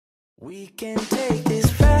We can take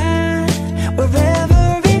this ride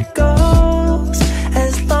wherever it goes,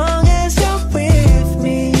 as long as you're with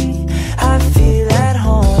me. I feel at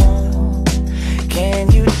home.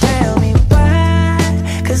 Can you tell me why?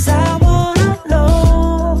 'Cause I wanna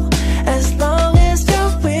know. As long as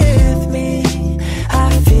you're with me, I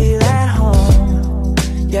feel at home.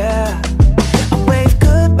 Yeah, I wave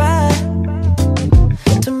goodbye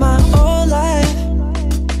to my old life.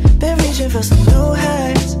 Been reaching for some new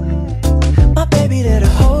heights. My baby there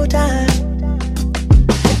the whole time,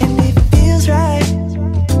 and it feels right.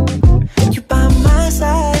 You by my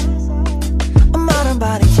side. I'm out on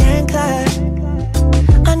body and Clyde.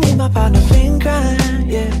 I need my partner in crime,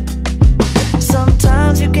 yeah.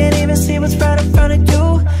 Sometimes you can't even see what's right in front of you.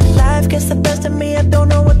 Life gets the best of me, I don't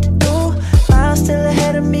know what to do. Miles still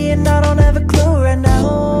ahead of me and I don't have a clue right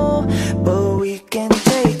now. But we can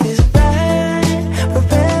take this ride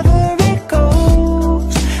wherever it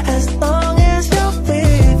goes, as long as you're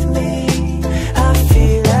with me. I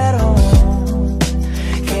feel at home.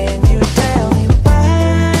 Can you tell me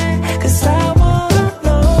why? 'Cause I wanna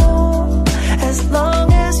know. As long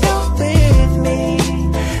as you're with me,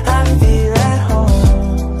 I feel at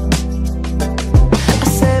home. I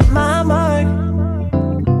set my mark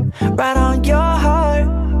right on your heart.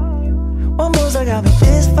 One moves that got me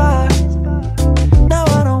this far. Now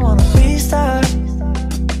I don't wanna restart.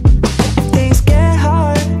 If things get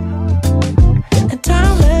hard and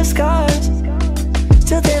time left scars,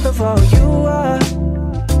 still there before you are.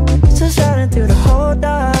 Still shining through the whole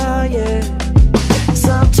dark, yeah.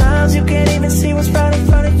 Sometimes you can't even see what's right in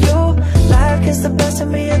front of you. Life gets the best of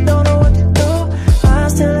me, I don't know what to do.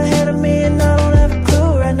 Miles still ahead of me and I don't have a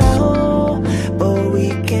clue right now. But we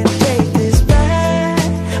can take this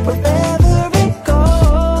ride wherever it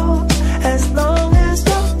goes, as long as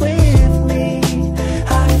you're with me.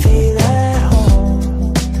 I feel at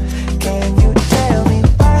home. Can you tell me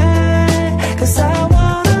why? 'Cause I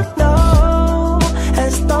wanna know.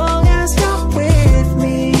 As long as you're with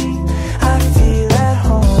me, I feel at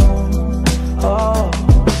home. Oh,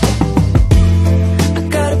 I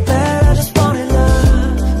got it bad, I just wanted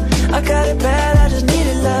love. I got it bad, I just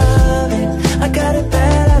needed loving. I got it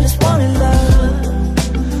bad, I just wanted love.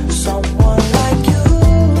 Someone like you.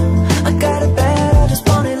 I got it bad, I just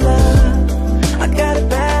wanted love. I got it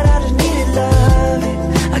bad, I just needed loving.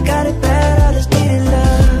 I got it bad, I just needed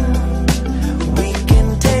love. We can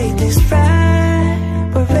take this ride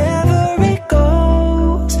wherever it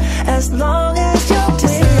goes, as long as you're with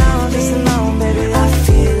me. Just alone, baby, I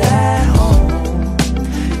feel at home.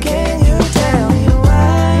 Can you tell me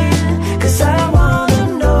why? 'Cause I wanna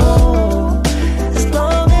know. As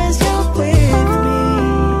long as you're with me,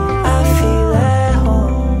 I feel at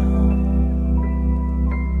home.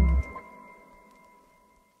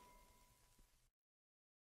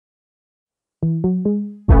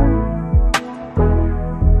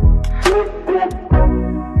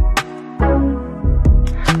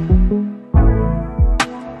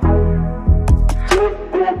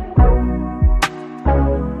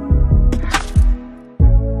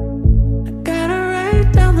 I gotta write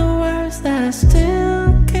down the words that I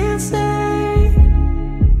still can't say.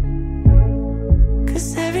 'Cause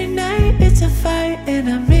every night it's a fight and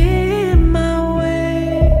I'm in my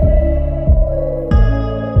way.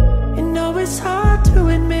 You know it's hard to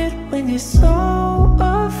admit when you're so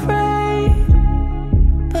afraid.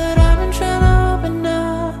 But I've been trying to open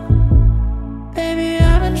up. Baby,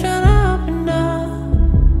 I've been trying to open up.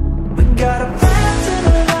 We got a path to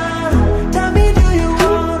the line. Tell me, do you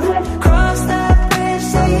wanna cross that bridge?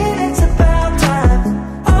 Saying it's about time.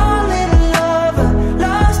 All in love,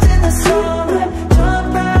 lost in the summer. Jump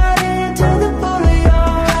right into the pool of your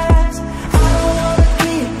eyes. I don't wanna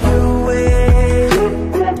keep you waiting.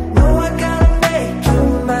 No, I gotta make you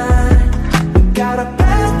mine. We got a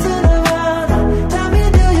path to the line. Tell me,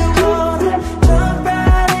 do you wanna jump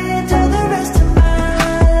right into the rest of my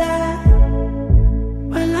life?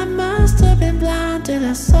 Well, I must have been blind till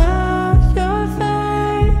I saw your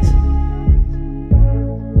face,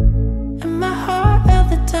 and my heart held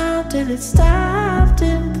the time till it stopped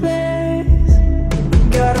in place. We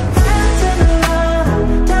got a path to the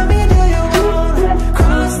line. Tell me, do you wanna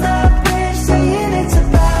cross that bridge? Saying it's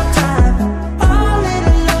about time. All in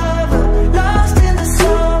love, lost in the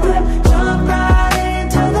summer. Jump right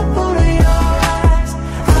into the pool of your eyes.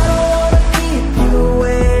 I don't wanna keep you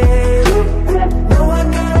waiting. No, I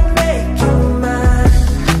gotta make you mine.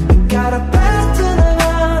 We got a path to the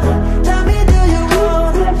line. Tell me, do you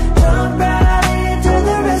wanna jump right into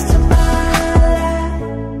the rest of my life?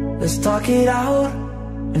 Let's talk it out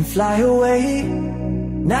and fly away.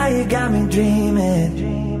 Now you got me dreaming.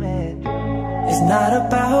 It's It's not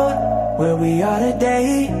about where we are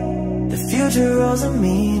today. The future holds a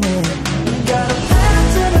meaning. We got a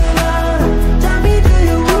path to the road. Tell me, do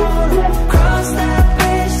you wanna cross that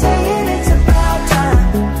bridge? Saying it's about time.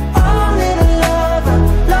 All in love, I'm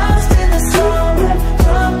lost in the storm.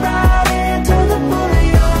 Jump right into the pool of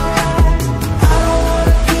your eyes. I don't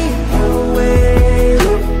wanna keep you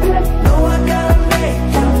waiting. No, I gotta make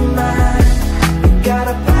you mine. We got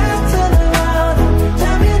a path to the road.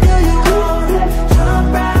 Tell me, do you wanna jump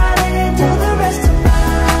right into the rest of my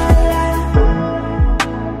life?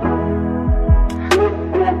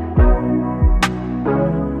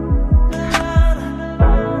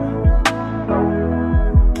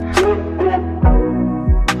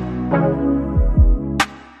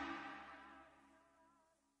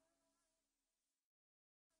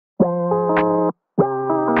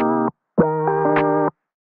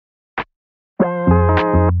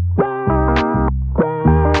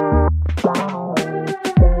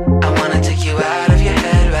 I wanna take you out of your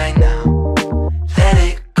head right now. Let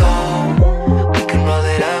it go. We can roll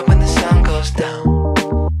it up when the sun goes down.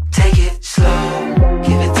 Take it slow.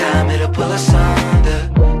 Give it time, it'll pull us under.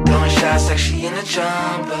 Throwing shots like she in a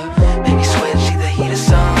jumper. Make me sweat, she the heat of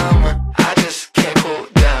summer. I just can't cool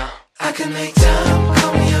down. I can make time,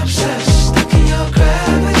 call me obsessed. Stuck in your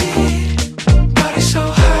gravity. Body so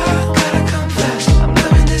hot, gotta confess. I'm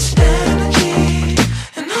loving this energy.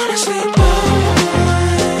 And honestly,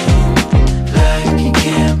 like you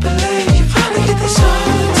can't believe you finally get this all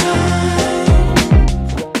the time.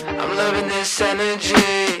 I'm loving this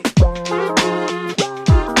energy.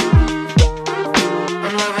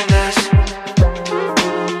 I'm loving this.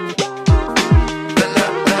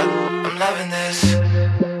 I'm loving this.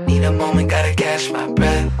 Need a moment, gotta catch my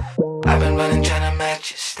breath. I've been running, trying to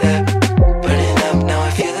match your step. Burning up, now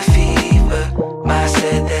I feel the fever. Ma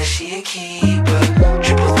said that she a keeper.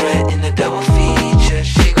 Triple threat in a double feature.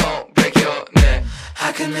 She gon' break your neck.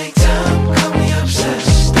 I can make time, call me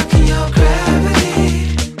obsessed. Stuck in your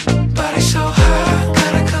gravity. Body so hot,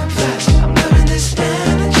 gotta confess. I'm loving this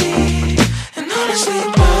energy. And honestly,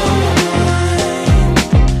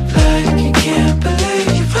 like you can't believe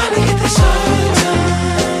you finally get this all the time.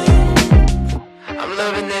 I'm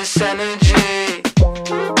loving this energy.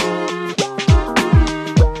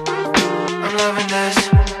 I'm loving this.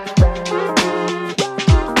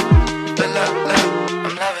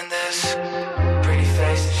 I'm loving this. Pretty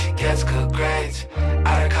face and she gets good grades.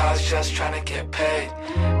 Out of college just trying to get paid.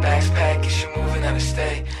 Bags packed and she moving out of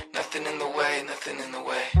state. Nothing in the way, nothing in the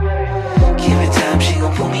way. Give it time, she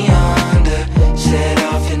gon' pull me under. Set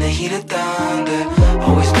off in the heat of thunder.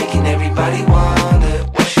 Always making everybody wonder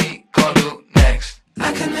what she gon' do next.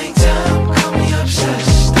 I can make time, call me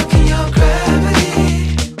obsessed. Stuck in your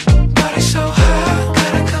gravity. Body so hot,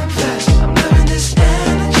 gotta confess. I'm loving this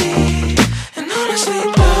energy. And honestly,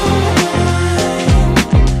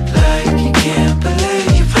 like you can't believe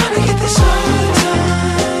you finally get this all the time.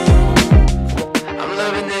 I'm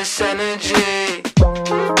loving this energy.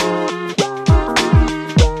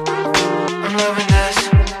 I'm loving this.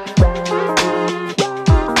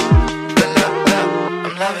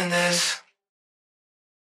 I'm loving this.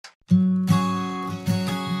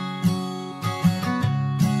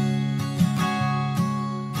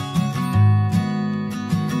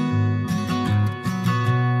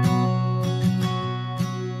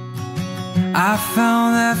 I found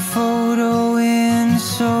that photo in the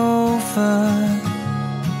sofa,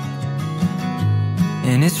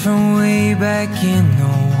 and it's from way back in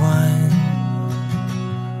 '01.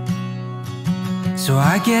 So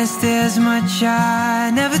I guess there's much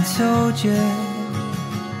I never told you,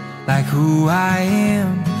 like who I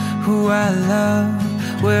am, who I love,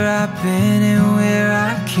 where I've been and where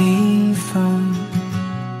I came from.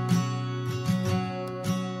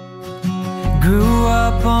 Grew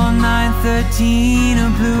up on 913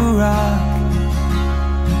 of Blue Rock.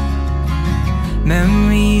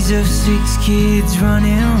 Memories of 6 kids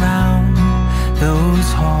running around those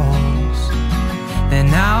halls.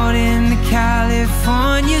 Then out in the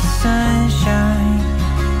California sunshine,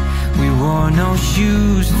 we wore no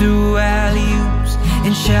shoes through alley-oops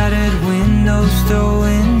and shattered windows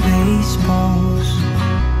throwing baseballs.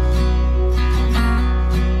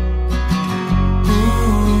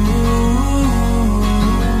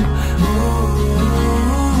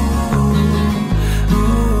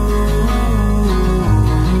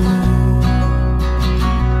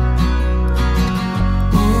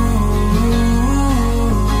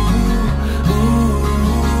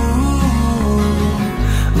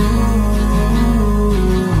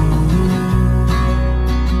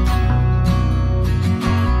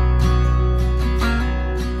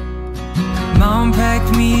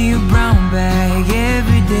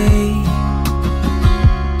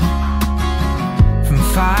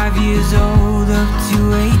 years old up to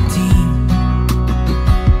 18.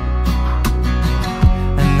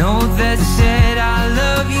 A note that said I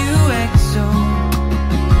love you XO.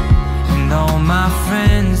 And all my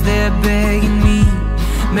friends, they're begging me,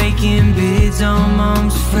 making bids on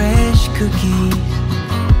mom's fresh cookies.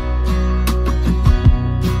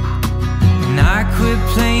 And I quit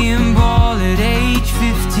playing ball at age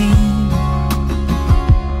 15.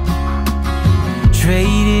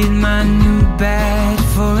 Traded my new bat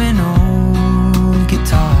for an old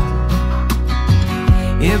guitar.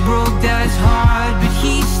 It broke Dad's heart, but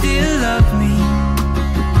he still loved me.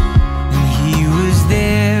 And he was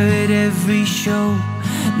there at every show.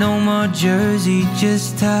 No more jersey,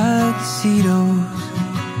 just tuxedos.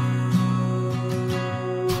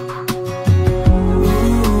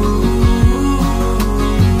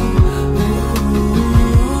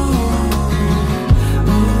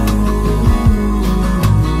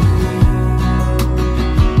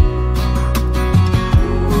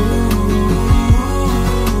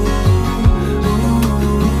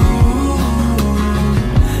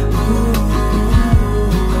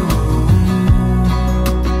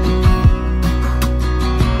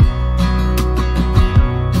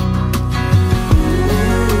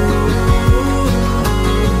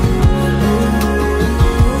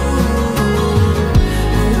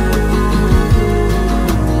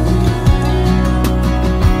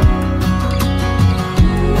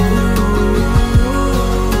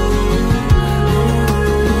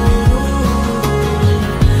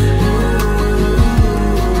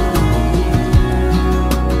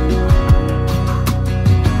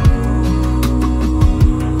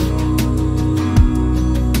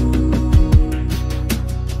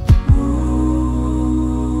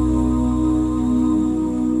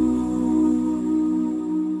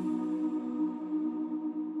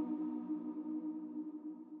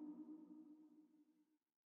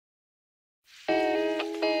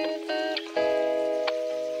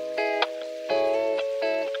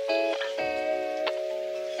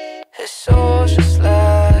 His soul's just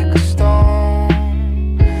like a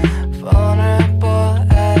stone, vulnerable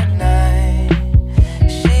at night.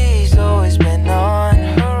 She's always been on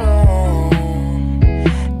her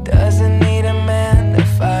own, doesn't need a man to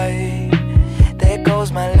fight. There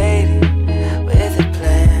goes my lady with her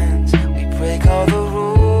plans. We break all the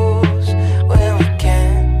rules when we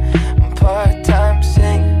can. I'm part-time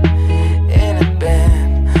singer in a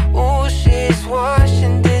band. Ooh, she's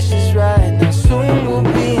washing dishes right now. Soon we'll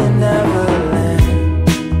be in Neverland.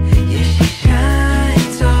 Yeah, she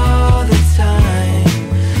shines all the time,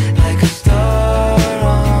 like a star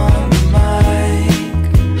on the mic.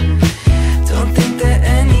 Don't think that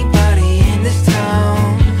anybody in this town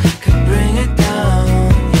can bring it down,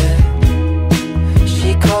 yeah. She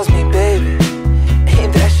calls me baby,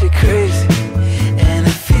 ain't that shit crazy? And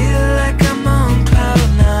I feel like I'm on cloud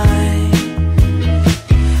nine.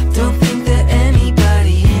 Don't think that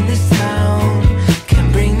anybody in this town can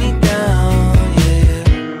bring me down, yeah.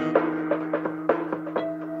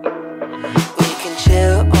 We can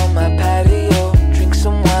chill on my patio, drink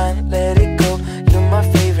some wine, let it go. You're my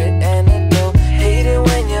favorite antidote. Hate it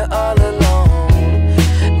when you're all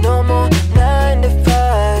alone. No more 9 to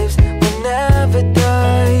 5s, we'll never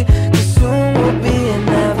die, 'cause soon we'll be in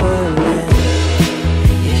Neverland.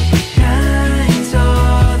 Yeah, she shines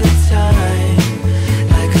all the time,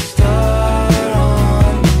 like a star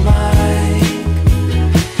on the mic.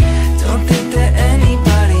 Don't think that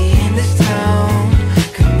anybody in this town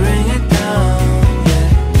can bring it down, yeah.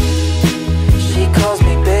 She calls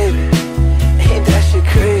me baby, ain't that shit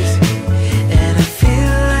crazy? And I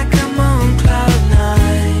feel like I'm on cloud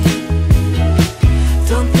nine.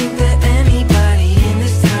 Don't think that anybody in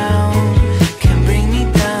this town can bring me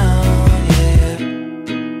down, yeah.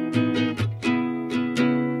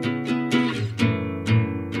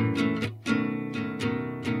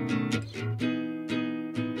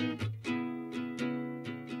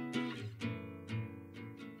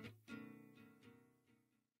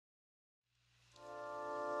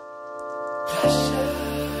 Pressure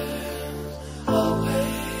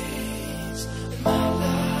always in my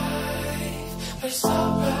life, but it's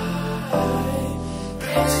alright.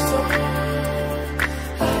 Brainstorm,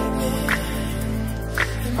 lightning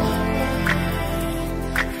in my mind,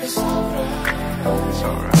 but it's alright.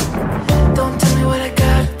 Don't tell me what I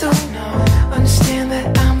gotta do, no. Understand that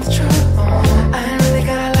I'm the truth. I ain't really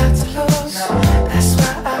got a lot to lose. That's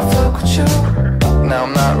why I fuck with you. Now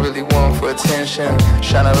I'm not really one for attention.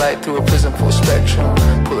 Shine a light through a prism full spectrum.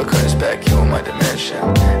 Pull the curtains back, you in my dimension.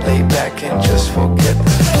 Lay back and just forget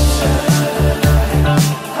the tension.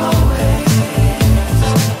 Always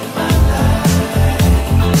in my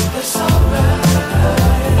life, it's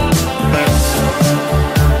alright.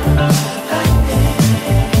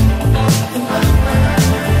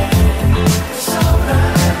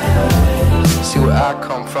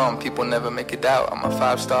 people never make it out. I'm a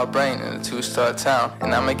 5-star brain in a 2-star town,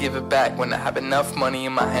 and I'ma give it back when I have enough money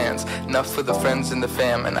in my hands, enough for the friends and the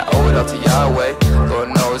fam, and I owe it all to Yahweh. Lord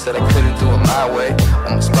knows that I couldn't do it my way.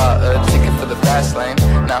 Almost bought a ticket for the fast lane.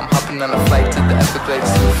 Now I'm hopping on a flight to the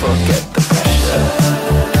Everglades to forget the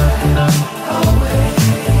pressure.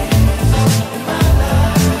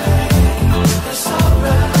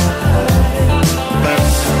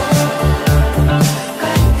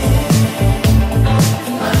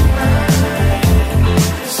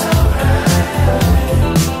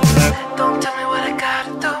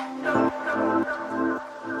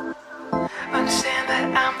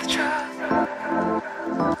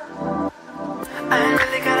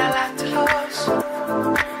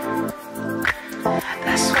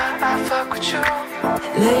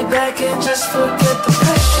 Lay back and just forget the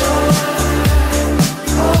pressure.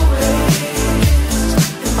 Always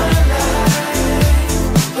in my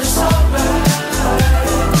life, but it's alright.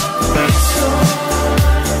 It's your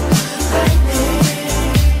lightning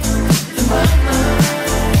in my mind.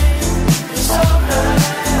 It's alright.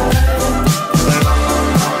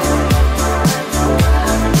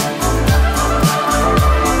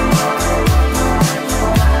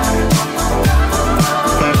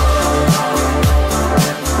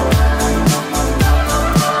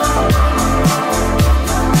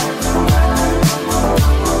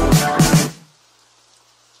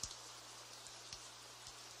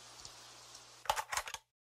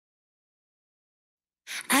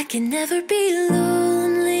 I can never be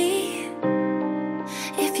lonely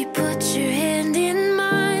if you put your hand in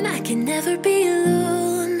mine. I can never be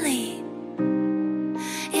lonely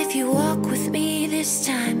if you walk with me this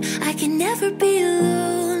time. I can never be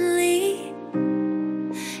lonely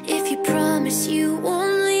if you promise you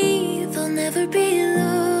won't leave. I'll never be lonely.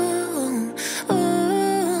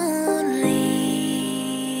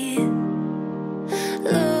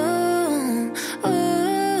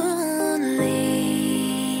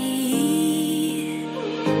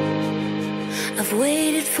 I've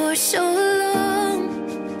waited for so long,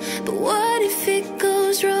 but what if it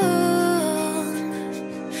goes wrong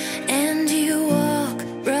and you walk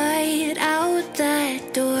right out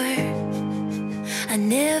that door? I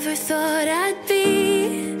never thought I'd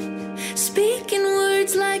be speaking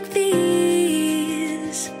words like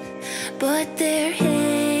these, but they're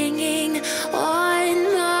hanging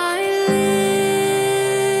on my lips.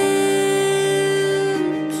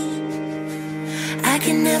 I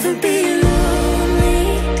can never be alone.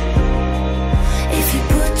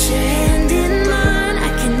 Your hand in mine, I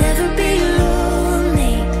can never be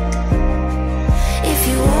lonely if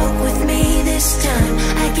you walk with me this time.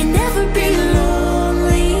 I can never be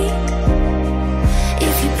lonely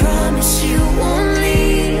if you promise you won't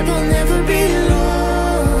leave. I'll never be lonely.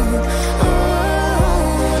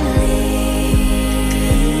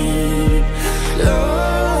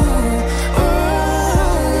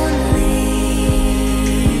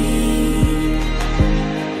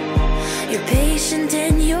 You're patient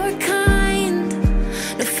and you're kind,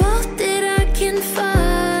 no fault that I can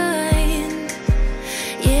find.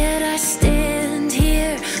 Yet I stand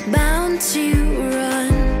here bound to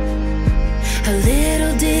run. How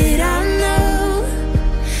little did I know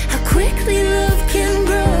how quickly love can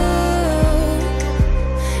grow.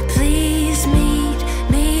 Please meet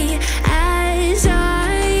me as I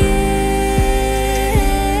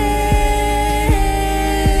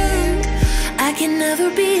am. I can never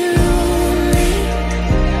be alone.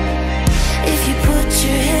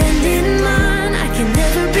 Your hand in mine, I can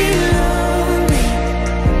never be lonely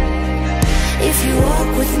if you walk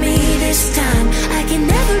with me this time. I can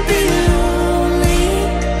never be lonely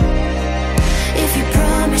if you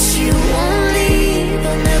promise you won't leave.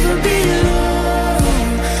 I'll never be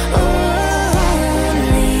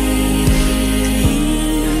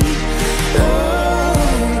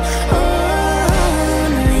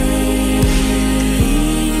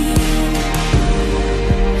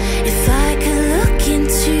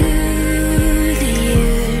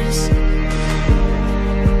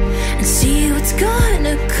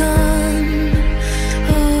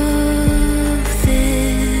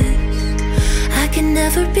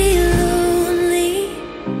never be lonely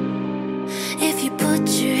if you put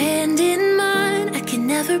your hand in mine. I can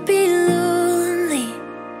never be lonely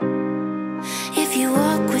if you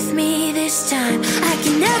walk with me this time. I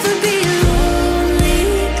can never be lonely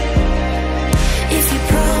if you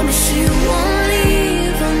promise you won't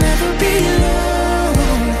leave. I'll never be lonely.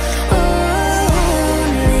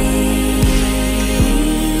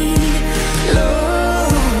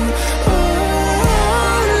 Lonely.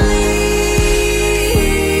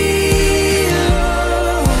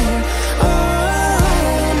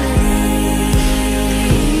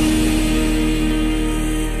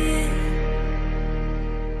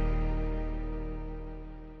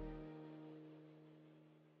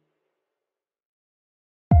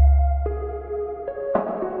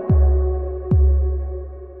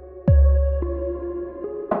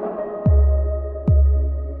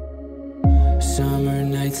 Summer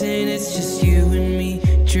nights and it's just you and me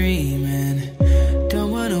dreaming. Don't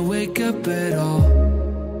wanna wake up at all.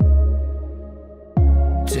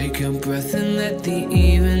 Take a breath and let the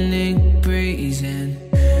evening breeze in.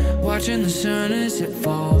 Watching the sun as it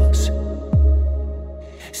falls.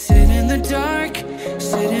 Sit in the dark,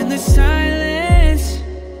 sit in the silence.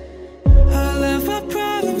 All of our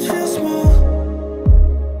problems feel small.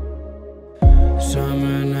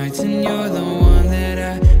 Summer nights and you're the one that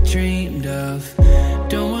I dreamed of.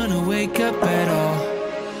 Don't wanna wake up at all.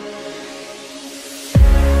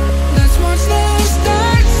 Let's watch the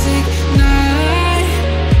stars ignite.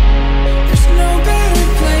 There's no better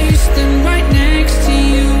place than right next to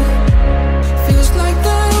you. Feels like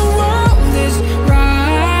the world is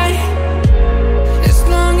right as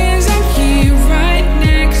long as I'm here right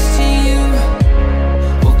next to you.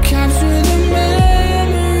 We'll capture the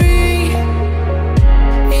memory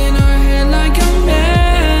in our head like a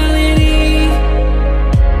melody.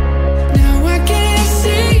 Now I can't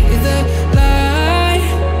see the light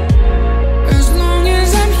as long as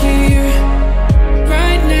I'm here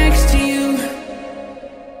right next to you.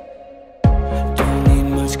 Don't need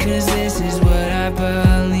much 'cause this is what I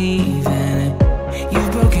believe in.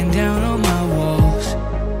 You've broken down all my walls.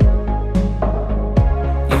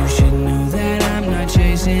 You should know that I'm not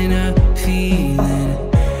chasing a feeling.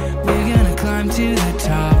 We're gonna climb to the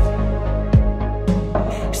top.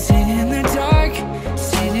 Sit in the dark,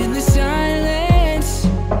 sit in the silence.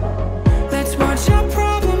 Let's watch our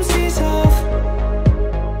problems dissolve.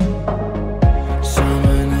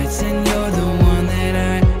 Summer nights and you're the one that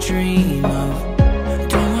I dream of.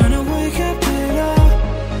 Don't wanna wake up at all.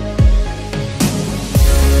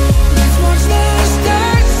 Let's watch the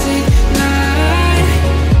stars ignite.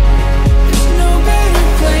 There's no better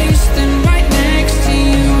place than right next to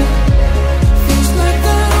you. Feels like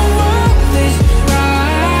the world is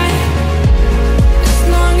right as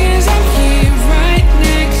long as I'm here right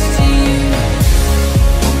next to you.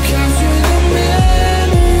 We'll capture the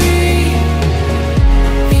memory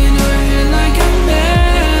in our head like a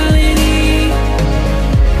melody.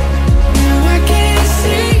 Now I can't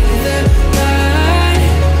see the light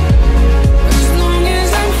as long as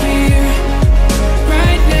I'm here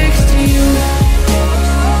right next to you.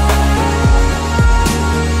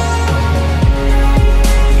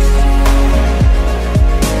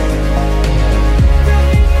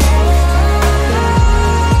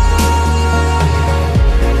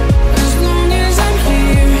 As long as I'm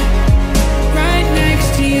here right next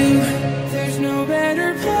to you. There's no better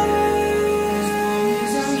place.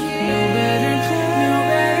 No better place. No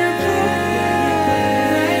better place.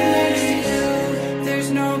 Right next to you. There's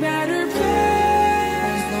no better place.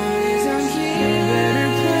 As long as I'm here.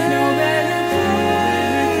 No better place.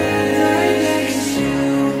 Right next to you.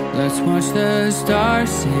 Let's watch the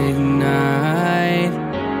stars ignite.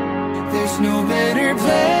 There's no better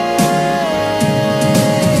place.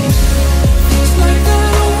 Feels like the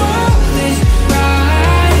world is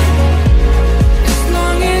right as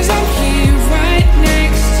long as I'm here right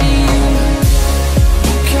next to you.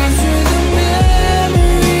 We'll capture the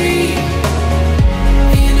memory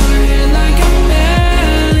in our head like a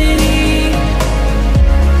melody.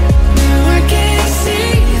 Now I can't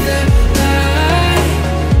see the light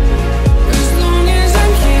as long as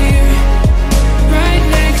I'm here right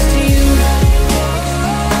next to you.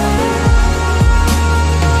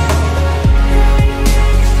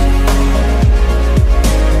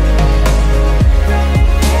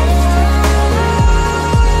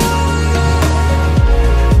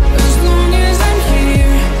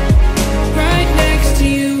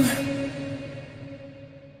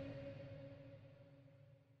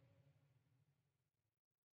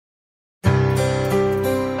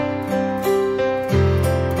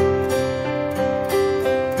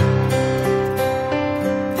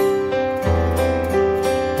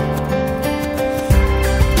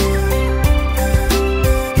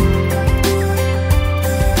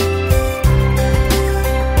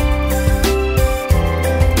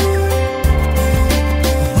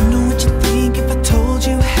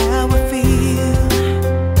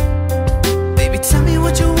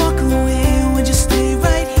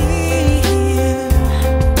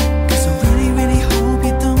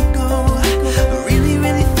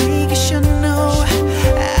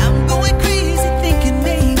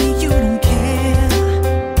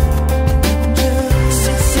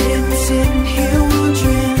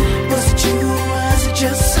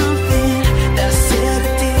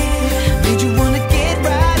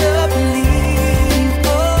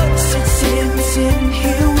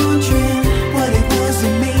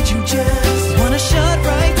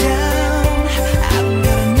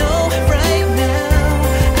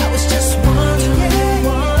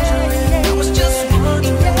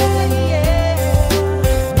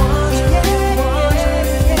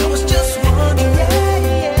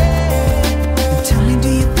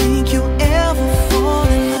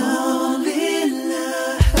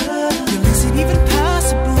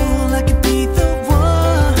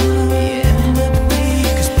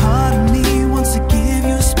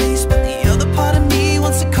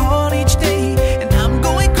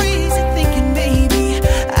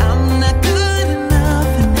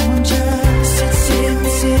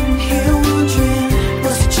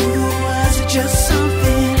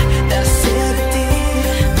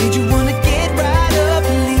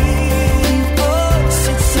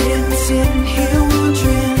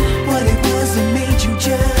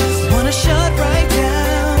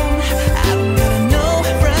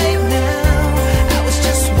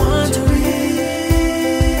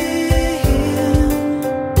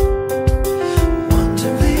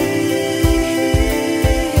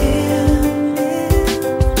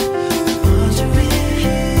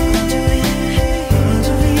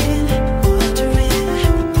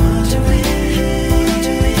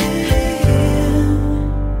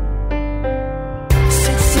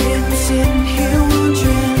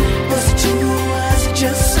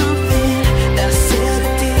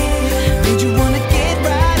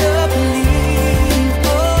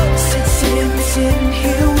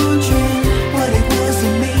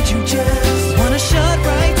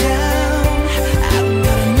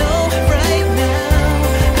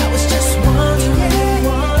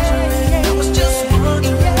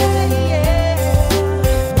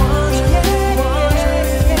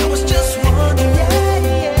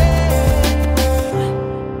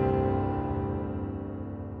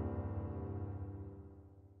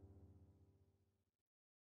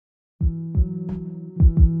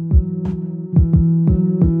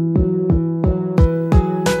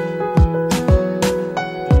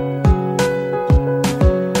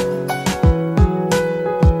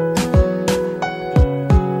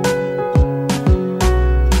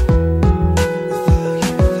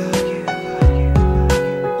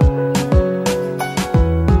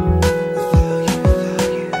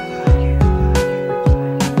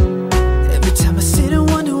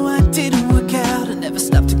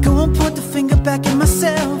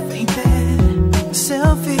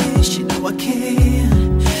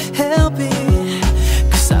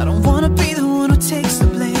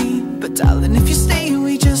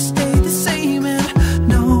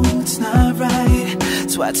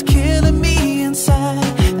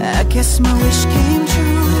 guess my wish came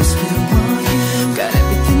true. I still want you. Got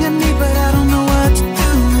everything I need, but I don't know what to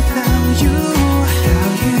do without you.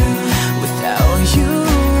 Without you, without you,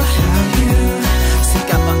 without you. Still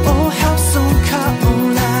got my own house, own car,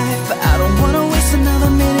 own life, but I don't wanna waste another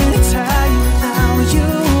minute of time without you.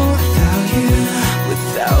 Without you,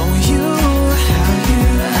 without you, without you.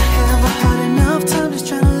 I have a hard enough time just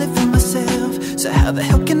trying to live for myself. So how the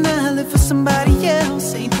hell can I live for somebody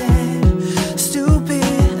else? Ain't that stupid?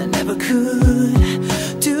 I never could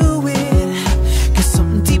do it, 'cause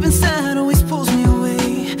something deep inside always pulls me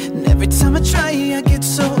away. And every time I try, I get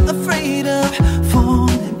so afraid of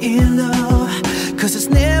falling in love, 'cause it's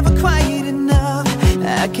never quite enough.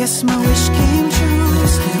 I guess my wish came true. I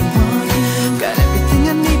still want you. Got everything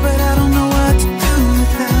I need, but I don't know what to do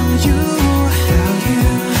without you. Without you,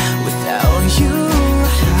 without you,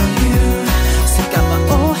 without you. Still got my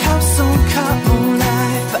own house, own car, own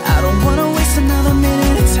life, but I don't wanna waste another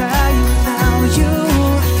minute of time without you.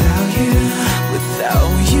 Without you,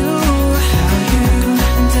 without you, without you.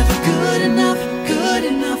 Nothing's ever good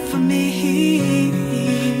enough for me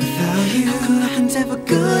without you. Nothing's ever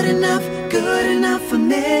good enough for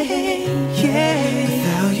me, yeah,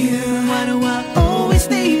 without you. Why do I always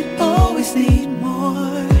need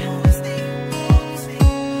more?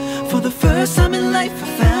 For the first time in life, I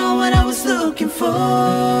found what I was looking for.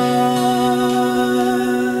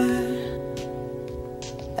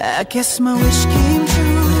 I guess my wish came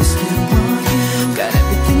true. I still want you. Got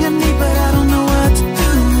everything I need, but I don't know what to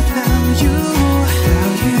do without you.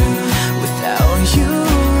 Without you, without you,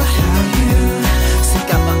 without you. Still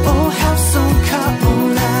got my own house, own car, own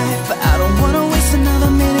life, but I don't wanna waste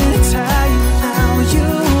another minute of time without you.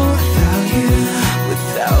 Without you,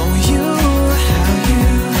 without you, without you.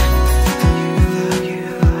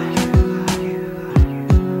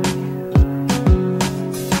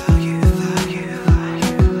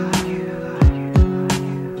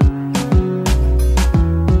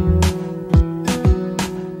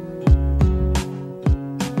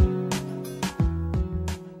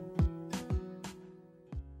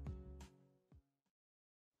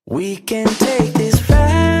 We can take this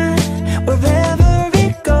ride wherever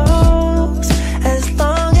it goes, as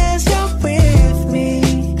long as you're with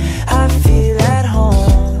me. I feel at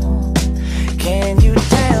home. Can you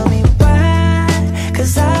tell me why?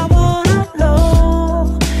 'Cause I wanna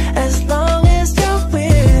know. As long as you're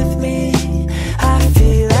with me, I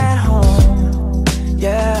feel at home.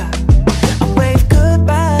 Yeah, I wave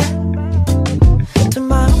goodbye to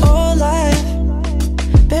my old life.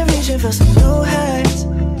 Been reaching for some new heights.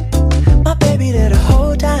 My baby there the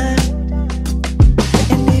whole time,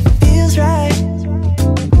 and it feels right.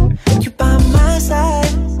 You by my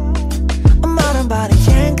side. I'm out on Bonnie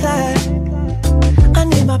and Clyde. I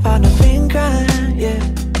need my partner in crime, yeah.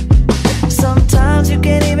 Sometimes you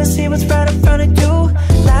can't even see what's right in front of you.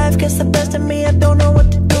 Life gets the best of me, I don't know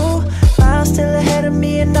what to do. Miles still ahead of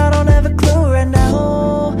me and I don't have a clue right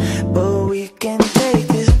now. But we can take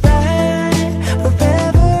this ride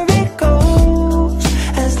wherever it goes,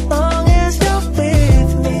 as long as you're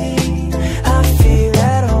with me. I feel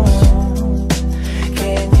at home.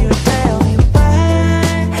 Can you tell me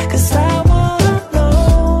why? 'Cause I wanna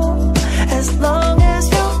know. As long as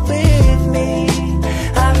you're with me,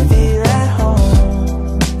 I feel at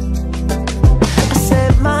home. I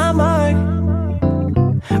set my mark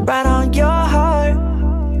right on your heart.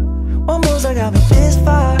 One moves I got me this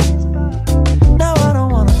far. Now I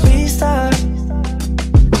don't wanna restart.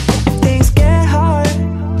 If things get hard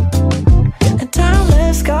and time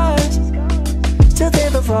left scars, still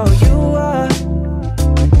there before you are,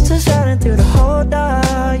 still shining through the whole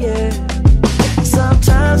dark, yeah.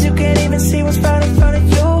 Sometimes you can't even see what's right in front of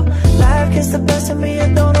you. Life gets the best of me, I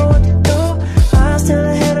don't know what to do. I'm still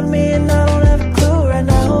ahead of me and I don't have a clue right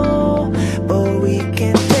now. But we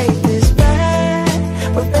can take this ride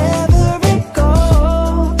wherever it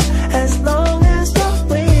goes, as long as you're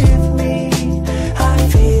with me. I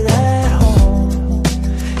feel at home.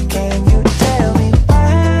 Can you tell me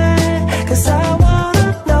why? 'Cause I wanna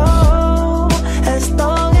know. As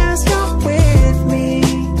long as you're with me,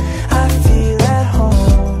 I feel at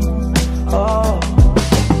home. Oh,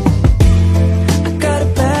 I got a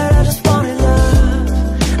bad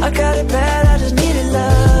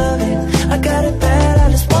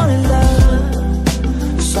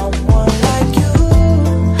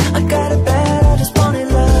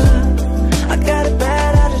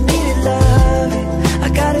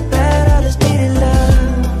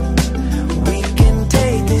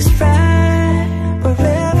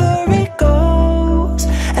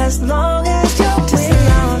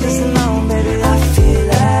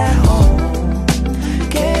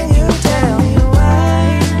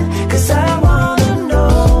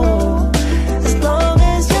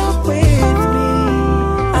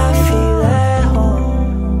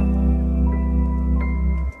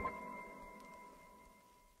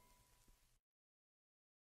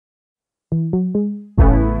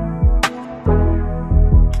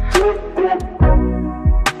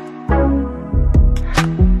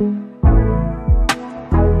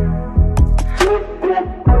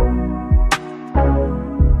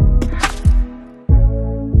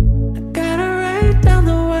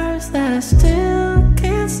still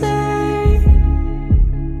can't say.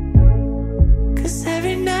 'Cause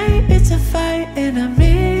every night it's a fight and I'm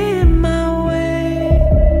in my way.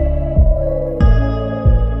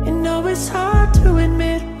 You know it's hard to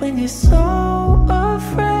admit when you're so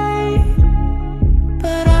afraid,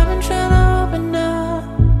 but I've been trying to open up.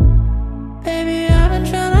 Baby, I've been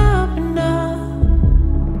trying to open up.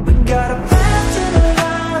 We got a path to the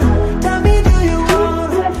line. Tell me, do you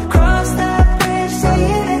wanna cross that bridge?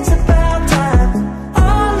 Saying it's about time.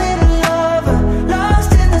 All in love,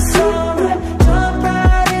 lost in the summer. Jump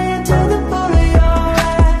right into the pool of your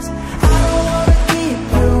eyes. I don't wanna keep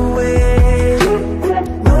you waiting.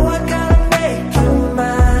 No, I gotta make you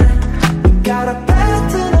mine. We got a path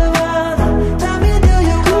to the line. Tell me, do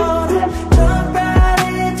you wanna jump right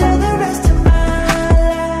into the rest of my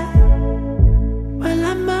life? Well,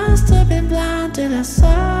 I must have been blind till I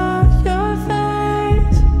saw your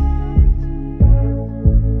face,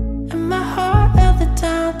 and my heart held the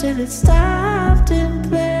time till it stopped in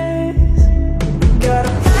place. Got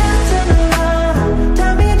a path to the line.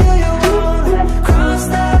 Tell me, do you wanna cross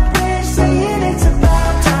that bridge? Saying it's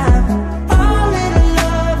about time. All in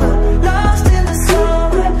love, lost in the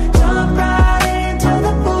summer. Jump right into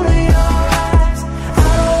the pool of your eyes. I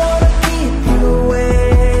don't wanna keep you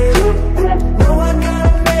waiting. No, I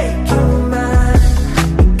gotta make you mine.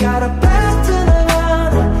 We got a path to the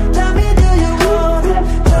line. Tell me, do you wanna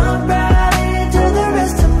jump right into the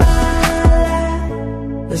rest of my life?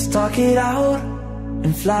 Let's talk it out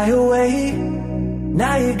and fly away.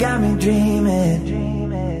 Now you got me dreaming.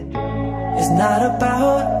 It's not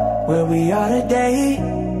about where we are today.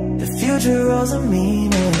 The future holds a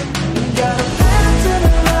meaning. We got a path to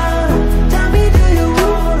the line. Tell me, do you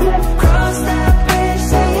wanna cross that bridge?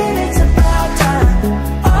 Saying it's about time.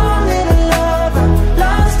 All in love,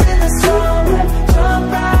 lost in the summer. Jump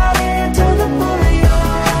right into the pool of your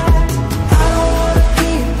eyes. I don't wanna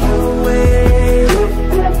keep you waiting.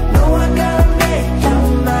 No, I gotta make you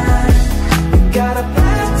mine. We got a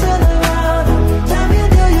path to the line. Tell me,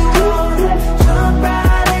 do you wanna jump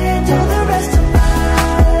right into the rest of my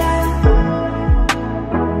life?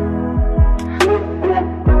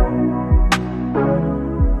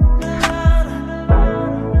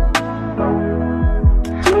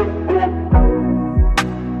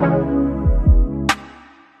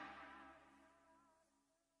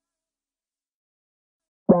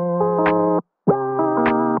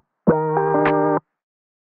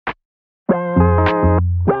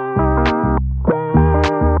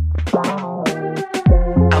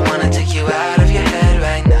 I wanna take you out of your head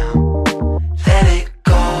right now. Let it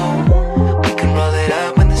go. We can roll it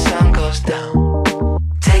up when the sun goes down.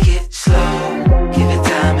 Take it slow. Give it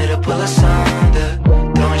time, it'll pull us under.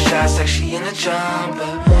 Throwing shots like she in a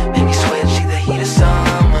jumper. Make me sweat, she the heat of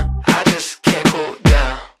summer. I just can't cool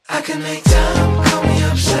down. I can make time, call me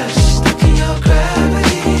obsessed. Stuck in your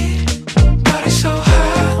gravity. Body so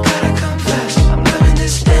hot, gotta confess. I'm loving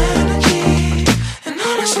this energy. And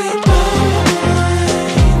honestly,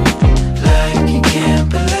 like you can't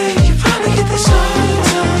believe you probably get this all the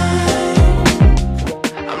time.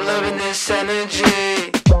 I'm loving this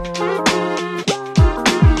energy.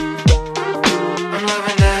 I'm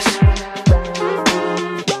loving this.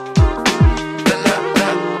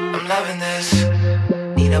 I'm loving this.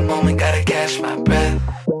 Need a moment, gotta catch my breath.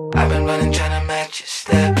 I've been running, trying to match your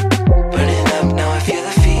step. Burning up, now I feel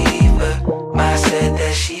the fever. Ma said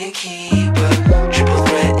that she a keeper. Triple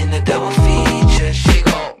threat in a double feature. She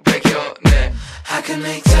gon' break your neck. I can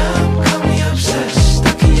make time, call me obsessed.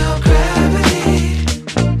 Stuck in your gravity.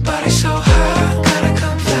 Body so hot, gotta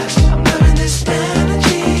confess. I'm loving this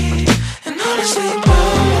energy. And honestly,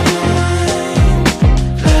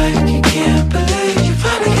 like you can't believe you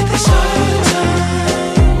probably get this all the time.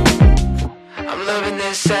 I'm loving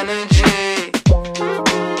this energy.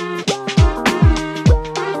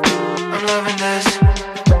 I'm loving this.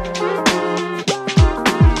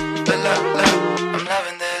 I'm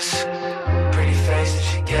loving this. Pretty face and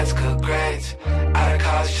she gets good grades. Out of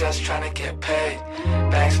college just trying to get paid.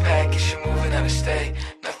 Bags packed and she moving out of state.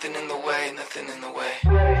 Nothing in the way, nothing in the way.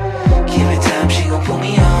 Give it time, she gon' pull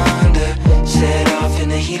me under. Set off in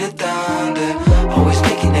the heat of thunder. Always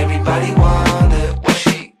making everybody wonder what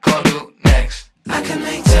she gon' do next. I can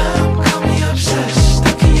make time, call me obsessed.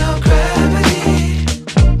 Stuck in your gravity.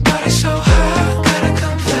 Body so hot, gotta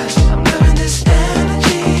confess. I'm loving this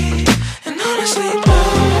energy. And honestly,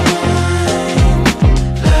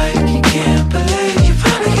 like you can't believe you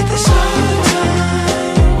probably get this all the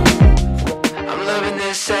time. I'm loving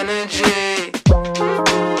this energy.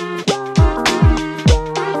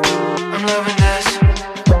 I'm loving this.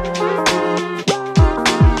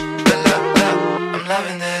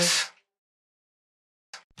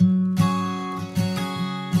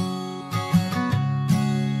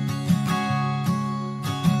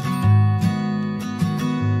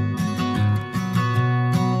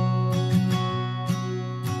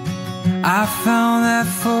 I found that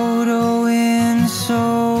photo in the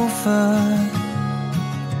sofa,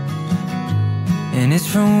 and it's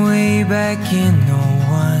from way back in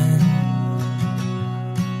 '01.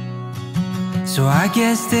 So I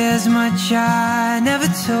guess there's much I never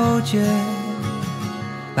told you,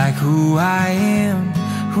 like who I am,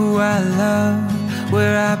 who I love,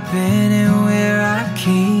 where I've been and where I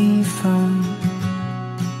came from.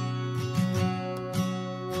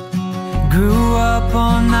 Grew up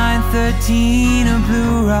on 913 of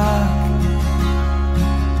Blue Rock,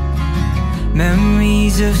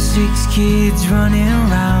 memories of 6 kids running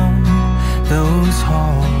around those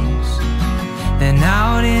halls. Then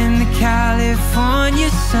out in the California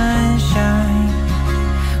sunshine,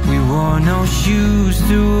 we wore no shoes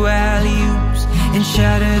through alley-oops and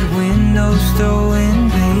shattered windows, throwing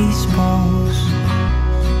baseballs.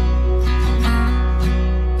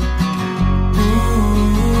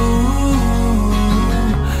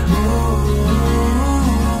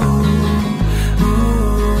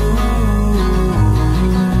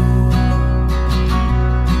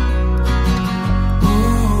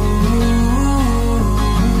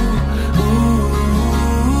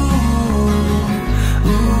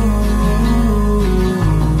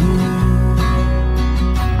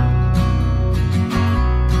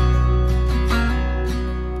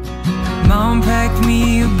 Mom packed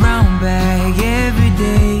me a brown bag every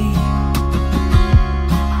day,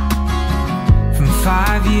 from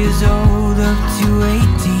 5 years old up to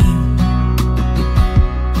 18.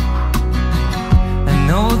 A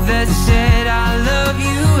note that said I love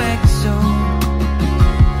you XO,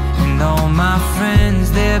 and all my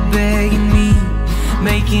friends, they're begging me,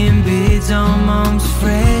 making bids on Mom's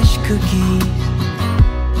fresh cookies.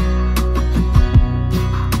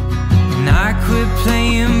 And I quit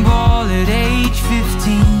playing ball at age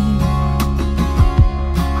 15,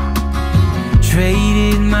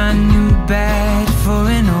 traded my new bat for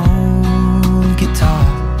an old guitar.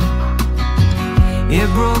 It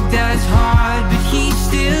broke Dad's heart, but he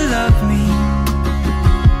still loved me,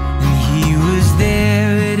 and he was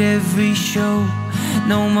there at every show.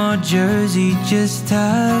 No more jersey, just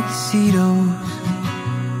tuxedos.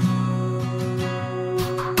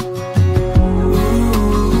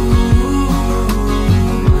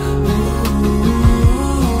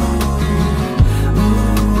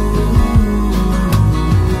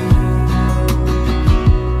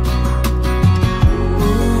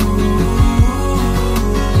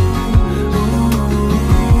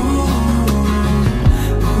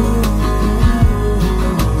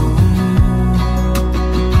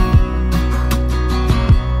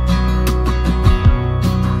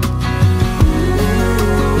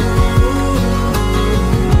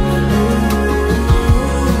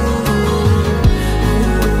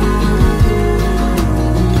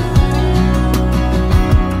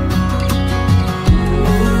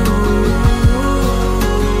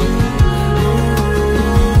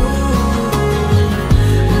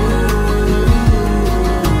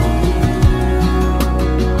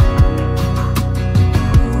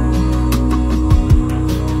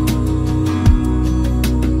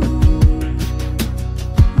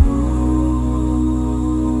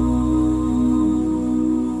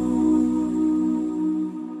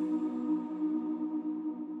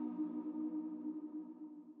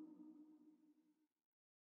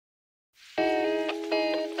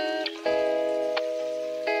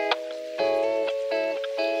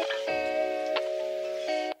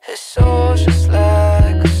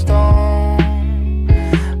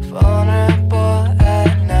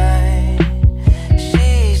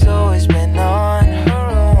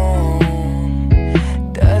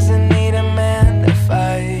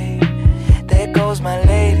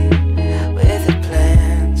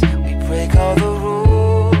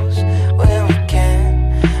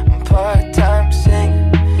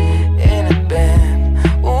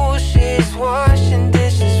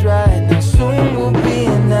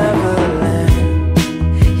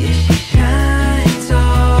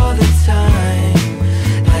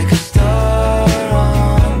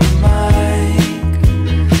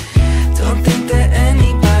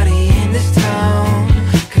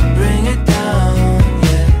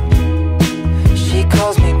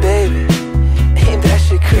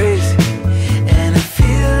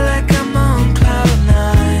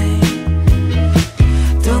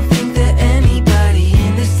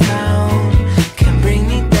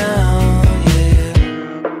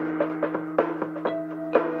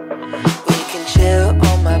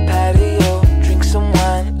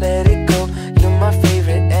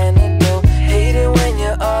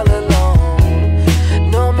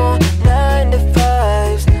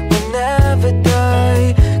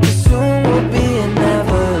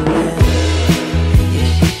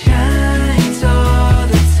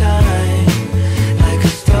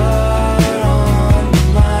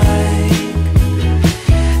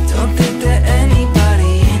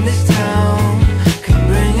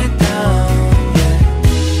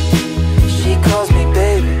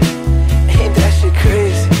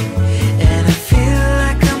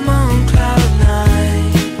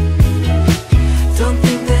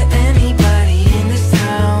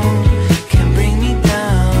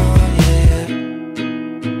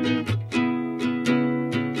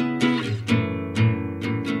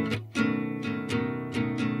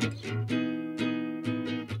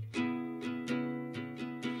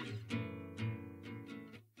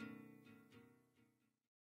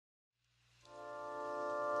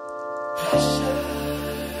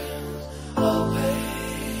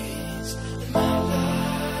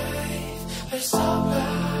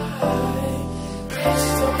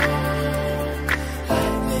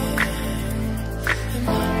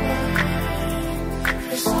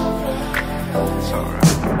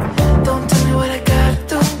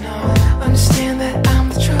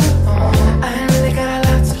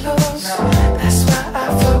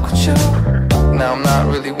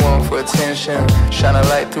 want for attention. Shine a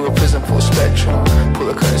light through a prism full spectrum. Pull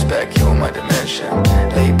the curtains back, you're my dimension.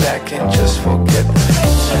 Lay back and just forget the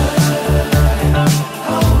future.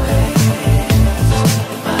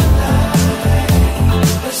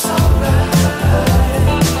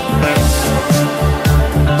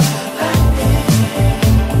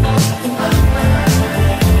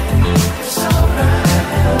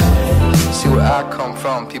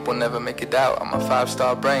 People never make it out. I'm a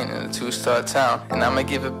 5-star brain in a 2-star town, and I'ma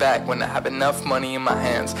give it back when I have enough money in my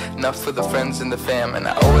hands, enough for the friends and the fam, and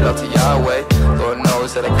I owe it all to Yahweh. Lord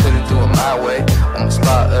knows that I couldn't do it my way. Almost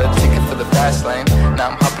bought a ticket for the fast lane. Now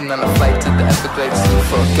I'm hopping on a flight to the Everglades to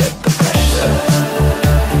forget the pressure.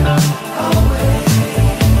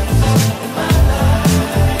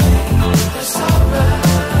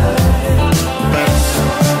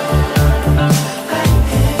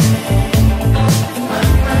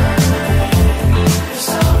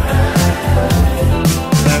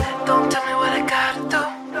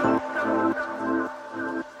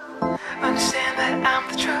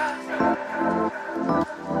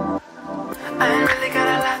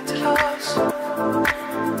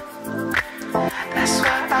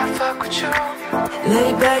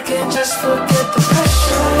 Lay back and just forget the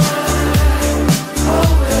pressure.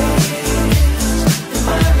 Always in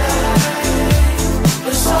my life,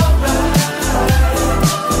 it's alright.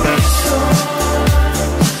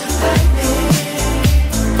 Like me,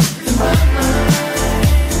 in my mind,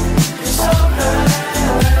 it's alright.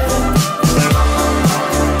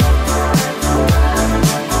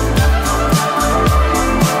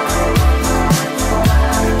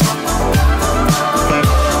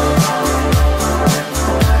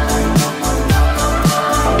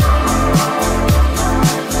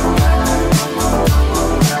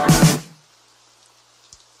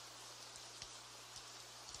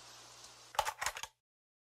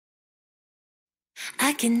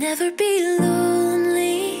 I can never be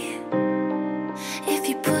lonely if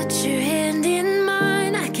you put your hand in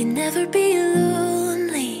mine. I can never be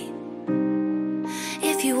lonely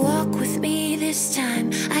if you walk with me this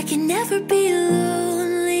time. I can never be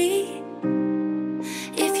lonely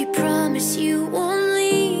if you promise you won't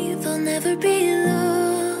leave. I'll never be lonely.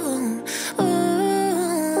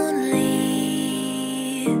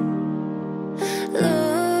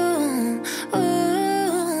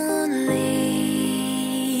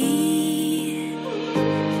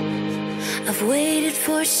 I've waited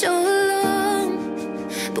for so long,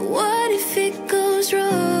 but what if it goes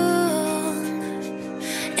wrong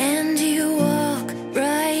and you walk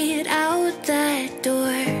right out that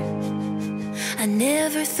door? I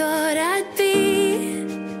never thought I'd be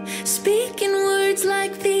speaking words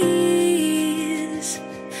like these,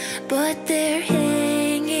 but they're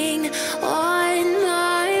hanging on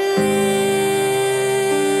my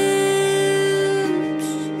lips.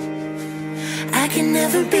 I can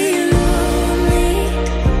never be alone.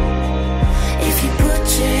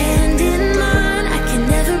 Your hand in mine, I can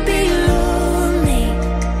never be lonely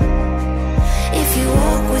if you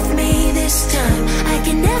walk with me this time. I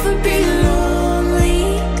can never be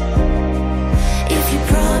lonely if you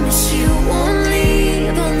promise you won't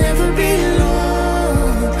leave. I'll never be lonely.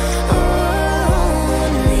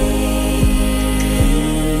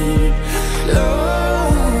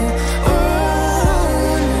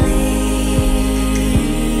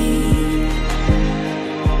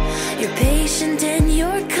 You're patient and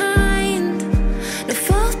you're kind, no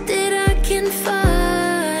fault that I can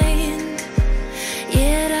find.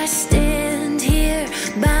 Yet I stand here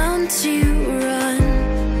bound to run.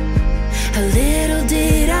 How little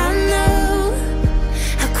did I know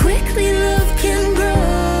how quickly love can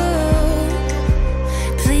grow.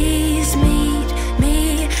 Please meet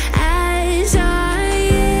me as I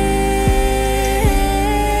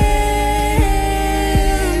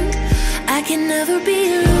am. I can never be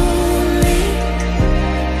alone.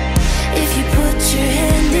 Your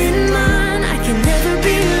hand in mine, I can never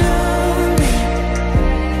be lonely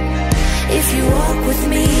if you walk with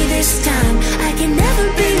me this time. I can never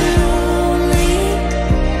be lonely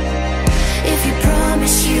if you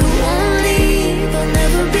promise you won't leave. I'll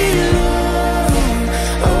never be lonely.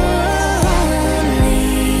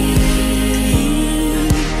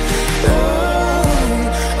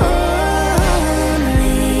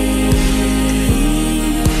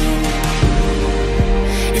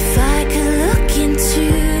 If I could look into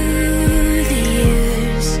the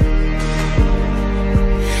years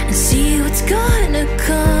and see what's gonna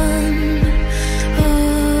come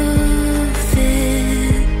of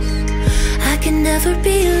this, I can never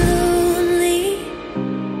be lonely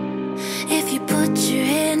if you put your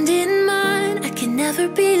hand in mine. I can never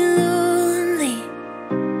be lonely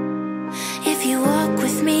if you walk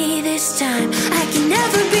with me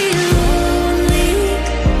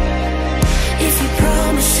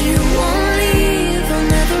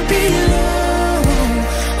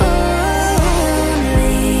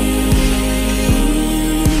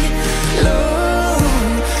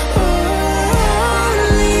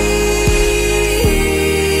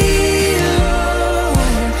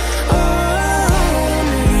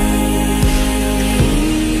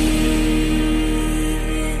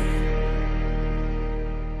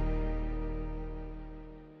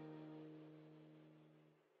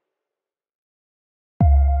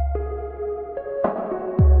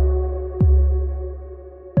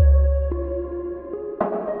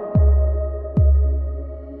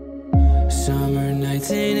Summer nights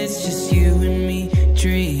and it's just you and me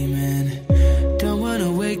dreaming. Don't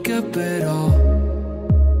wanna wake up at all.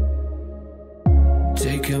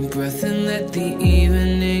 Take a breath and let the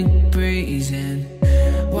evening breeze in.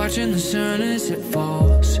 Watching the sun as it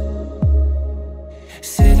falls.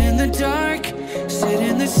 Sit in the dark, sit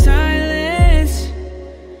in the silence.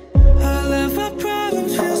 I love our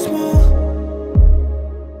problems feel small.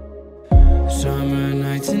 Summer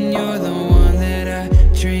nights and you're the one that I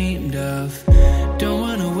dreamed of. Don't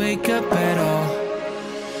wanna wake up at all.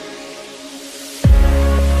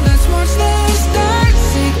 Let's watch the stars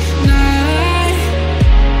ignite.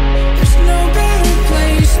 There's no better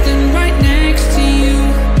place than right next to you.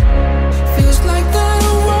 Feels like the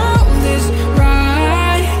world is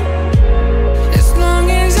right as long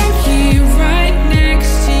as I'm here right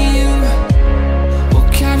next to you. We'll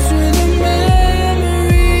capture the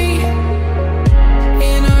memory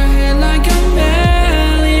in our head like a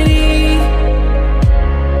melody.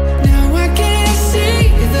 Now I can't see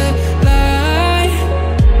the light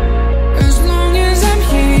as long as I'm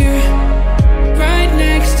here right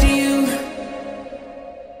next to you.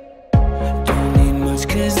 Don't need much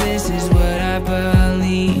 'cause this is what I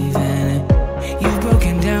believe in. You've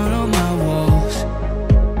broken down all my walls.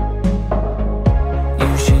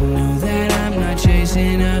 You should know that I'm not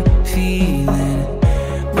chasing a feeling.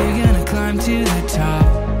 We're gonna climb to the top.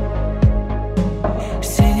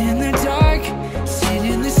 Sit in the dark, sit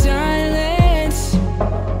in the silence.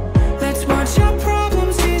 Let's watch our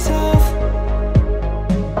problems dissolve.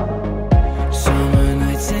 Summer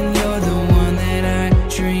nights and you're the one that I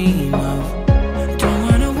dream of. Don't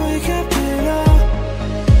wanna wake up at all.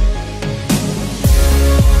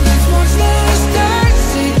 Let's watch the stars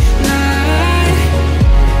ignite.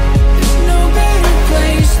 There's no better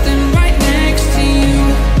place than right next to you.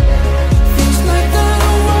 Feels like the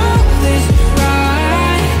world is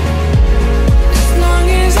right as long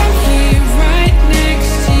as I'm here right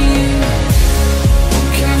next to you. We'll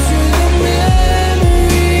capture the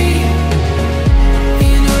memory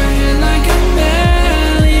in our head like a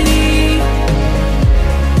melody.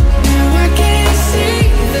 Now I can't see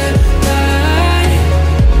the light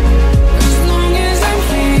as long as I'm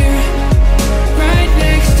here right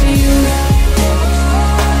next to you.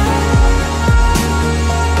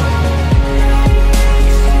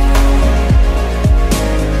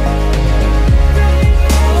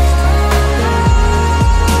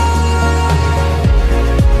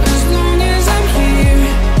 As long as I'm here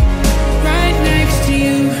right next to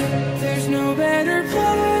you. There's no better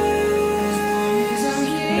place.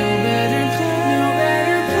 No better place. No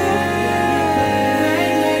better place.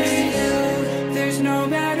 Right next to you. There's no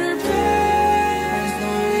better place. As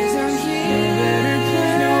long as I'm here.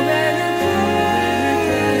 No better place.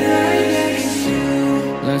 Right next to you.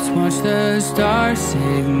 Let's watch the stars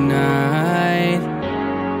ignite.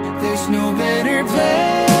 There's no better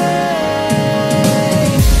place.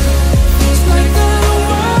 Feels like the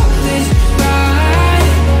world is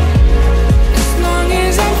right as long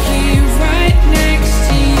as I'm here right next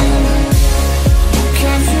to you. We'll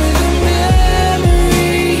capture the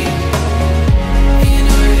memory in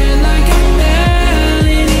our head like a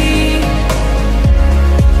melody.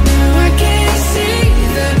 Now I can't see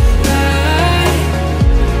the light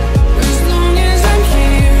as long as I'm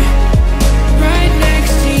here right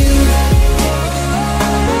next to you.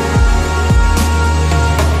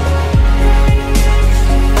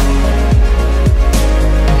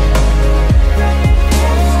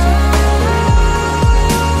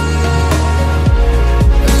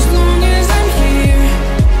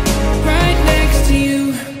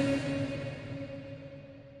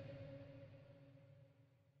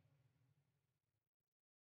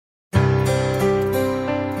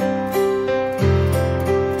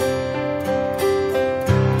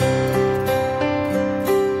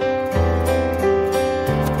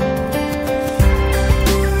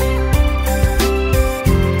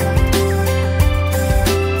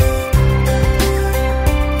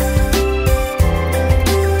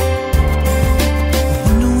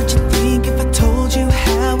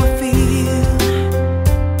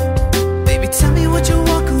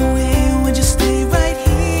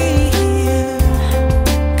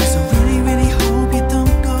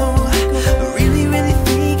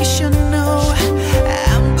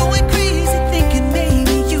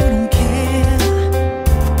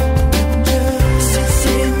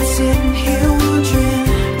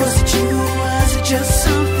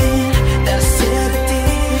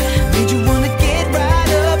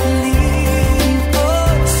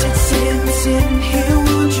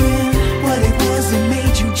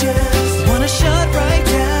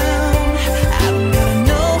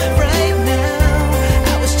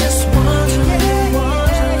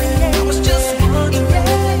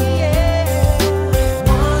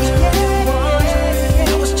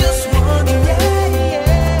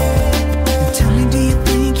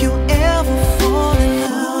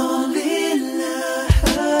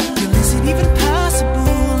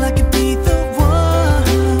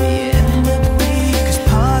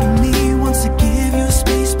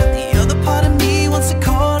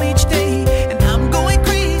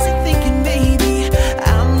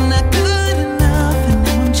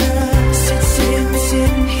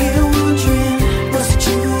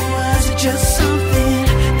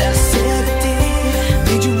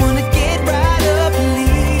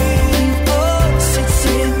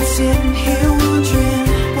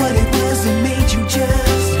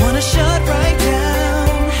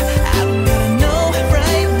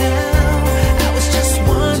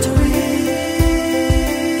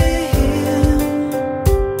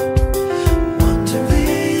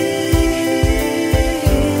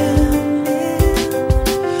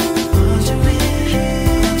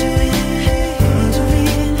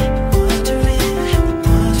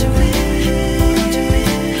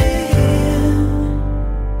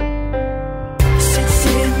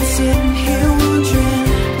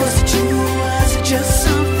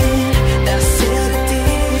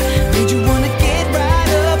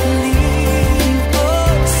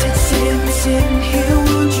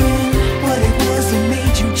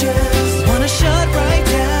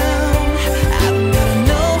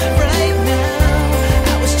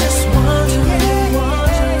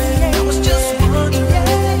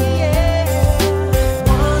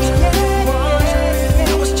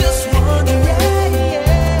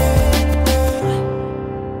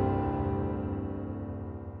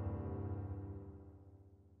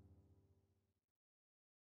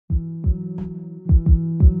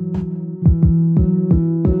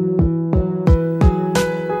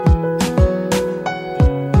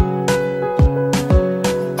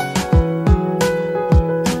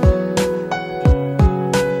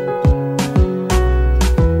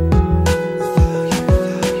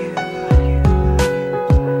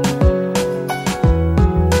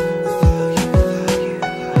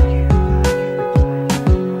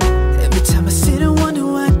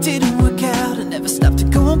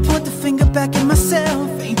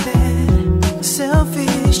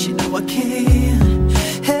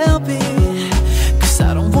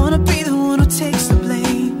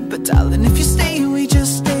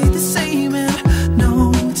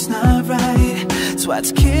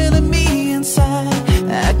 it's killing me inside.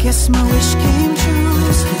 I guess my wish came true, but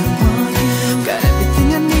I still want you. Got everything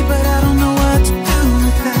I need, but I don't know what to do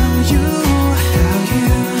without you. Without you,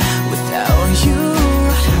 without you,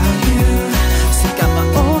 without you. Still got my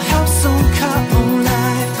old house on car, own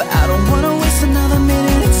life, but I don't wanna waste another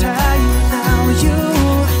minute of time without you.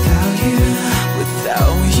 Without you,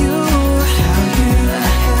 without you, without you. I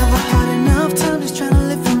have a hard enough time just trying to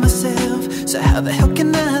live for myself. So how the hell can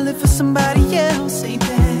I live for somebody else? Ain't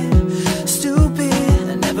that stupid?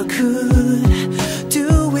 I never could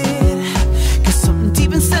do it, 'cause something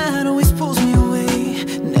deep inside always pulls me away.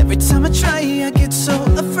 And every time I try, I get so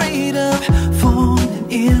afraid of falling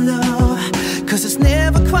in love, 'cause it's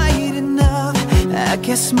never quite enough. I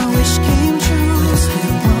guess my wish came true, but I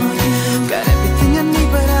still want you. Got everything I need,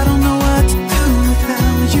 but I don't know what to do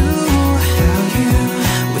without you. Without you,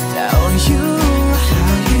 without you,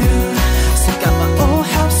 without you. Still got my old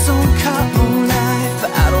house on car, own life,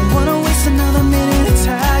 but I don't wanna waste another minute of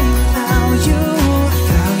time without you.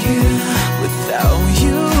 Without you, without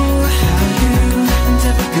you, without you. Nothing's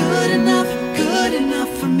ever good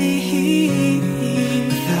enough for me.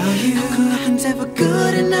 Without you, nothing's ever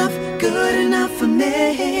good enough for me.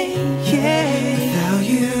 Yeah, without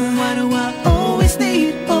you. Why do I always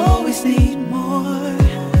need more?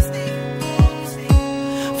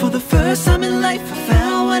 For the first time in life, I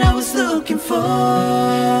found what I was looking for.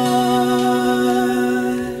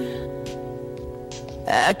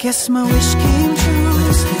 I guess my wish came true, but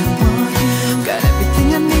I still want you. Got everything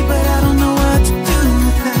I need, but I don't know what to do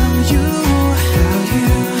without you. Without you,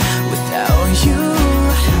 without you,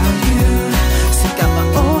 without you. Still got my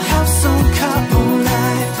old house on car, own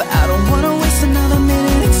life, but I don't wanna waste another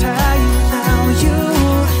minute of time without you.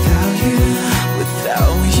 Without you,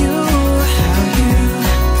 without you, without you.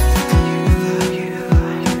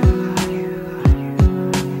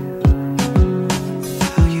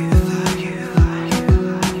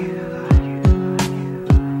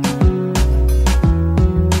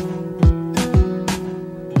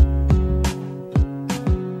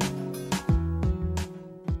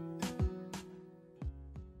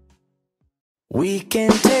 We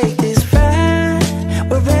can take this ride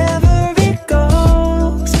wherever it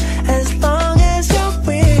goes, as long as you're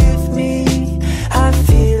with me. I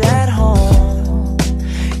feel at home.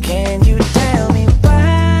 Can you tell me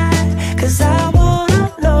why? 'Cause I wanna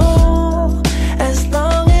know. As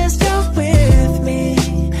long as you're with me,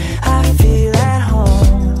 I feel at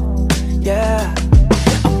home. Yeah,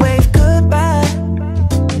 I wave goodbye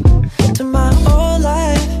to my old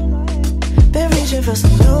life, been reaching for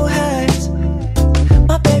some new heights.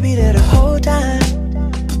 My baby there the whole time,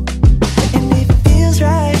 and it feels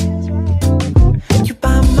right. You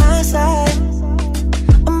by my side,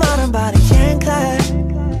 I'm out on body and Clyde.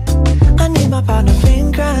 I need my partner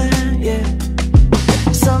in crime, yeah.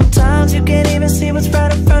 Sometimes you can't even see what's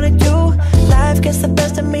right in front of you. Life gets the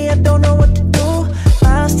best of me, I don't know what to do.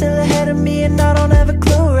 Miles still ahead of me and I don't have a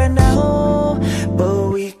clue right now.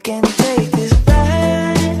 But we can take this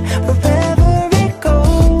ride wherever it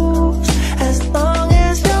goes, as long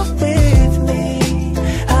as you're with me.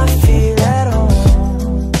 I feel at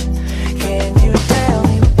home. Can you tell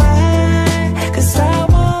me why? 'Cause I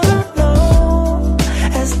wanna know.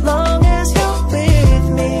 As long as you're with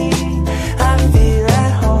me, I feel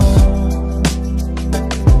at home.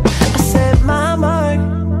 I set my mark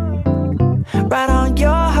right on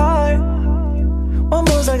your heart. One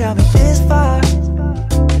moves that got me this far.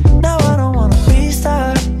 Now I don't wanna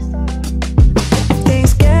restart. If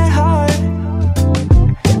things get hard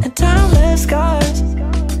and time left scars,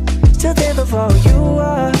 still there before you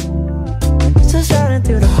are. Still shining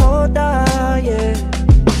through the whole dark, yeah.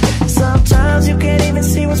 Sometimes you can't even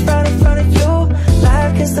see what's right in front of you.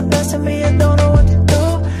 Life gets the best of me, I don't know what to do.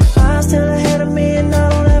 I'm still ahead of me and I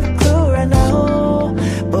don't have a clue right now.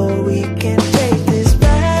 But we can take this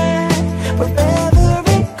ride wherever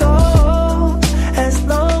it goes, as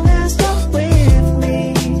long as you're with me.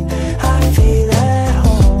 I feel at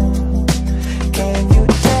home. Can you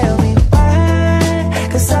tell me why?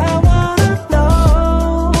 'Cause I wanna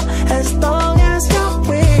know. As long as you're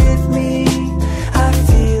with me, I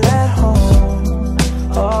feel at home.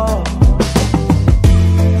 Oh,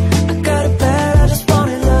 I got a bad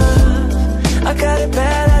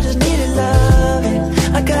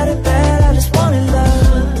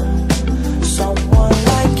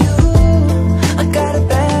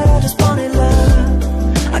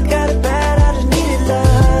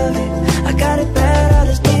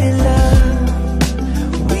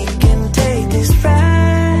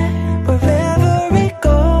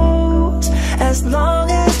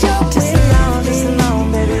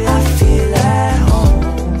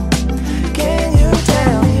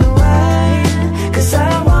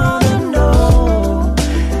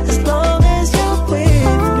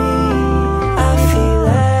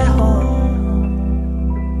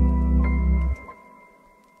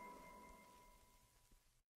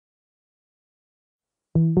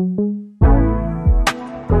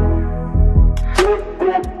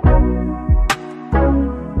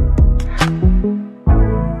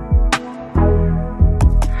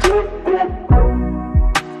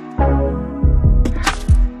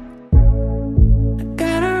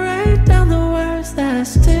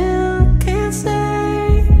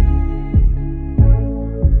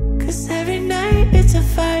to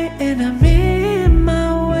fight and I'm in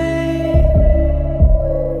my way.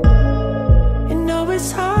 You know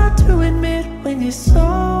it's hard to admit when you're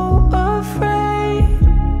so afraid,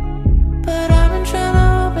 but I've been trying to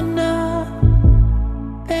open up.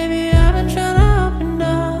 Baby, I've been trying to open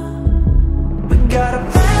up. We got a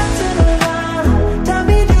path to the line. Tell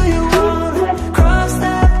me, do you wanna cross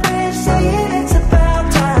that bridge? Saying it's about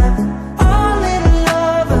time. All in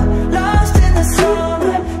love, lost in the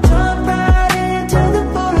summer. Jump right into the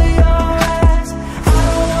pool of your eyes. I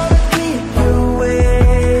don't wanna keep you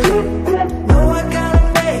waiting. No, I gotta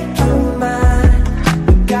make you mine.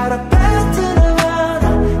 We got a path to the line.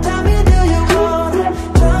 Tell me, do you wanna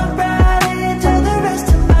jump right into the rest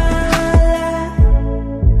of my life?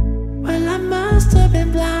 Well, I must have been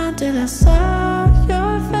blind till I saw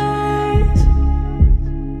your face,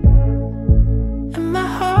 and my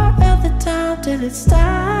heart held the time till it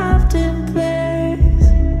stopped in place.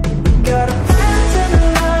 We got a path to the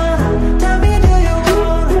line. Tell me, do you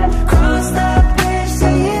wanna cross that bridge?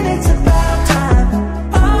 Saying it's about time.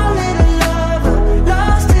 All in love,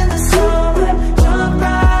 lost in the summer. Jump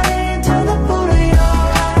right into the pool of your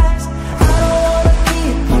eyes. I don't wanna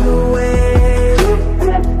keep you waiting.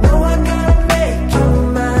 No, I gotta make you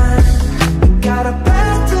mine. We got a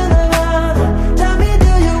path to the line. Tell me,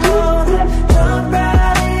 do you wanna jump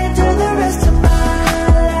right into the rest of my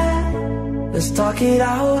life? Let's talk it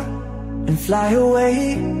out and fly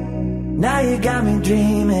away. Now you got me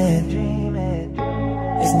dreaming.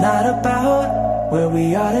 It's not about where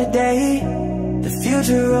we are today. The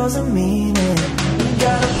future holds a meaning. We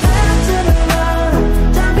got a path to the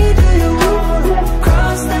line. Tell me, do you wanna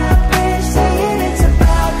cross that bridge? Saying it's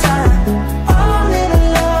about time. All in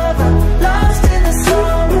love, lost in the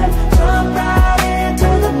summer. Jump right into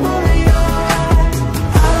the pool of your eyes.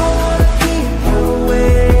 I don't wanna keep you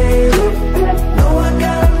waiting. No, I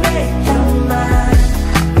gotta make you mine.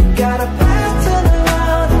 We got a path to the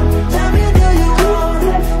line. Tell me, do you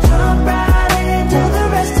wanna jump right into the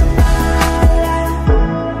rest of my life?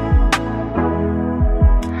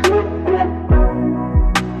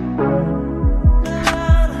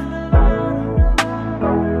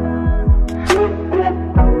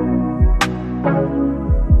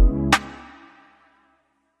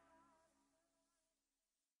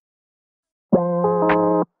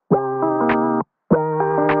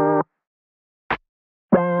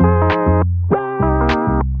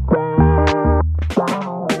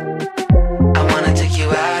 I wanna take you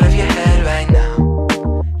out of your head right now.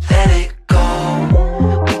 Let it go.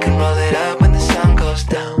 We can roll it up when the sun goes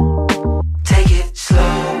down. Take it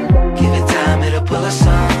slow. Give it time, it'll pull us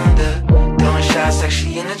under. Throwing shots like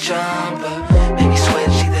she in a jumper. Make me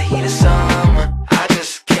sweat, she the heat of summer. I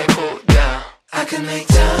just can't cool down. I can make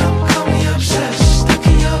time, call me obsessed. Stuck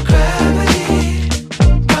in your gravity.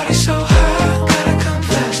 Body so hot, gotta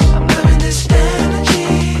confess. I'm loving this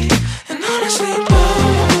energy. And honestly, boy,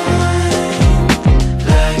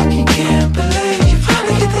 like you can't believe you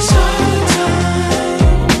finally get this all the time.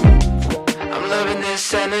 I'm loving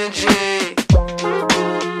this energy.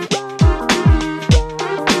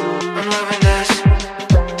 I'm loving this.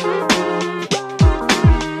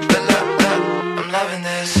 I'm loving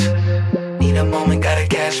this. Need a moment, gotta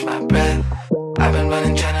catch my breath. I've been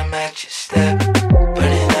running, trying to match your step.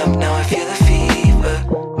 Burning up, now I feel the fever.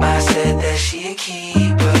 Ma said that she a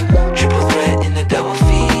keeper. Triple threat in the double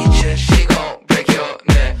feature. She gon' break your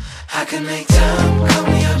neck. I can make time, call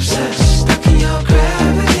me obsessed. Stuck in your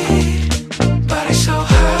gravity. Body so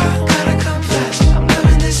hot, gotta confess. I'm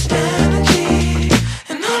loving this energy.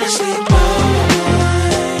 And honestly, boy,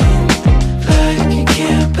 like you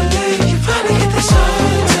can't believe you finally get this all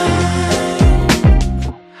the time.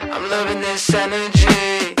 I'm loving this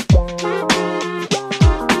energy.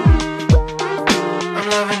 I'm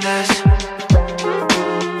loving this.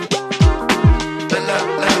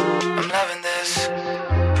 I'm loving this.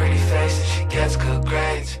 Pretty face and she gets good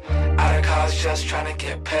grades. Out of college just trying to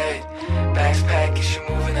get paid. Bags packed and she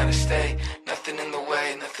moving out of state. Nothing in the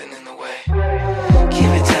way, nothing in the way.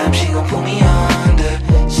 Give it time, she gon' pull me under.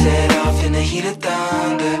 Set off in the heat of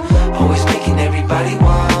thunder. Always making everybody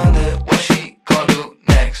wonder what she gon' do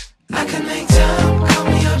next. I can make time, call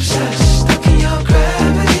me obsessed. Stuck in your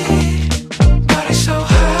gravity. Body so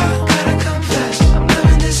hot, gotta confess. I'm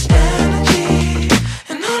loving this energy.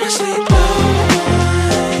 And honestly, boy,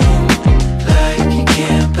 like you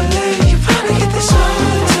can't believe you finally get this all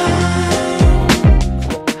the time.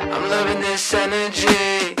 I'm loving this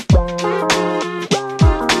energy.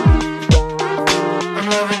 I'm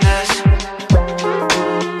loving this.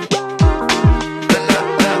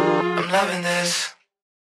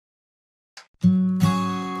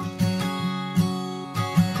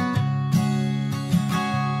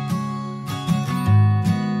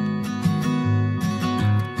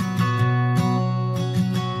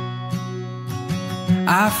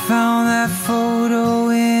 I found that photo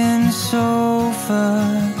in the sofa,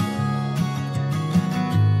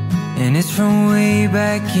 and it's from way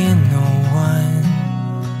back in '01.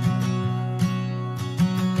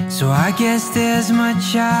 So I guess there's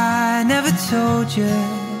much I never told you,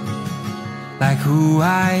 like who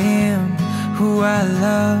I am, who I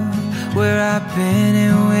love, where I've been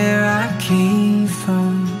and where I came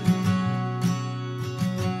from.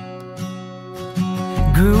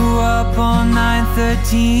 Grew up on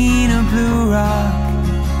 913 of Blue Rock,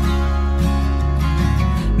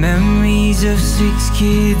 memories of 6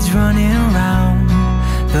 kids running around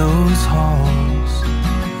those halls.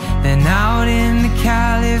 Then out in the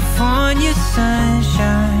California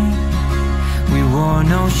sunshine, we wore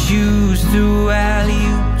no shoes through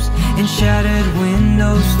alley-oops and shattered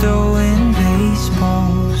windows throwing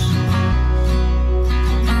baseballs.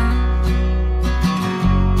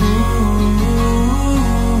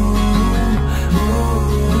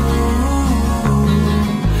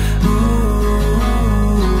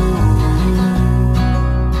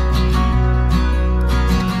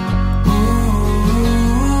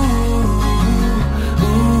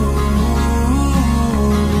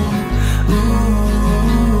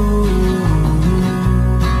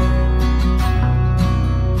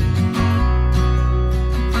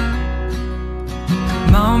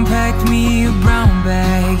 Mom packed me a brown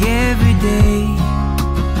bag every day,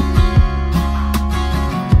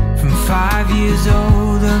 from 5 years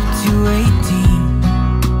old up to 18.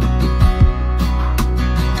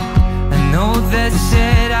 A note that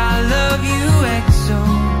said I love you XO,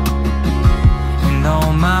 and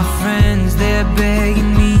all my friends, they're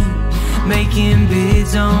begging me, making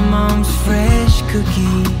bids on Mom's fresh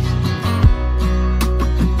cookies.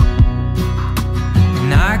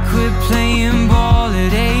 I quit playing ball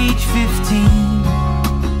at age 15,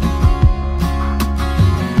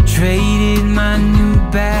 traded my new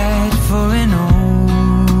bat for an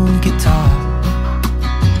old guitar.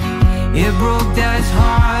 It broke Dad's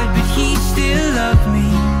heart, but he still loved me,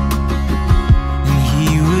 and he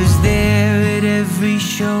was there at every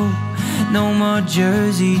show. No more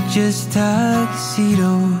jersey, just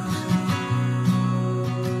tuxedos.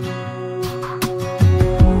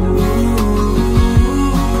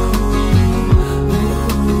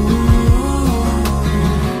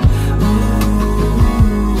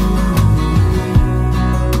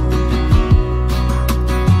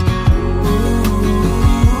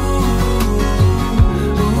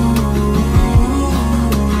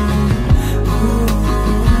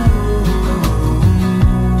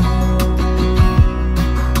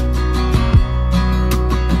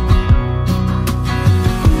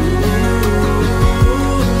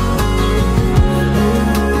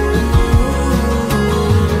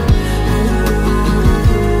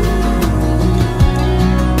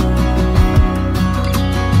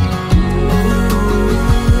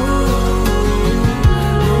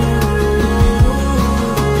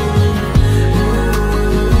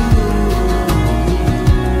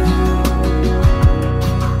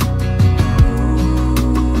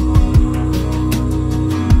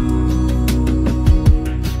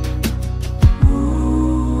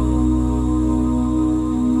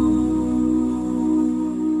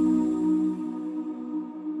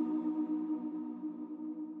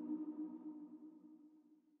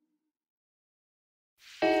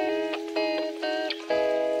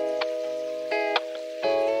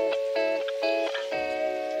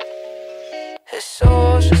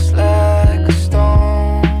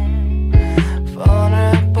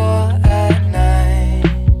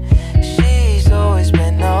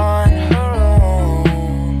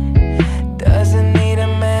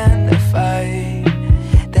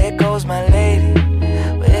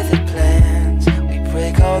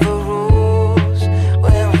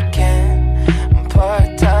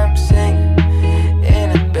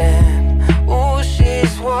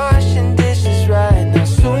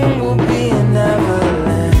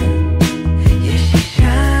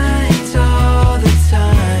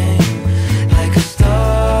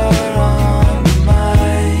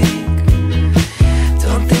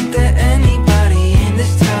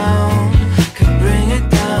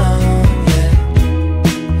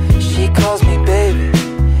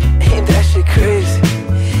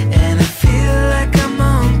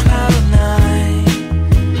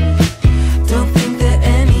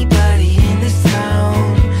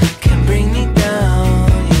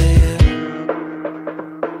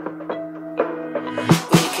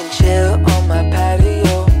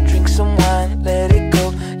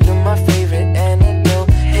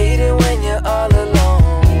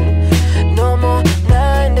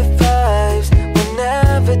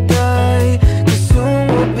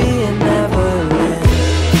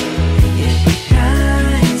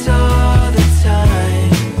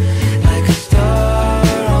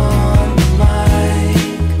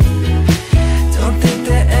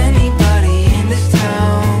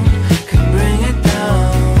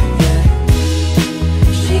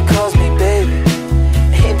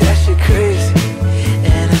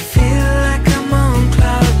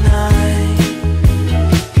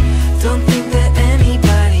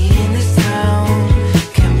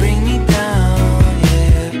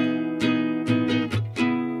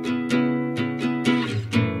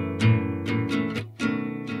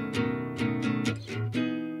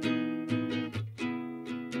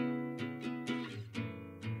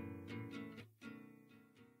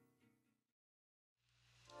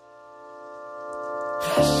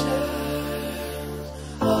 pleasure.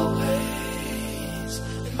 Always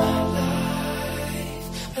in my life,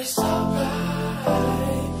 but it's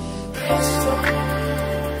alright. Brainstorm,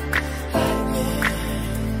 lightning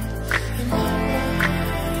in my mind,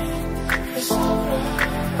 but it's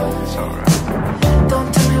alright. It's alright. Don't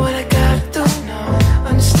tell me what I gotta do.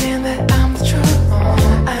 Understand that I'm the truth.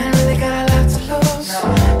 I ain't really got a lot to lose.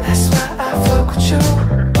 That's why I fuck with you.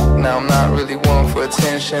 Now I'm not really one for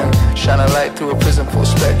attention. Shine a light through a prism full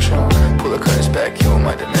spectrum. Pull the curtains back, you in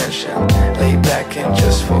my dimension. Lay back and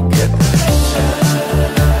just forget the tension.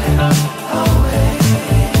 Always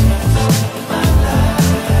in my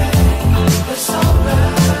life, but it's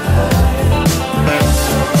alright.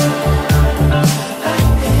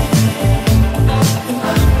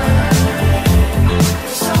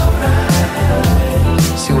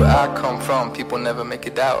 See where I come from, people never make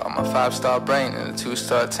it out. I'm a 5-star brain in a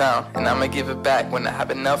 2-star town, and I'ma give it back when I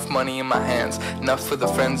have enough money in my hands, enough for the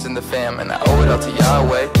friends and the fam, and I owe it all to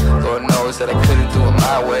Yahweh. Lord knows that I couldn't do it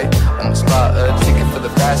my way. Almost bought a ticket for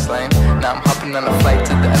the fast lane. Now I'm hopping on a flight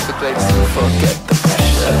to the Everglades to forget the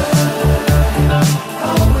pressure.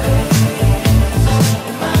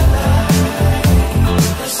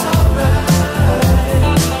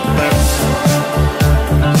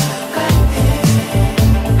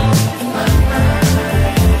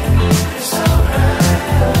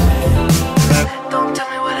 Don't tell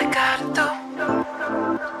me what I gotta do.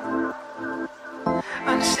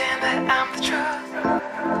 Understand that I'm the truth.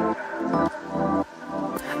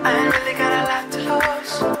 I ain't really got a lot to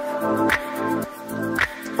lose.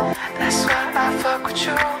 That's why I fuck with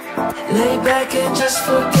you. Lay back and just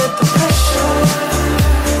forget the pressure.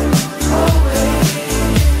 Always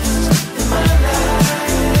in my life,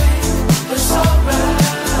 but it's alright.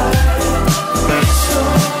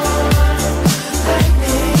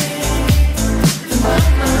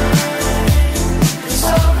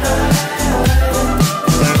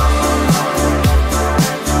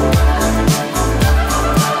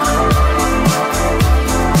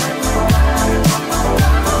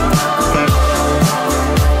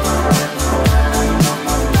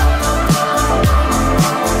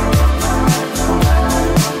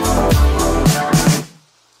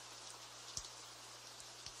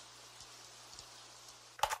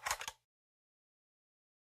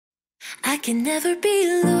 I can never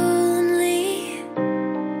be lonely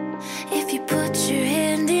if you put your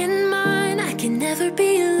hand in mine. I can never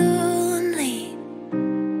be lonely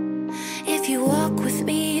if you walk with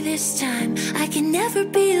me this time. I can never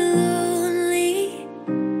be lonely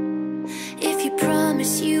if you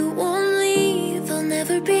promise you won't leave. I'll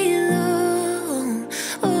never be lonely.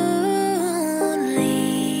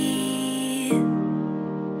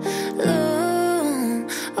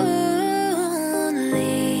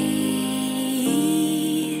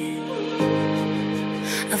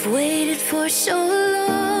 I've waited for so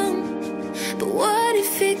long, but what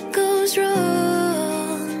if it goes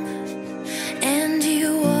wrong and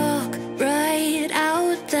you walk right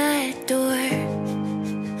out that door?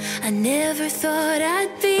 I never thought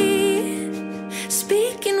I'd be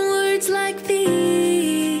speaking words like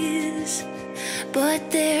these, but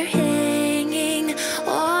they're hanging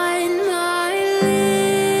on my lips.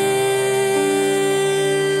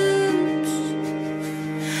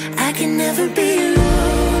 I can never be alone.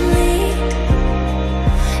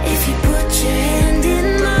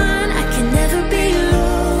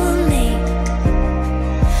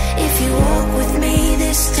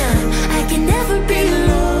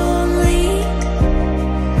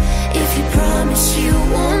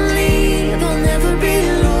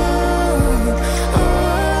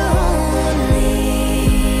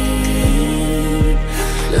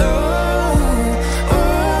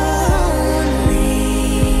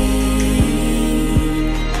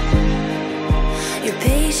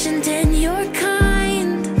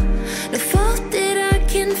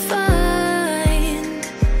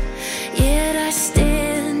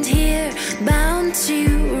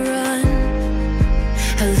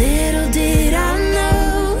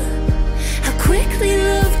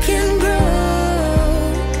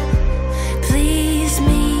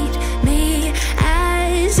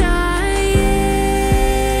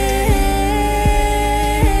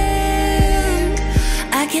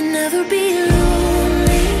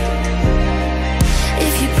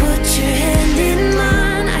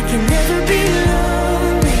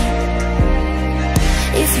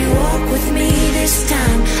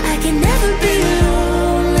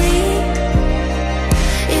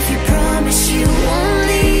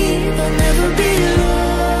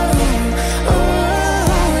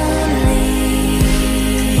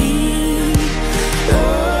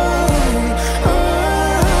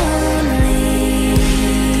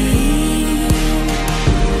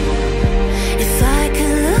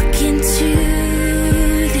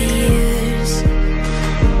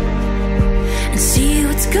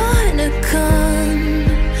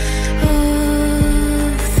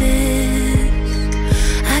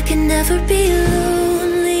 never be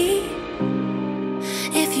lonely.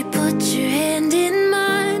 If you put your hand in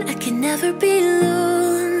mine, I can never be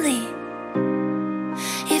lonely.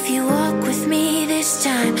 If you walk with me this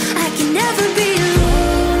time, I can never be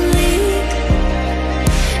lonely.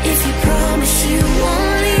 If you promise you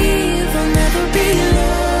won't leave, I'll never be lonely.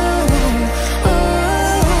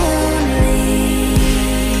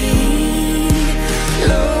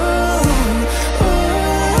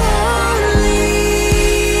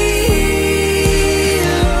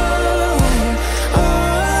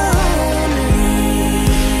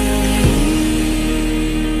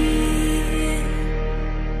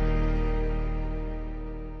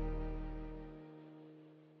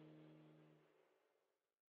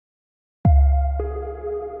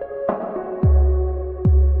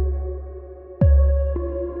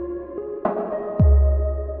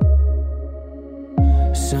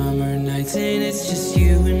 Summer nights and it's just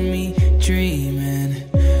you and me dreaming.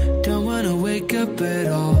 Don't wanna wake up at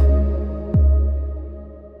all.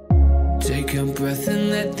 Take a breath and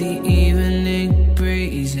let the evening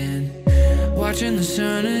breeze in. Watching the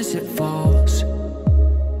sun as it falls.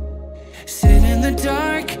 Sit in the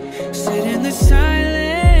dark, sit in the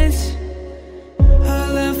silence.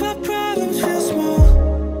 All of our problems feel small.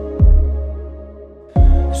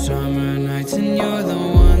 Summer nights and you're the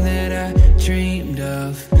one that I dreamed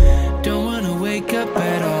of. Don't wanna wake up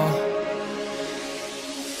at all.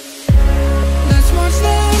 Let's watch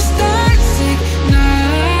the stars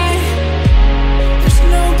ignite. There's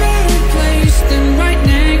no better place than right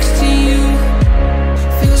next to you.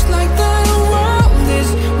 Feels like the world is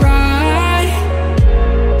right,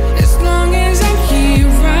 as long as I'm here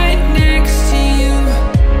right next to you.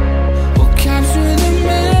 We'll capture the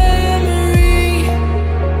memory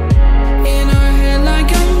in our head like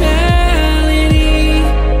a melody.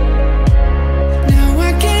 Now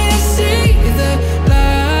I can see the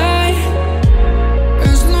light,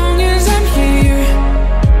 as long as I'm here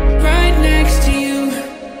right next to you.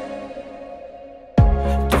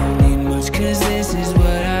 Don't need much, cause this is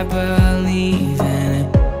what I believe in.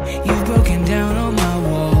 You've broken down all my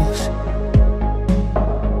walls.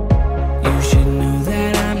 You should know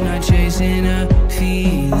that I'm not chasing a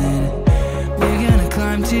feeling. We're gonna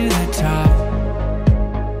climb to the top.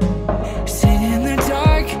 Sit in the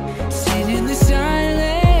dark, sit in the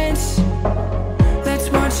silence. Let's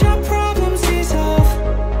watch our problems dissolve.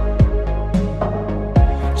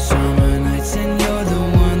 Summer nights and you're the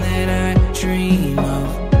one that I dream of.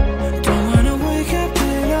 Don't wanna wake up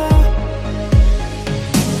at all.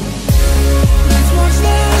 Let's watch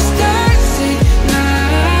the stars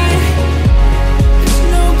ignite. There's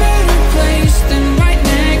no better place than right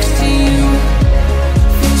next to you.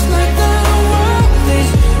 Feels like the world is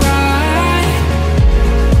right,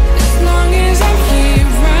 as long as I'm here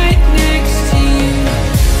right next to you.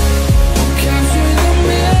 We'll capture the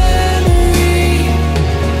memory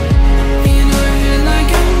in our head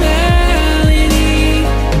like a melody.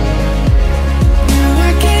 Now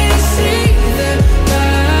I can see the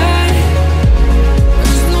light,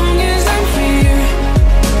 as long as I'm here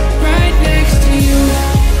right next to you.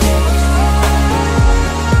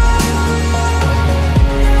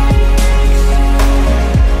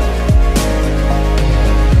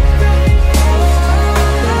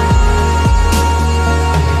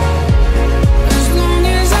 As long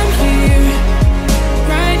as I'm here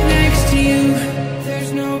right next to you.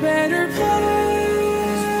 There's no better place.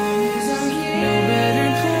 No better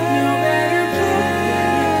place. No better place.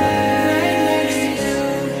 Right next to you.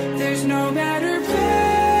 There's no better place.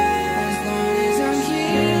 As long as I'm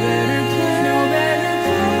here. No better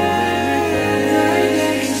place. Right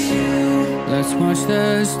next to you. Let's watch the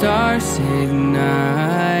stars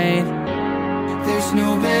ignite. There's no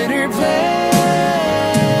better place.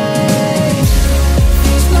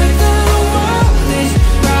 Feels like the world is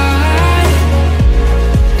right,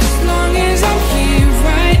 as long as I'm here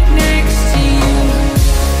right next to you.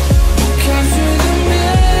 We'll capture the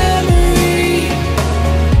memory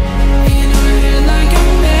in our head like a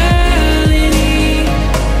melody.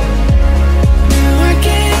 Now I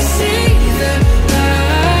can see the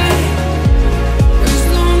light, as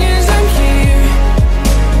long as I'm here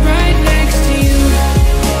right next to you.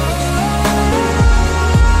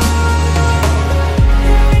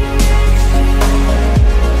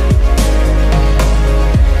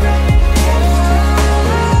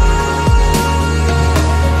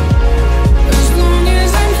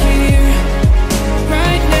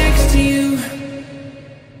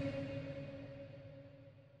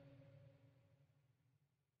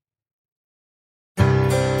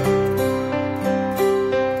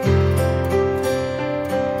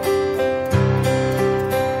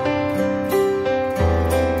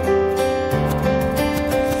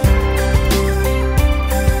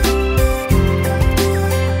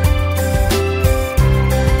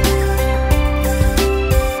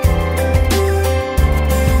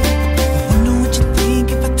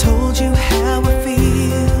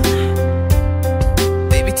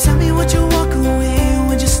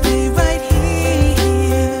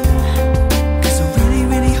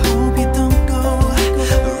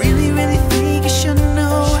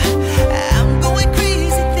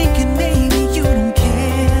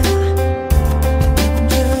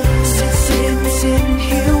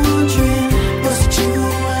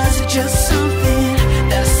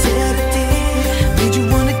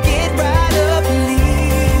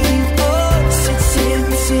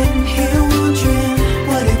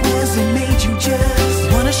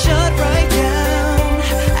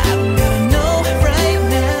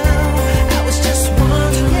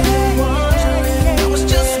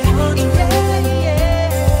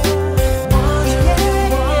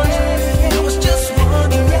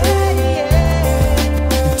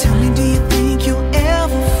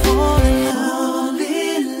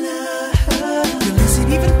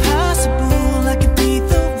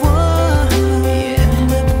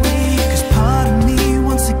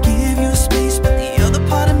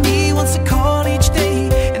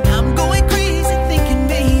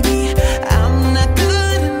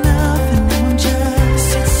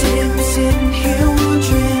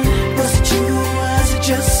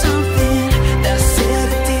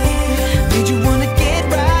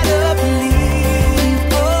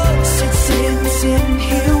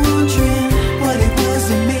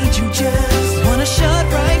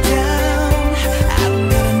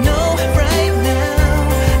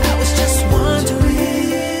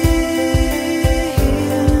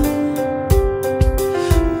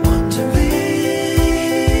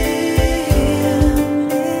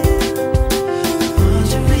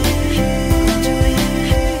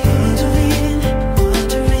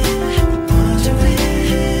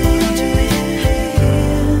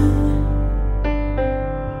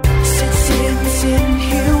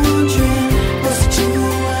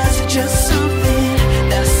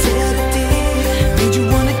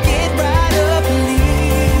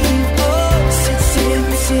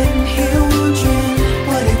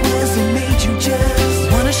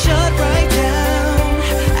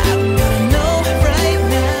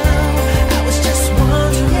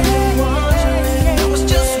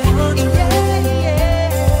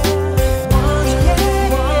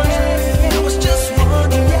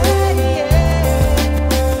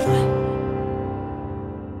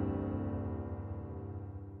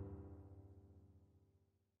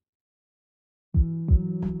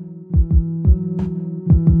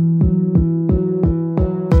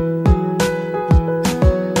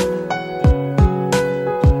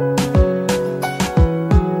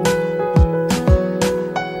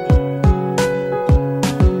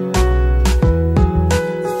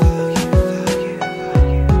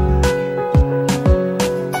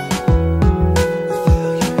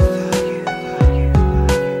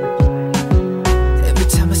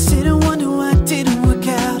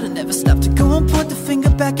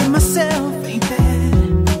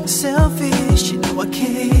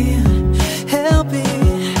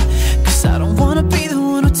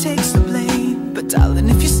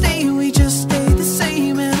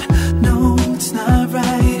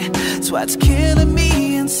 what's killing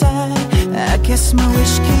me inside. I guess my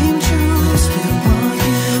wish came true. I still want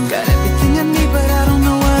you. Got everything I need, but I don't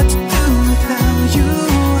know what to do without you.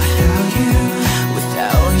 Without you,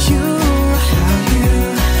 without you, without you.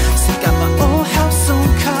 Still got my own house, own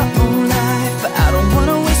car, own life, but I don't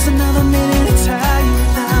wanna waste another minute of time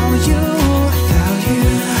without you. Without you,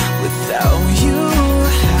 without you,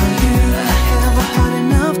 without you. I have a hard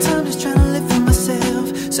enough time just trying to live for myself.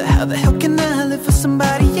 So how the hell can I live for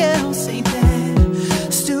somebody else? Ain't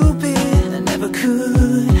that stupid? I never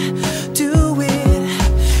could do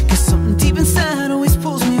it, 'cause something deep inside always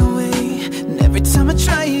pulls me away. And every time I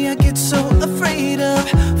try, I get so afraid of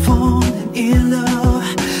falling in love,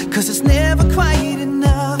 'cause it's never quite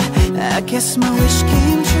enough. I guess my wish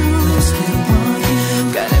came true. I still want you.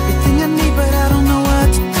 Got everything I need, but I don't know what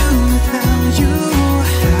to do without you.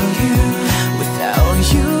 Without you, without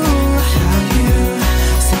you, without you.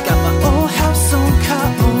 Still got my own house, own car,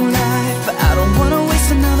 own life, but I don't wanna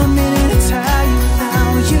waste another minute of time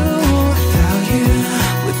without you. Without you,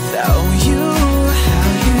 without you,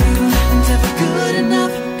 without you. Nothing's ever good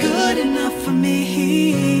enough for me.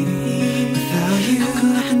 Without you,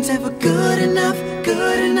 nothing's ever good enough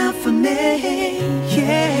for me.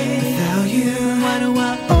 Yeah, without you, why do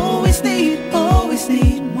I always need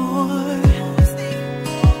more?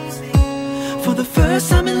 For the first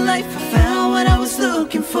time in life, I found what I was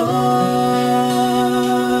looking for.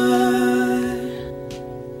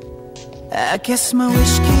 I guess my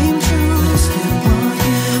wish came true. I still want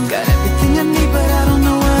you. Got everything I need, but I don't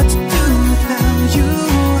know what to do without you.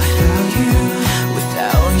 Without you,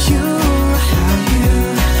 without you, without you.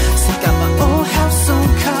 Still got my own house, own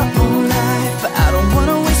car, own life, but I don't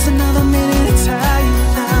wanna waste another minute of time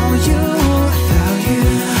without you. Without you,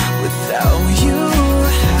 without you,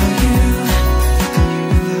 without you.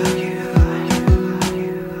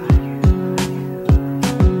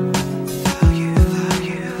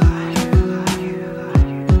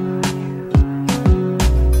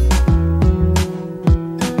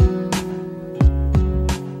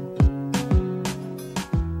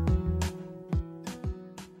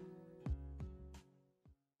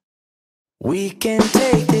 We can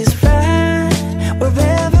take this ride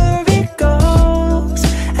wherever it goes,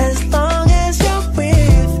 as long as you're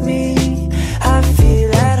with me. I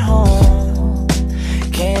feel at home.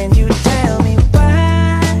 Can you tell me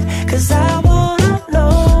why? 'Cause I wanna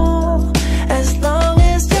know. As long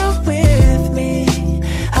as you're with me,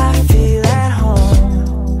 I feel at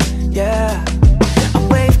home. Yeah, I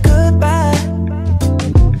wave goodbye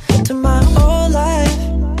to my old life.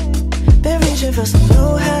 Been reaching for some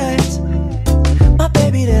new heights. My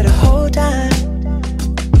baby there the whole time,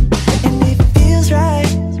 and it feels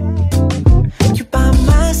right. You by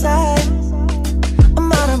my side.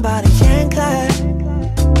 I'm out on body and Clyde.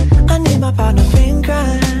 I need my partner in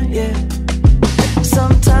crime, yeah.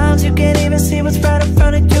 Sometimes you can't even see what's right in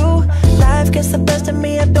front of you. Life gets the best of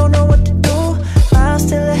me, I don't know what to do. Miles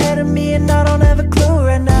still ahead of me and I don't have a clue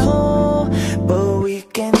right now. But we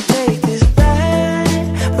can take this ride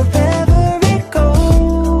wherever it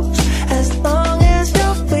goes, as long as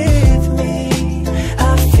you're with me.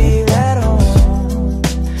 I feel at home.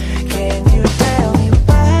 Can you tell me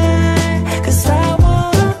why? 'Cause I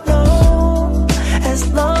wanna know. As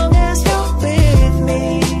long as you're with me,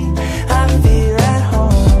 I feel at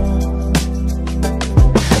home.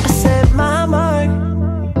 I set my mark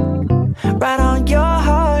right on your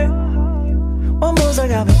heart. One moves I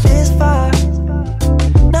got me this far.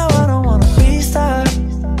 Now I don't wanna restart.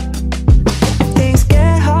 If things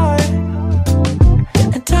get hard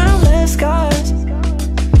and time left scars,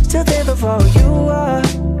 still there before you are.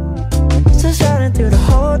 Still shining through the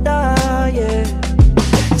whole dark, yeah.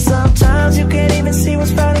 Sometimes you can't even see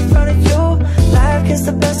what's right in front of you. Life gets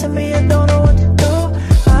the best of me, I don't know what to do.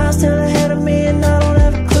 I'm still ahead of me and I don't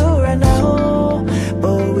have a clue right now.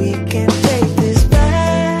 But we can take this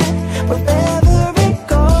ride wherever it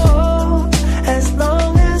goes,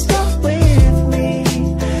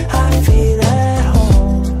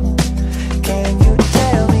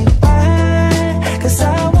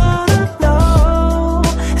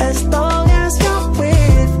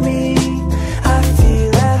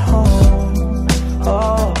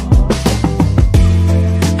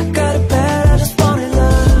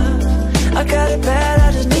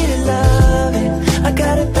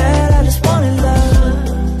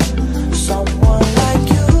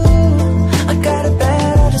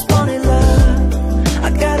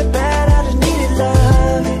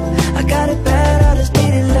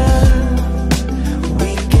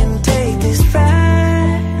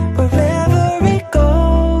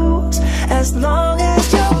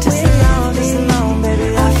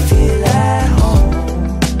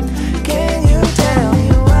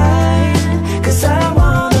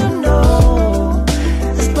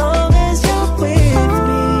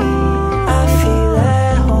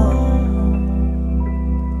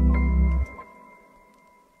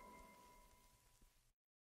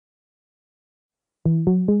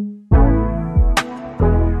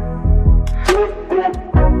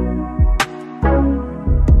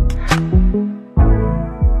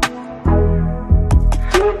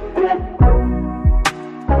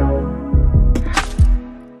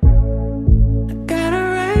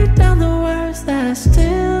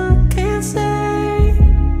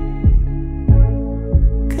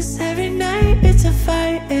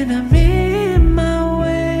 fight and I'm in my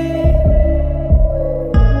way.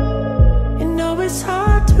 You know it's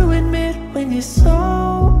hard to admit when you're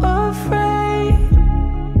so afraid,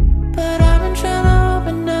 but I've been trying to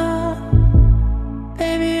open up.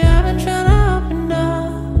 Baby, I've been trying to open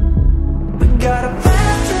up. We got a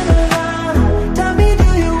path to the line. Tell me, do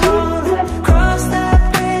you wanna cross that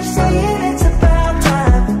bridge? Saying it's about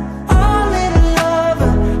time. All in love,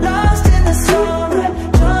 lost in the song.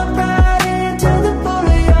 Jump right into the pool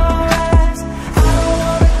of your eyes. I don't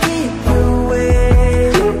wanna keep you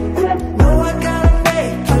waiting. No, I gotta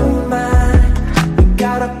make you mine. We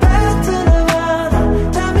got a path to the line.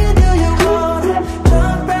 Tell me, do you wanna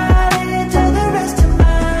jump right into the rest of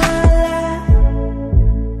my life?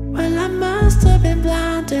 Well, I must have been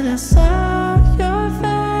blind till I saw your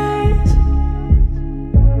face,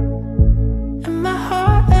 and my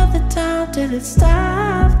heart held the time till it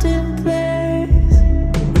stopped in place.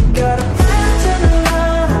 Got a plan to the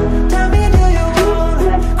line. Tell me, do you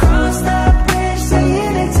wanna cross that bridge?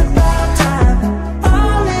 Saying it's about time.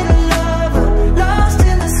 All in love, lost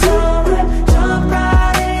in the summer. Jump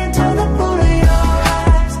right into the pool of your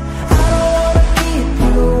eyes. I don't wanna keep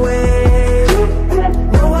you waiting.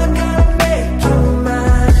 No, I gotta make you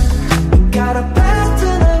mine. We got a path to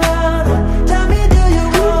the line. Tell me, do you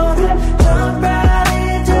wanna jump right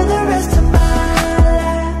into the rest of my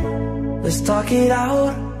life? Let's talk it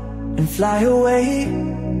out and fly away.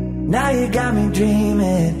 Now you got me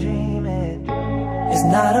dreaming. It's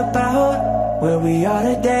not about where we are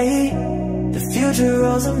today. The future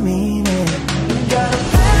holds a meaning. We got a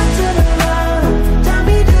path to the line. Tell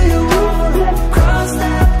me, do you wanna cross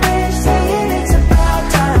that bridge? Saying it's about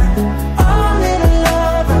time. All in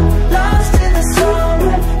love, lost in the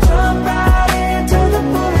summer. Jump right into the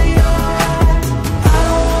pool of your eyes. I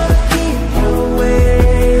don't wanna keep you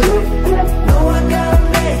waiting. No, I gotta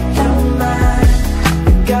make you mine.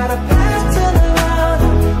 We got a path to the line.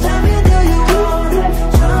 Tell me, do you wanna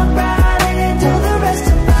jump right into the rest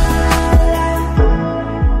of my life?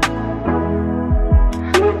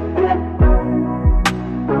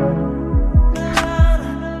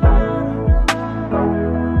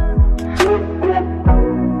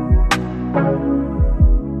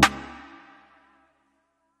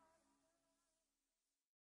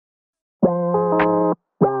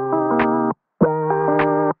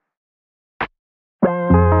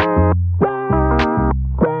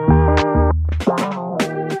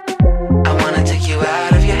 I wanna take you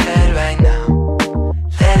out of your head right now.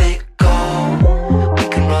 Let it go. We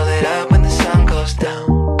can roll it up when the sun goes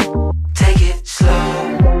down. Take it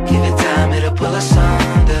slow. Give it time, it'll pull us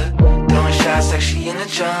under. Throwing shots like she in a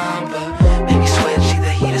jumper. Make me sweat, she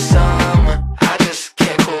the heat of summer. I just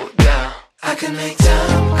can't cool down. I can make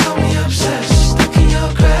time, call me obsessed. Stuck in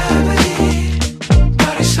your gravity.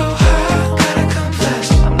 Body so hot, gotta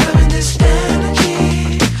confess. I'm loving this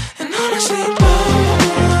energy. And honestly,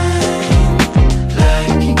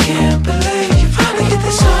 like you can't believe you finally get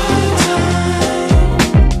this all the time.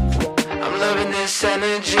 I'm loving this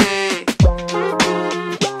energy.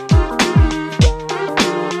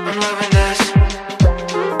 I'm loving this.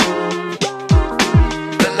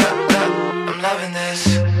 I'm loving this.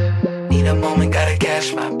 Need a moment, gotta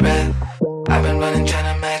catch my breath. I've been running,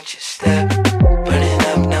 trying to match your step. Burning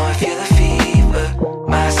up, now I feel the fever.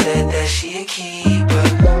 Ma said that she a keeper.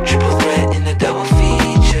 Triple threat in a double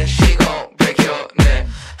feature. She gon' break your neck.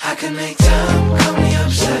 I can make time, call me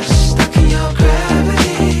obsessed. Stuck in your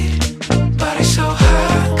gravity. Body so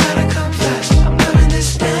hot, gotta confess. I'm loving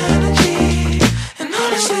this energy. And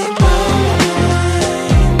honestly, blind.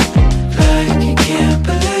 Like you can't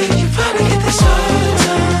believe you finally get this all the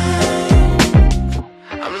time.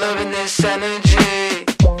 I'm loving this energy.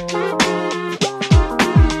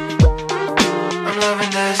 I'm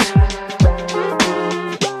loving this.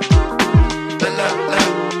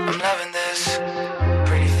 I'm loving this.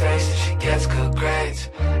 Pretty face and she gets good grades.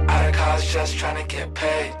 Out of college just trying to get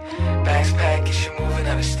paid. Bags packed and she moving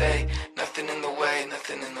out of state. Nothing in the way,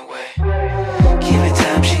 nothing in the way. Give it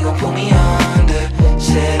time, she gon' pull me under.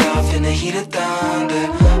 Set off in the heat of thunder.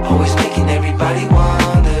 Always making everybody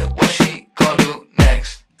wonder what she gon' do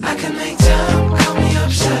next. I can make time, call me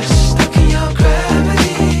obsessed. Stuck in your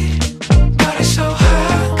gravity. Body so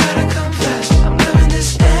hot, gotta confess. I'm loving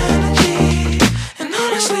this energy. And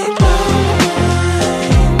honestly,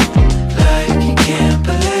 blind. Like you can't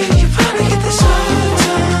believe you finally get this all the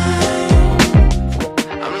time.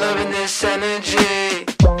 I'm loving this energy.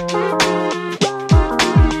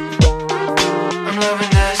 I'm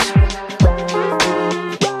loving this.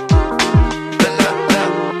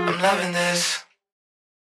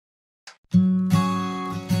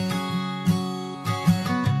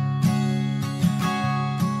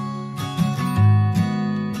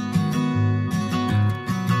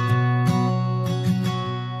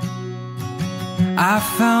 I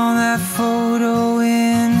found that photo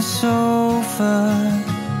in the sofa,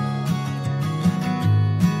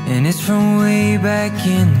 and it's from way back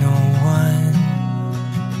in '01.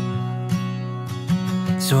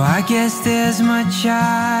 So I guess there's much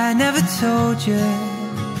I never told you,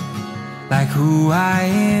 like who I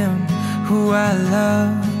am, who I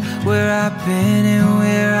love, where I've been and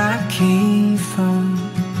where I came from.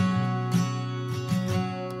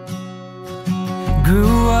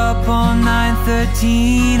 Grew up on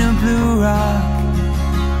 913 of Blue Rock,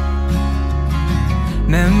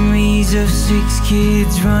 memories of 6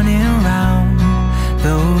 kids running around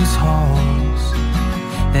those halls.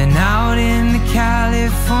 Then out in the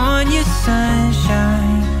California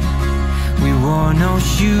sunshine, we wore no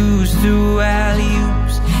shoes through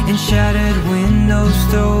alley-oops and shattered windows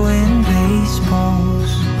throwing baseballs.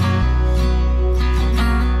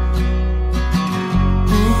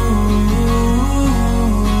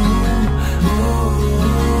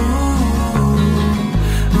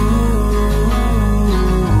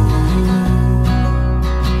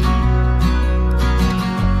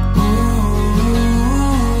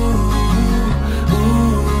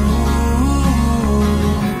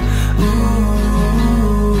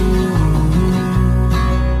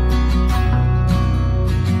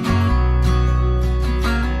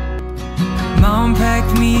 Mom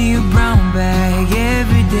packed me a brown bag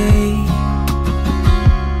every day,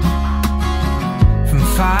 from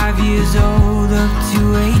 5 years old up to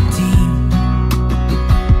 18.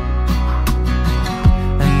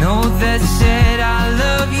 A note that said I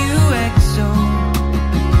love you XO,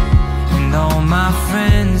 and all my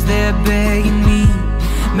friends, they're begging me,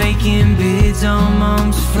 making bids on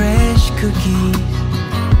Mom's fresh cookies.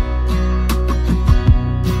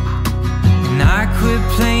 I quit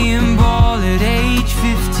playing ball at age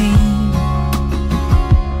 15,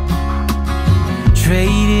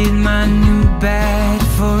 traded my new bat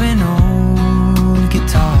for an old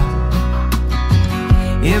guitar.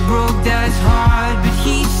 It broke Dad's heart, but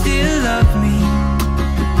he still loved me,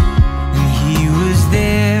 and he was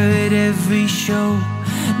there at every show.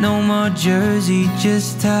 No more jersey, just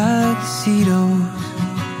tuxedos.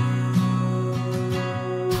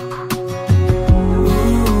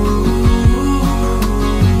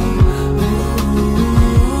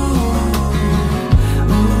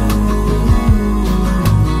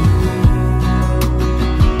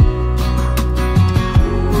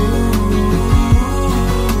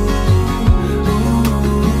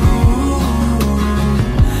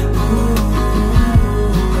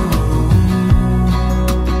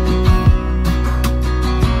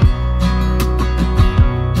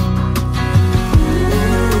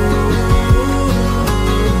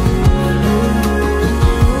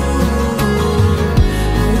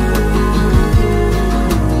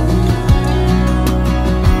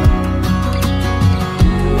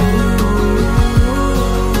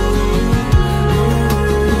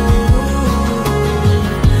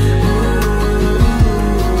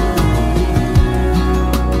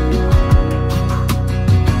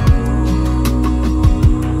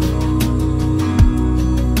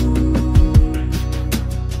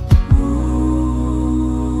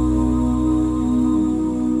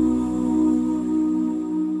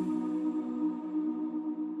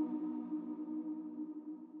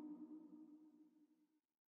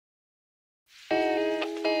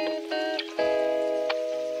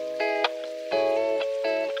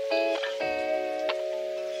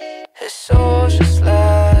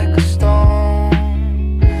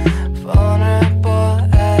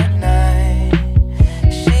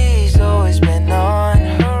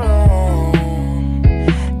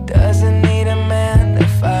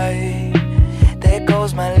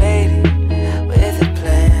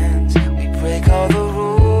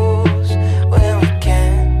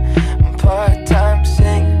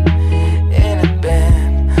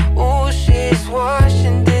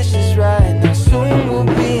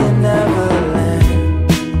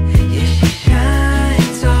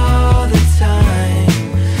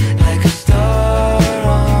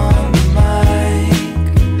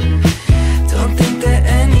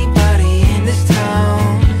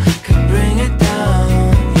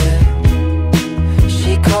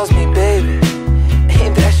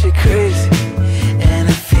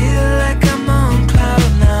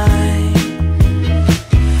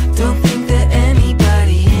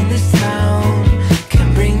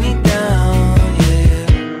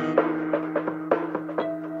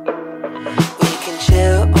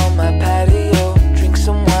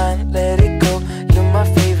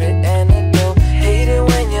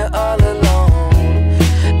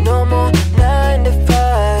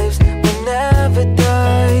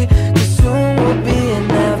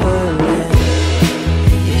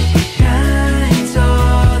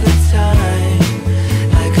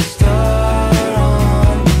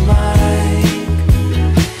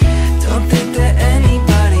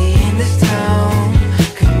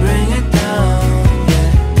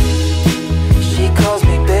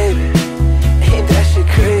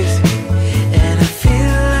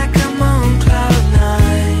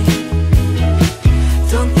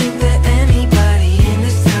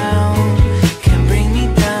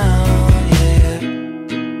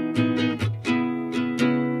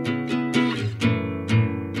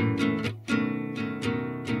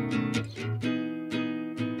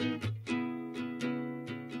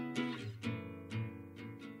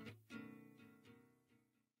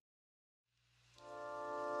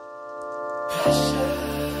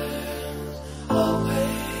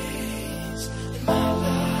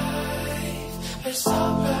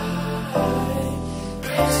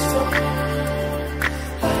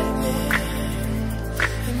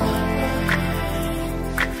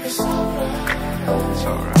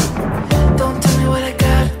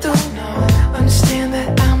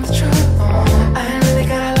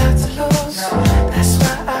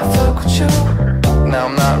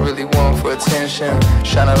 attention.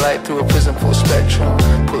 Shine a light through a prism full spectrum.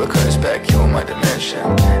 Pull the curtains back, you're my dimension.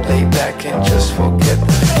 Lay back and just forget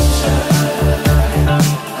the future.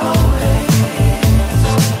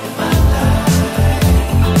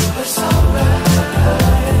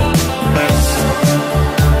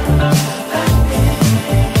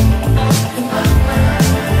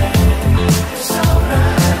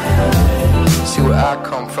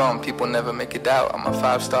 People never make it out. I'm a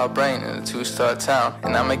 5-star brain in a 2-star town,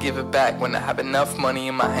 and I'ma give it back when I have enough money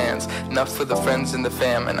in my hands, enough for the friends and the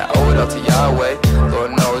fam, and I owe it all to Yahweh.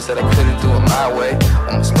 Lord knows that I couldn't do it my way.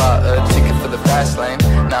 Almost bought a ticket for the fast lane.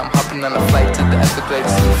 Now I'm hopping on a flight to the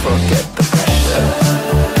Everglades to forget the pressure.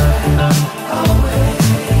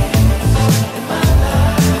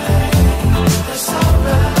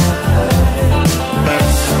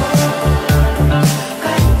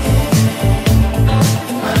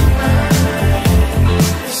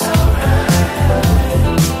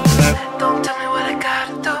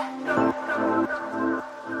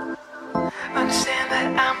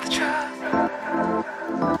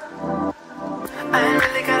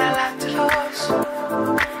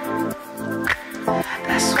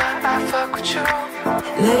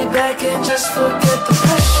 Lay back and just forget the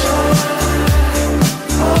pressure.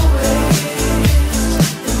 Always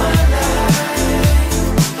in my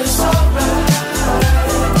life, it's alright.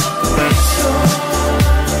 It's your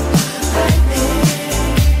lightning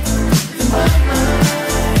in my mind.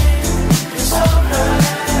 It's alright.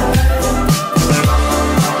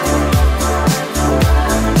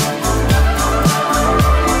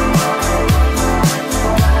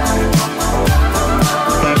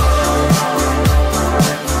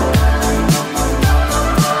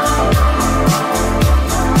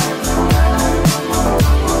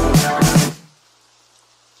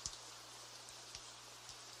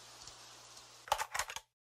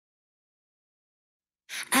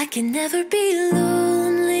 I can never be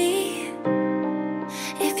lonely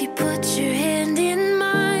if you put your hand in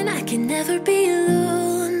mine. I can never be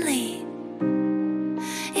lonely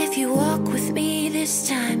if you walk with me this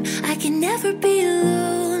time. I can never be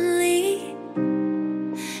lonely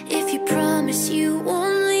if you promise you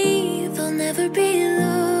won't leave. I'll never be lonely.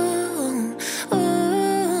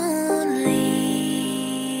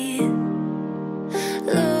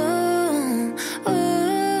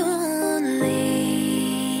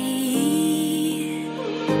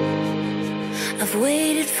 I've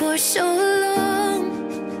waited for so long,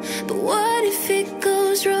 but what if it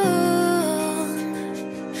goes wrong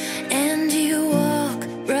and you walk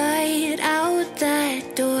right out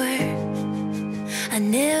that door? I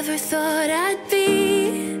never thought I'd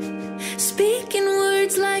be speaking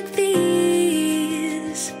words like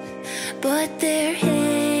these, but they're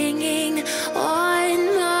hanging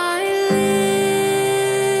on my lips.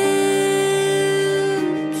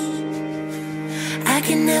 I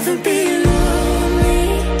can never be alone.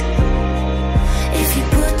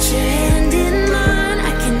 Your hand in mine,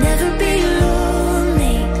 I can never be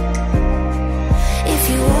lonely if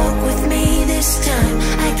you walk with me this time.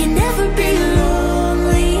 I can never be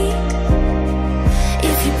lonely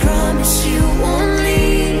if you promise you won't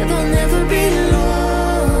leave. I'll never be lonely.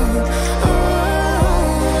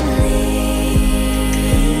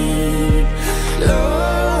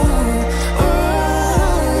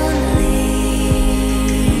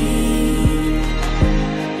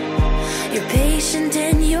 You're patient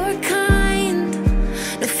and you're kind,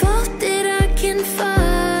 no fault that I can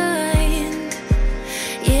find.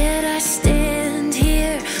 Yet I stand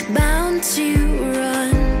here bound to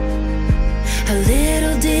run. How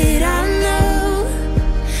little did I know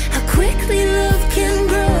how quickly love can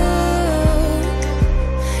grow.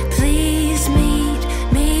 Please meet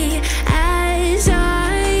me as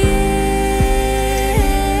I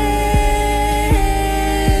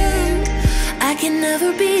am. I can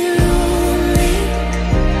never be alone.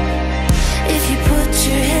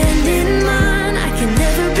 Your hand in mine, I can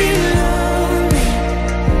never be lonely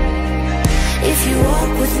if you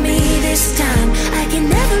walk with me this time. I can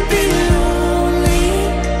never be lonely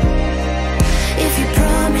if you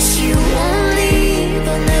promise you won't leave.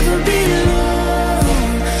 I'll never be lonely.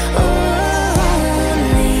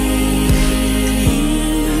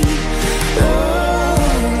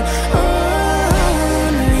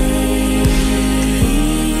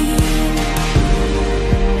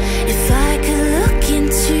 If I could look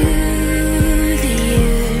into the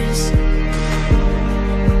years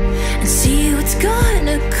and see what's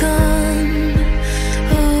gonna come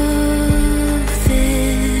of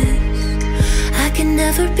this, I can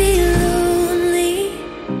never be lonely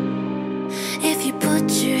if you put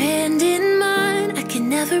your hand in mine. I can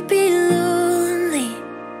never be lonely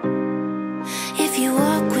if you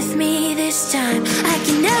walk with me this time.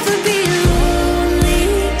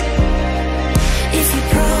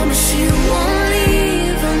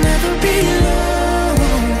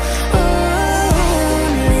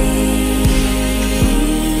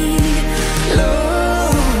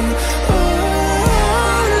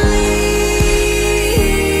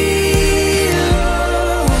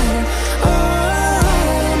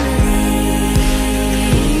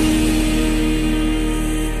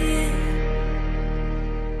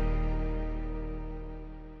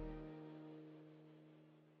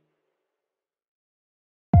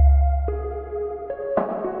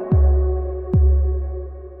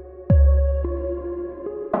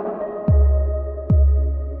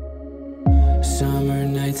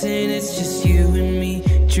 it's just you and me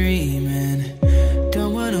dreaming.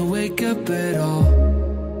 Don't wanna wake up at all.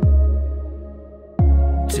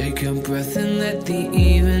 Take a breath and let the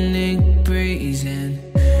evening breeze in.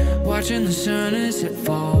 Watching the sun as it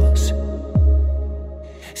falls.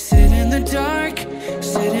 Sit in the dark,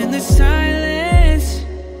 sit in the silence.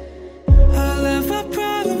 All of our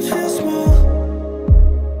problems feel small.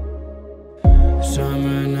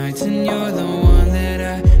 Summer nights and you're the one that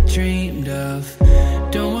I dreamed of.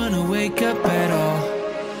 Don't wanna wake up at all.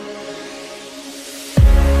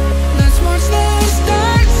 Let's watch the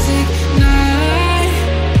stars ignite.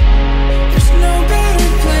 There's no better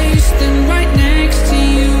place than right next to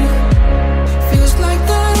you. Feels like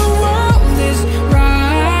the world is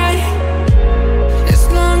right, as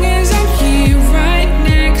long as I'm here right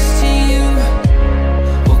next to you.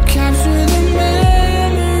 We'll capture the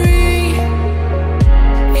memory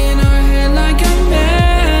in our head like a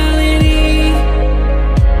melody.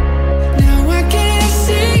 Now I can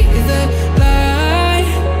see the light,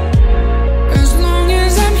 as long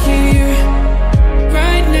as I'm here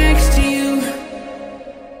right next to you.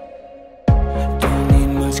 Don't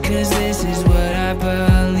need much, 'cause this is what I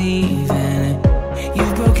believe in.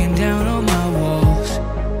 You've broken down all my walls.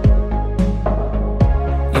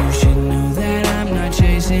 You should know that I'm not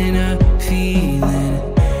chasing a feeling.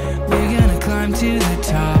 We're gonna climb to the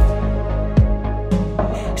top.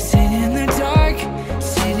 Sit in the dark,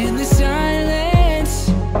 sit in the silence.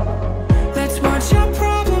 Let's watch our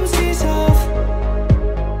problems dissolve.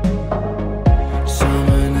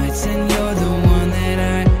 Summer nights and you're the one that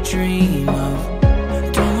I dream of.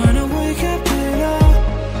 Don't wanna wake up at all.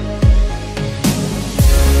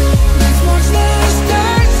 Let's watch the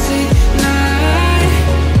stars ignite.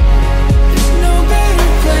 There's no better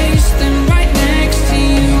place than right next to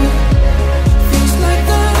you. Feels like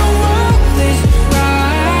the world is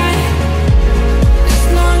right, as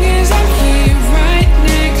long as I'm here right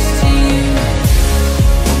next to you.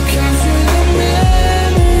 We'll capture the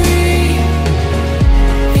memory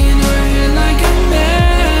in our head like a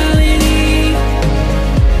melody.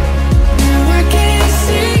 Now I can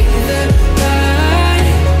see the light,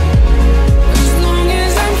 as long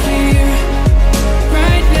as I'm here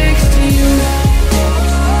right next to you.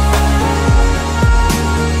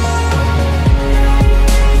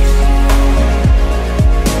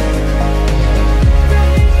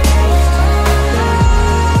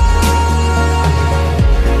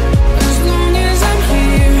 As long as I'm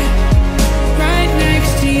here right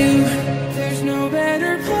next to you. There's no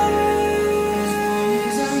better place.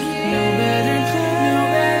 No better place. No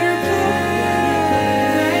better place.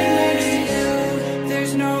 Right next to you.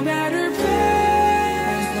 There's no better place.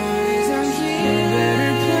 As long as I'm here.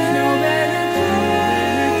 No better place.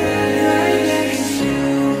 Right next to you.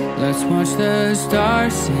 Let's watch the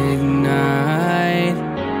stars ignite.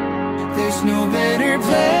 There's no better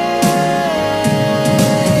place.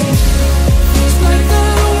 Feels like the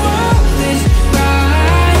world is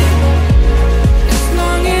right, as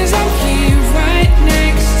long as I'm here right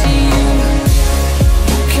next to you.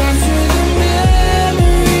 We'll capture the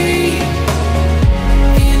memory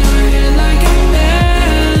in our head like a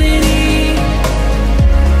melody.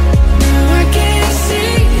 Now I can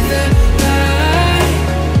see the light,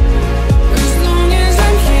 as long as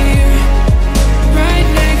I'm here right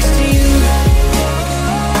next to you.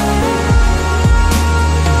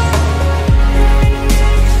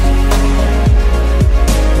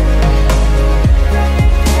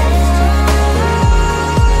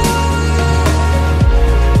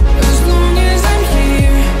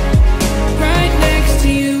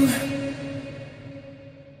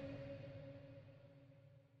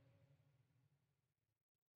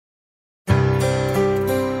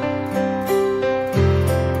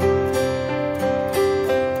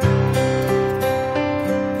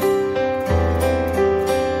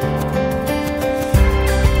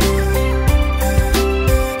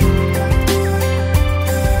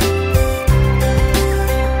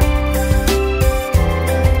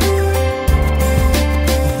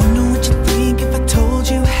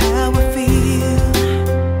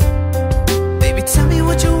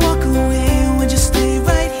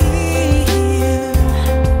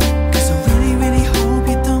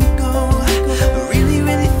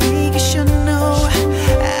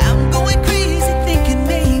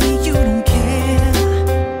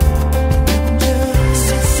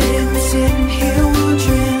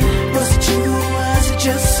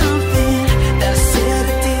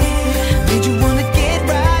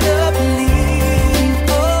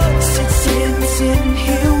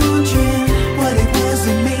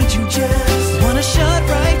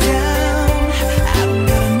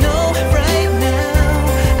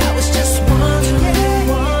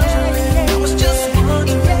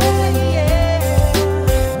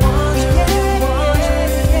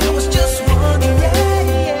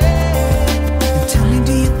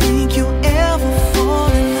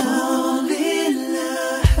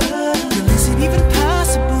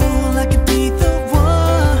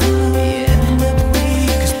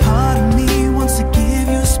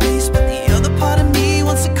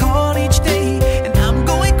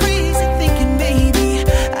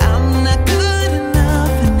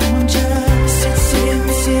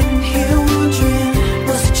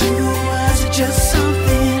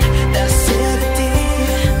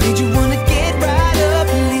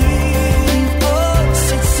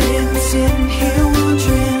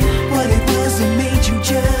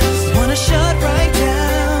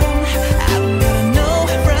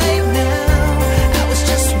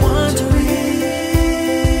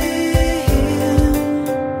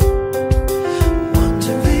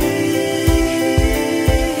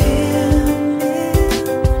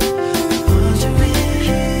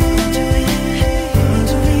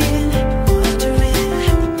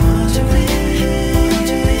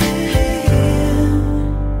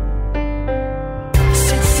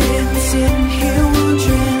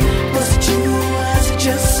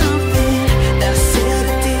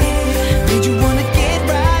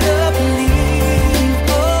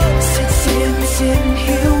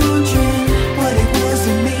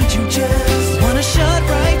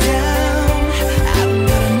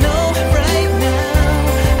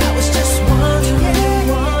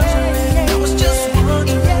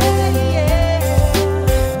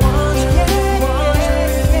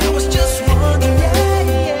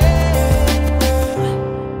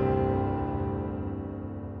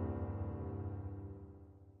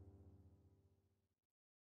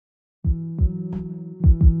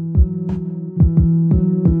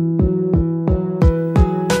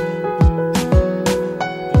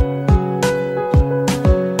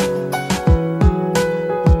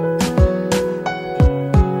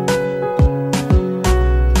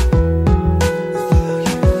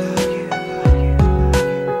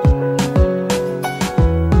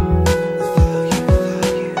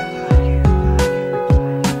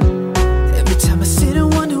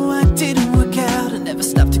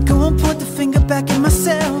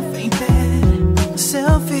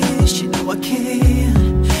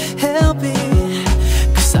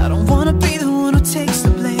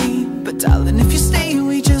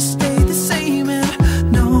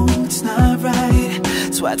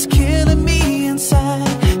 what's killing me inside.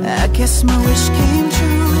 I guess my wish came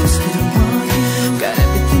true. I still want you. Got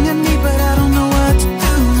everything I need, but I don't know what to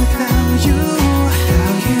do without you.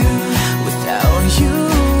 Without you, without you,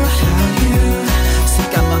 without you. Still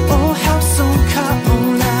got my own house, own car, own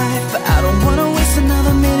life, but I don't wanna waste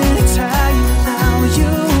another minute of time without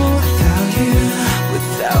you. Without you,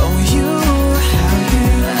 without you, without you.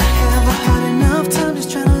 I have a hard enough time just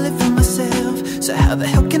trying to live for myself. So how the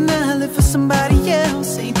hell can I live for somebody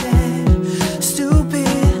else? Ain't that stupid?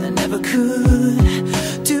 I never could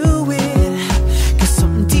do it, 'cause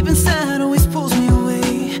something deep inside always pulls me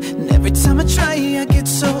away. And every time I try, I get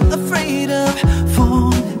so afraid of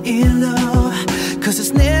falling in love, 'cause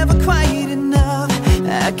it's never quite enough.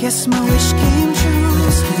 I guess my wish came true.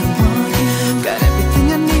 I still want you. Got everything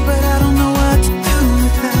I need, but I don't know what to do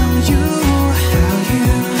without you. Without you,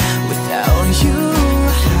 without you,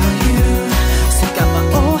 without you. Still got my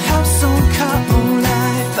own house, own car, own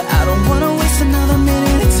life, but I don't wanna waste another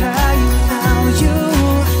minute of time without you.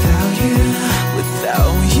 Without you,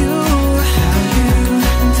 without you, without you.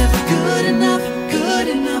 Nothing's ever good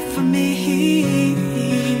enough for me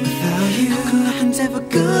without you. Nothing's ever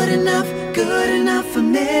good enough for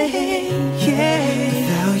me, yeah,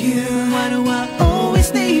 without you. Why do I always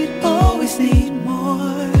need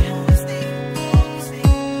more?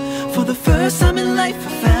 For the first time in life,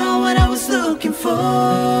 I found what I was looking for.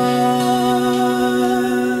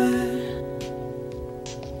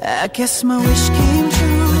 I guess my wish came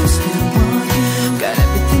true. I still want you. Got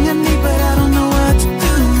everything I need, but I don't know what to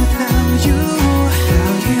do without you.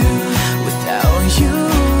 Without you, without you,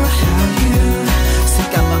 without you. Still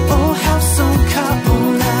got my own house, own car,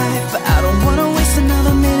 own life, but I don't wanna waste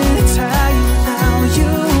another minute of time without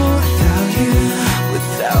you. Without you,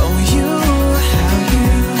 without you, without you.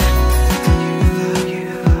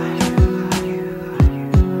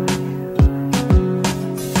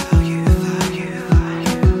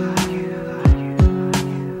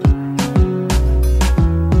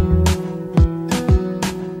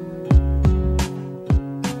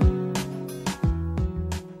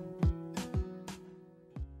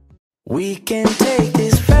 We can take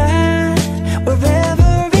this ride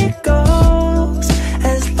wherever it goes,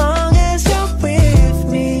 as long as you're with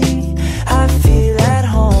me. I feel at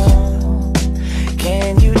home.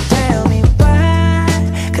 Can you tell me why?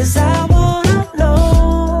 'Cause I wanna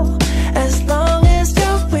know. As long as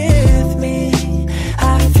you're with me,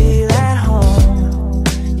 I feel at home.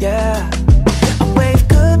 Yeah, I wave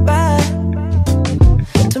goodbye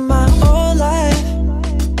to my old life.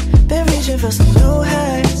 Been reaching for some new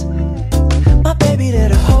heights. My baby there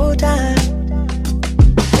the whole time,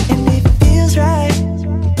 and it feels right.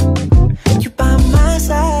 You by my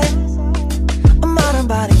side. I'm out on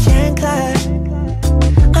body and Clyde.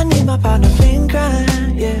 I need my partner in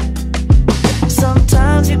crime, yeah.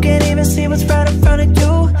 Sometimes you can't even see what's right in front of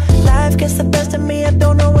you. Life gets the best of me, I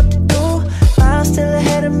don't know what to do. Miles still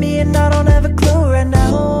ahead of me and I don't have a clue right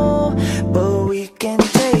now. But we can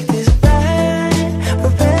take this ride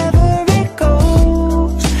wherever it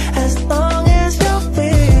goes, as long as you're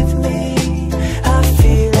with me. I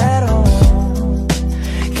feel at home.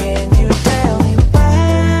 Can you tell me why?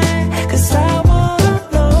 'Cause I wanna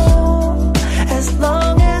know. As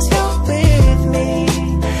long as you're with me,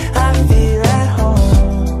 I feel at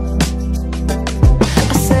home.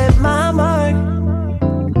 I set my mark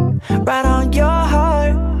right on your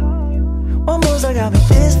heart. One moves I got me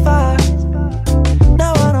this far.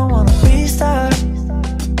 Now I don't wanna restart.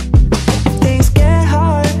 If things get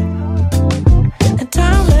hard and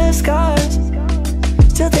time left scars,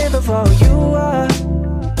 still there before you are,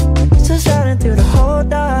 still shining through the whole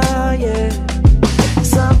dark, yeah.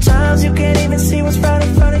 Sometimes you can't even see what's right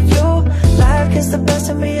in front of you. Life gets the best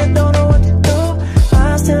of me, I don't know what to do.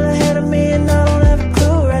 Miles still ahead of me and I don't have a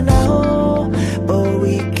clue right now. But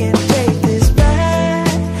we can take this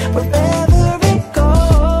ride wherever it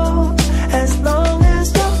goes, as long as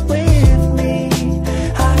you're with me.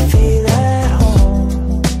 I feel at home.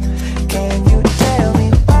 Can you tell me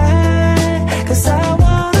why? 'Cause I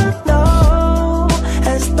wanna know.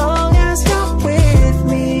 As long as you're with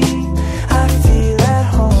me, I feel at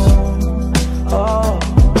home. Oh,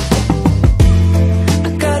 I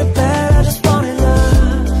got a bad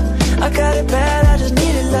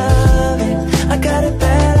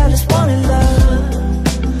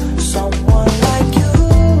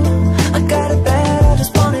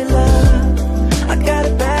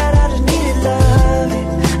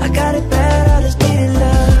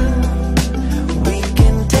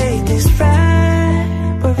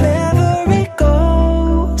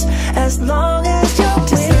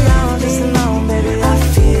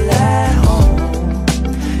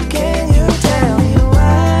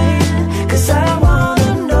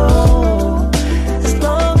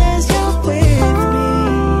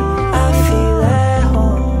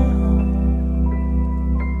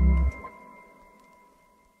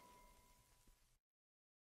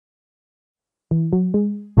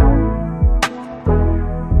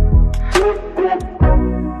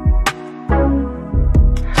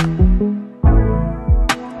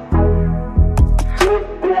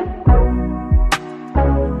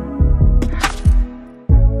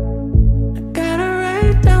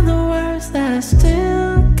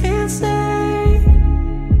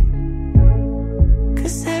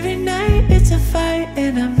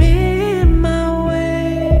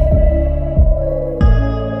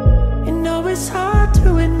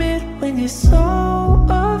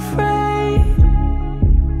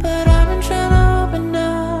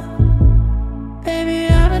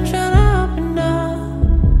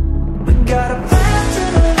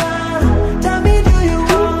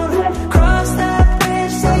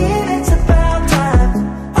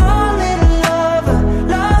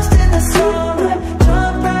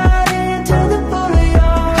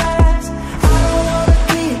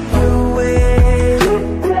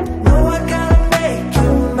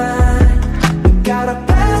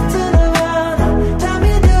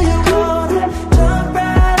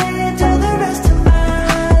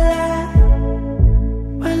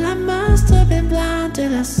blind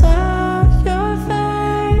till I saw your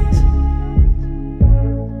face,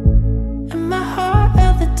 and my heart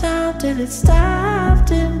held the time till it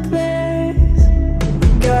stopped in place.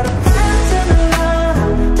 Got a path to the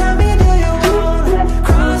line. Tell me, do you wanna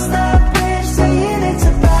cross that bridge? Saying it's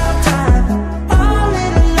about time. All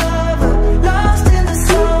in a lover, lost in the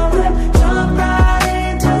summer. Jump right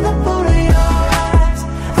into the pool of your eyes.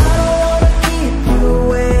 I don't wanna keep you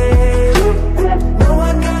waiting. No,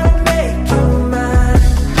 I gotta make you mine.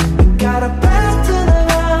 You got a path to the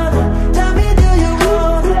line. Tell me, do you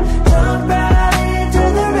wanna jump right into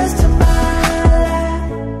the rest of my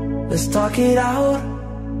life? Let's talk it out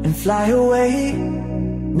and fly away.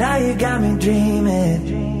 Now you got me dreaming.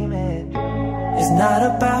 It's not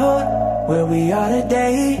about where we are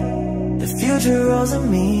today. The future holds a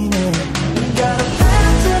meaning. You got a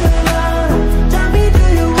path to the line. Tell me, do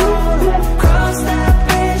you wanna cross that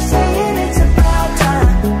bridge? Saying it's about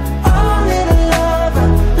time. All in a lover,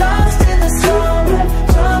 lost in the summer.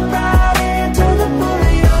 Jump right into the pool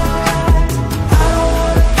of your eyes. I don't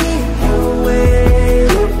wanna keep you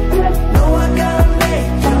waiting. No, I gotta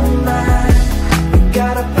make you mine. You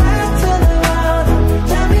got a path to the line.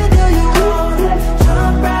 Tell me, do you wanna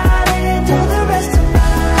jump right into the rest of my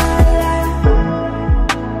life?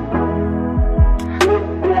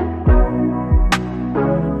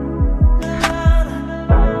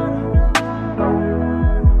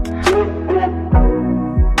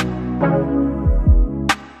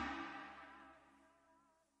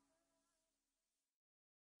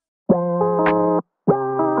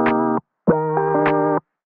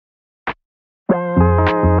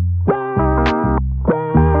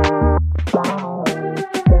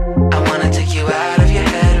 I wanna take you out of your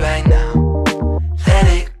head right now. Let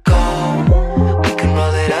it go. We can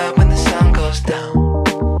roll it up when the sun goes down.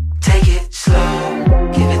 Take it slow.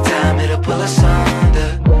 Give it time, it'll pull us under.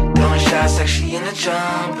 Throwing shots like she in a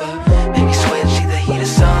jumper. Make me sweat, she the heat of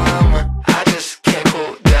summer. I just can't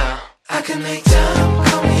cool down. I can make time,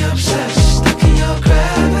 call me obsessed. Stuck in your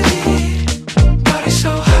gravity. Body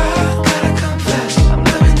so hot, gotta confess. I'm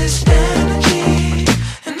loving this energy.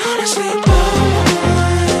 And honestly,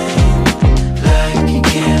 like you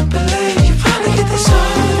can't believe you probably get this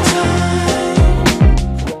all the time.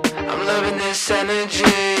 I'm loving this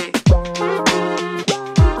energy.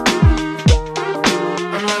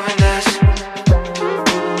 I'm loving this.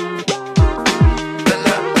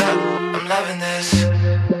 I'm loving this.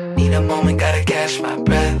 Need a moment, gotta catch my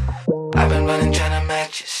breath. I've been running, trying to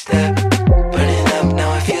match your step. Burning up,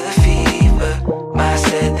 now I feel the fever. Ma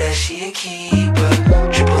said that she a keeper.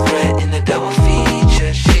 Triple threat in the double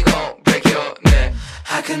feature. She gon' break your neck.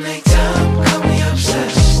 I can make time, call me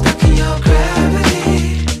obsessed. Stuck in your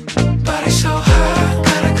gravity. Body so hot,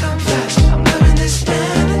 gotta confess. I'm loving this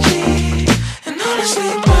energy. And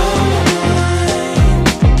honestly,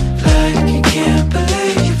 like you can't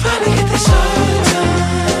believe you probably get this all the time.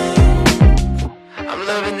 I'm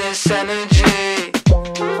loving this energy.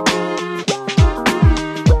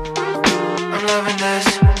 I'm loving this.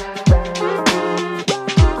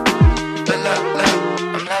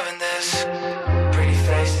 I'm loving this. Pretty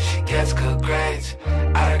face and she gets good grades.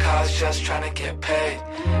 Out of college just trying to get paid.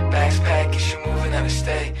 Bags packed and she moving out of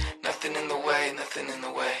state. Nothing in the way, nothing in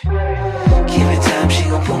the way. Give it time, she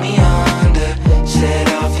gon' pull me under. Set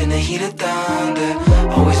off in the heat of thunder.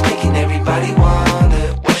 Always making everybody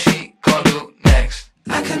wonder what she gon' do next.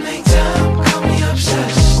 I can make time, call me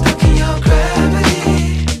obsessed. Stuck in your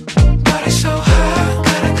gravity. Body so hot,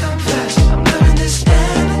 gotta confess. I'm loving this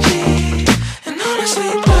energy. And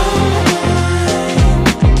honestly,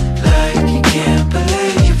 like you can't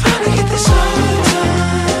believe you probably get this all the time.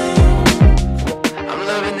 I'm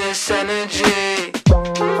loving this energy.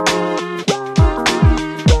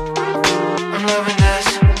 I'm loving this.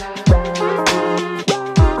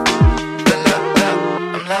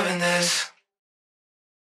 I'm loving this.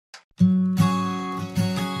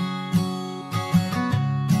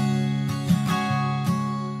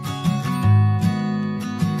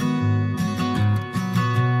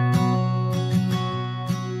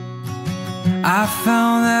 I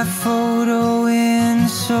found that photo in the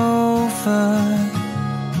sofa,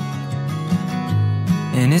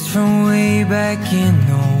 and it's from way back in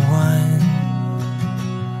 '01.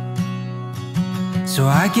 So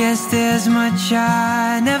I guess there's much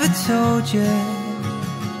I never told you,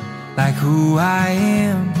 like who I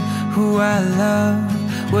am, who I love,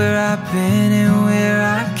 where I've been and where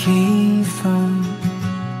I came from.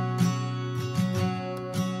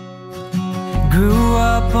 Grew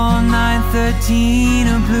up on 913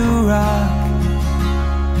 of Blue Rock.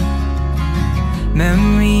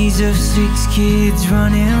 Memories of 6 kids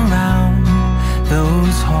running around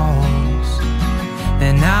those halls.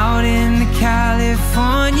 Then out in the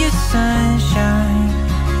California sunshine,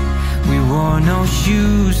 we wore no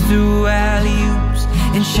shoes through alley-oops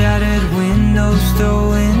and shattered windows,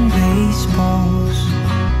 throwing baseballs.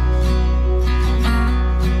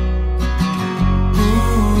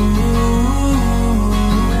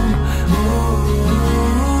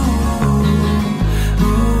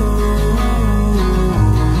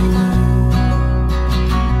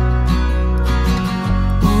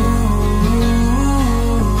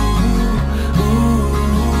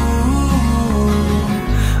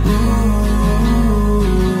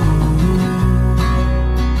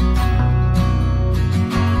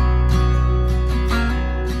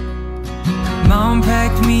 Mom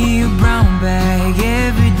packed me a brown bag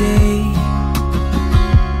every day,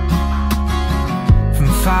 from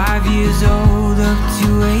 5 years old up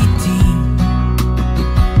to 18.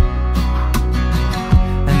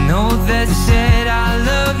 A note that said I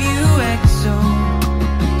love you XO,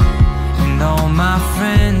 and all my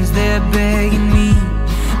friends, they're begging me,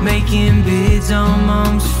 making bids on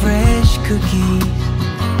Mom's fresh cookies.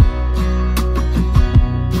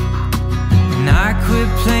 And I quit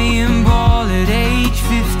playing ball at age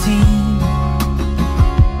 15,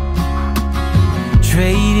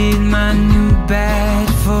 traded my new bat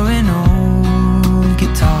for an old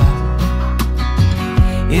guitar.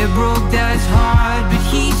 It broke Dad's heart, but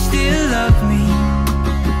he still loved me,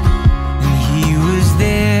 and he was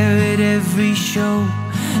there at every show.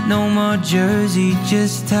 No more jersey,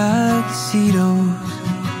 just tuxedos.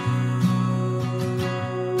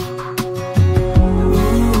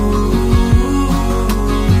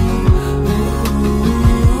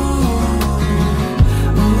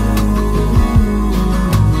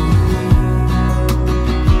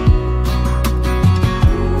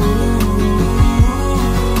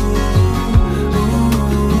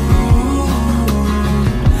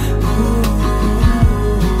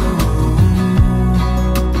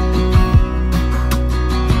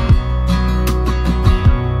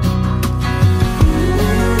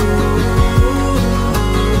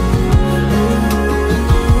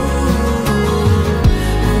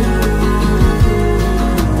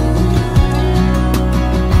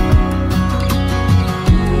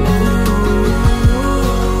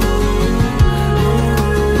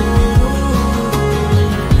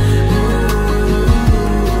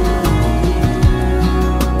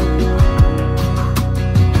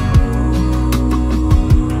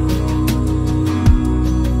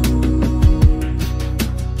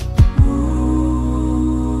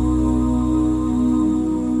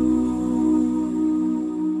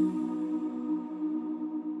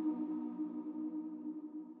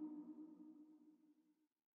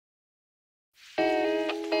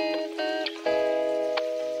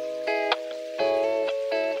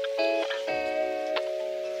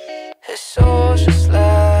 Her soul's just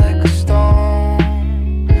like a stone,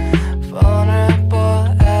 vulnerable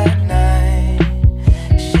at night.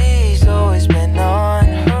 She's always been on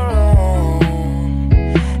her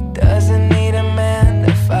own, doesn't need a man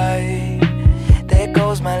to fight. There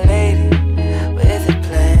goes my lady with her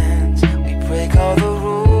plans. We break all the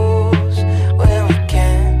rules when we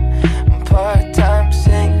can. I'm part-time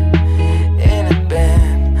singer in a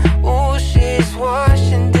band. Ooh, she's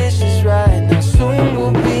washing dishes right now. Soon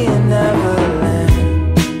we'll be in Neverland.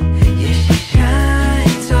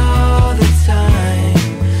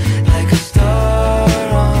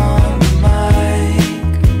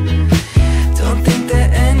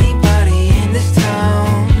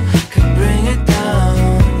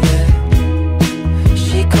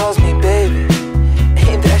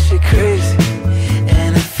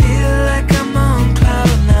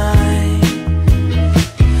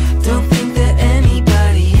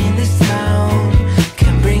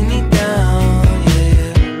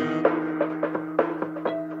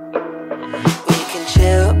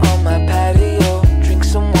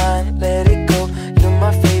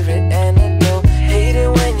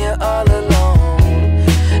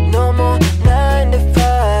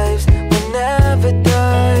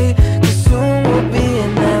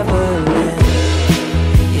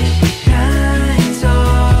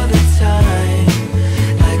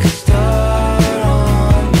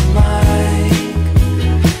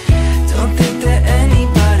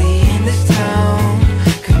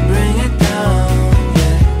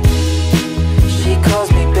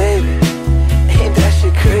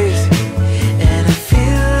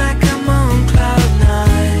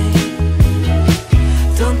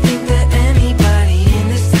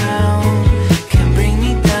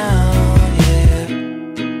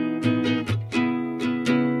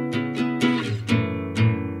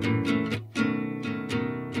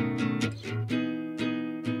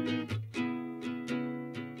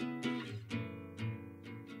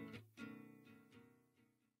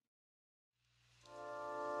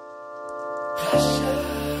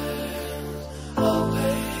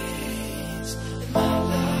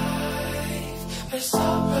 it's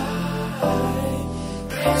alright.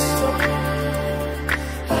 Brainstorm,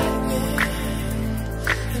 lightning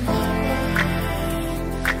in my mind.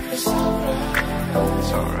 It's alright.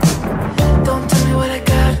 It's alright. Don't tell me what I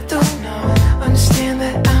gotta do, no. Understand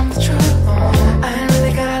that I'm the truth. I ain't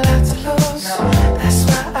really got a lot to lose. That's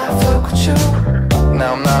why I fuck with you.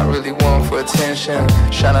 Now I'm not really one for attention.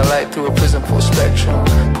 Shine a light through a prism full spectrum.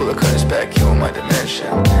 Pull the curtains back, you in my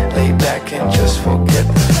dimension. Lay back and just forget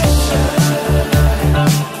the pressure.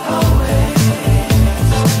 Always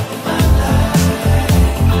in my life.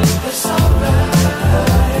 It's alright.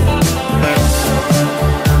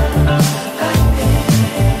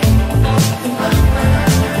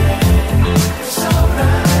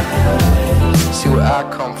 See where I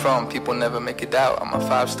come from, people never make it out. I'm a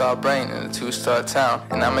 5-star brain in a 2-star town,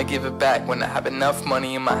 and I'ma give it back when I have enough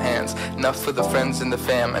money in my hands, enough for the friends and the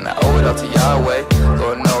fam, and I owe it all to Yahweh.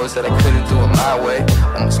 Lord knows that I couldn't do it my way.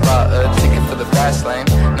 Almost bought a ticket for the fast lane.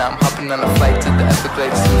 Now I'm hopping on a flight to the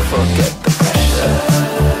Everglades to forget the pressure.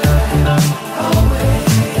 Always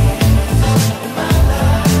in my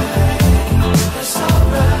life. It's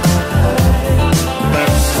alright.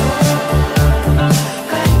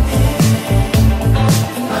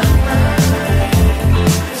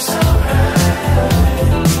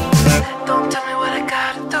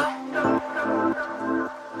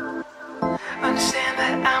 Understand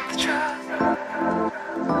that I'm the truth.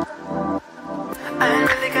 I ain't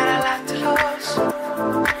really got a lot to lose.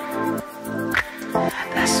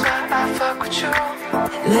 That's why I fuck with you.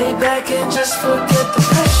 Lay back and just forget the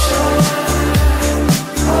pressure.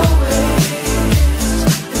 Always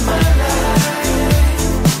in my life.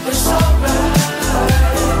 It's alright.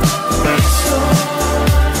 Storm,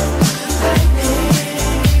 lightning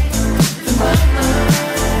in my mind.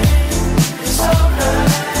 It's alright.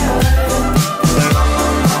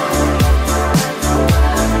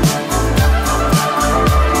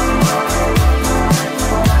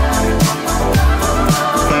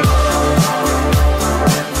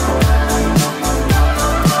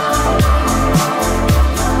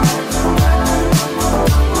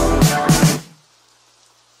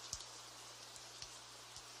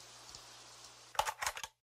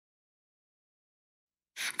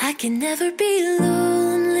 I can never be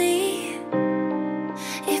lonely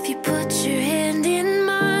if you put your hand in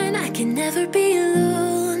mine. I can never be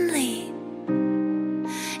lonely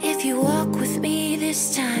if you walk with me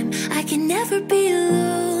this time. I can never be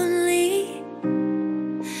lonely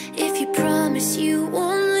if you promise you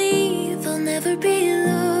won't leave. I'll never be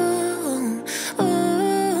lonely.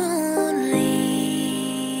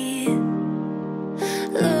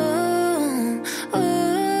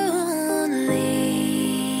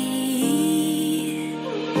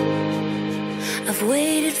 I've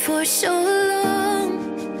waited for so long,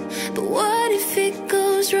 but what if it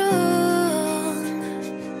goes wrong?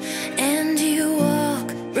 And you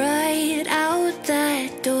walk right out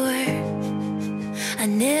that door.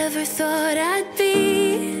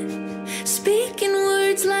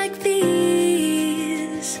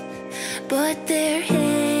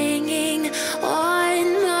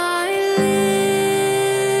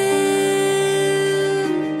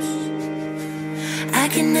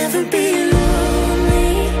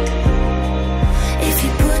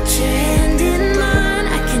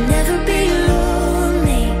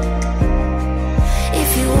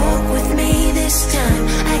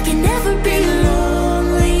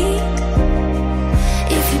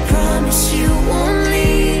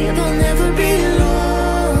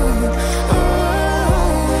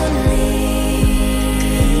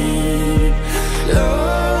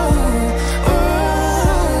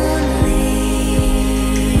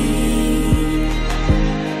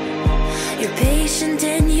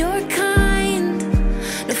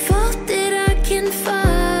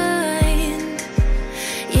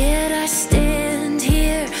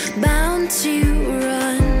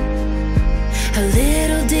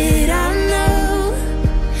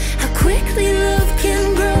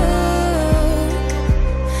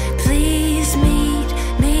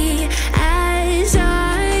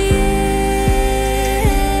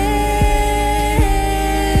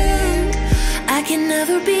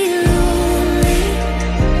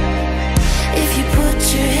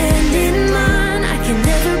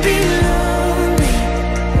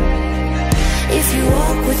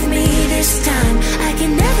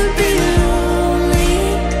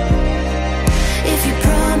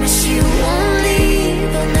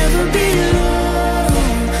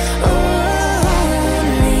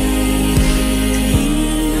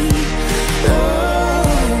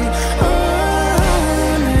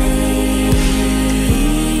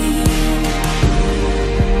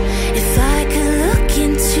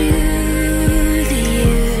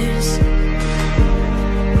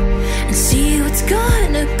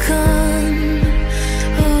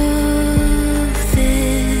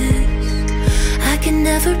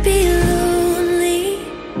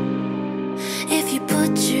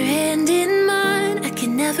 put your hand in mine, I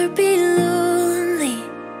can never be lonely.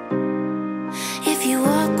 If you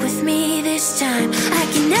walk with me this time, I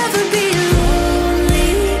can never be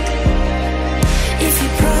lonely. If you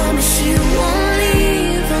promise you won't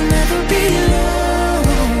leave, I'll never be lonely.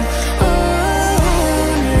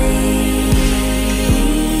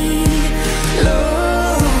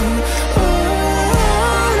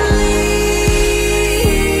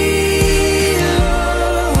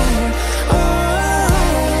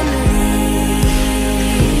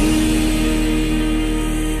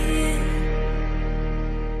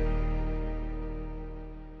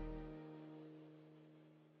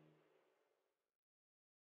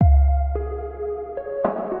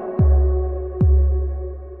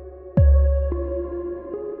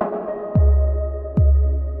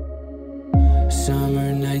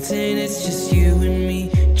 Summer nights and it's just you and me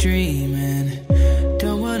dreaming.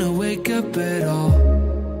 Don't wanna wake up at all.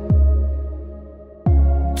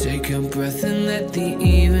 Take a breath and let the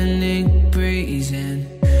evening breeze in.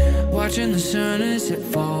 Watching the sun as it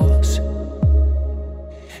falls.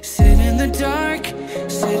 Sit in the dark,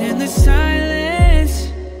 sit in the silence.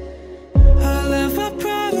 All of our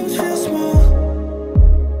problems feel small.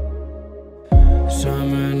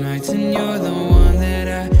 Summer nights and you're the one that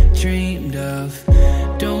I dreamed of.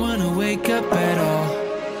 Don't wanna wake up at all.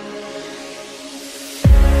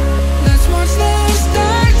 Let's watch the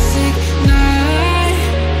stars ignite.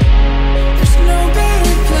 There's no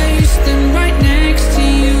better place than right next to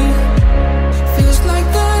you. Feels like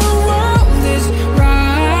the world is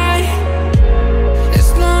right, as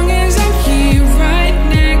long as I'm here right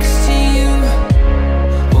next to you.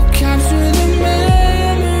 We'll capture the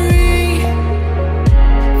memory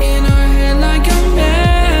in our head like a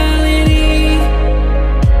melody.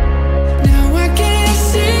 Now I can't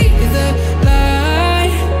see the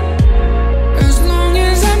light, as long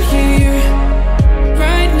as I'm here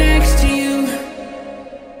right next to you.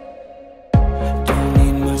 Don't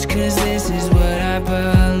need much, cause this is what I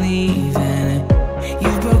believe in.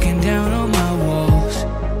 You've broken down all my walls.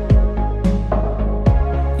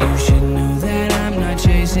 You should know that I'm not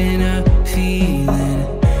chasing a feeling.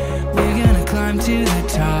 We're gonna climb to the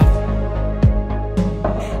top.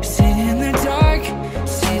 Sit in the dark,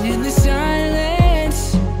 sit in the silence.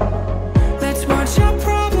 Let's watch our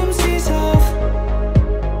problems dissolve.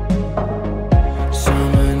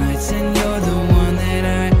 Summer nights and you're the one that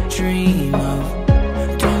I dream of.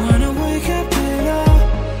 Don't wanna wake up at all.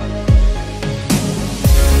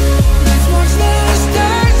 Let's watch the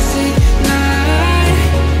stars ignite.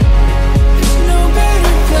 There's no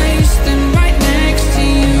better place than right next to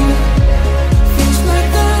you. Feels like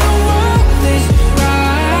the world is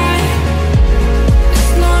right, as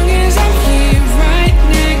long as I'm here right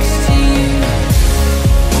next to you.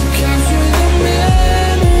 We'll capture the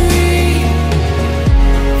memory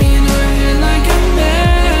in our head like a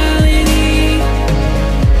melody.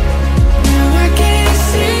 Now I can't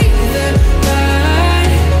see the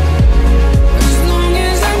light, as long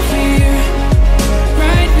as I'm here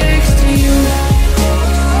right next to you.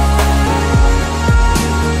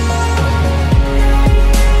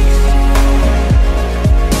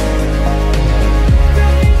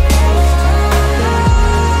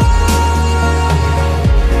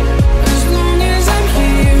 As long as I'm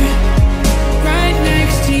here right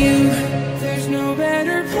next to you. There's no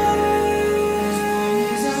better place.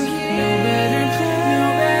 No better place. No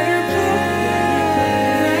better place.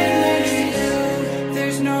 Right next to you.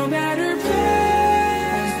 There's no better place.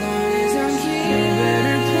 As long as I'm here.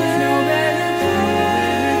 No better place.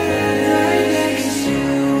 Right next to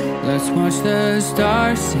you. Let's watch the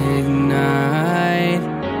stars ignite.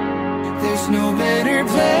 There's no better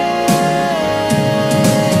place.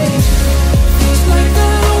 Feels like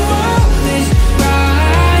the world is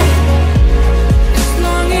right, as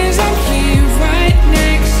long as I'm here right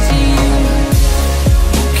next to you.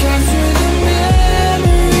 We'll capture the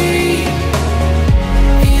memory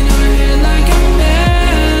in our head like a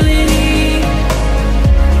melody.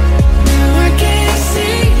 Now I can't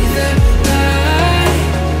see the light,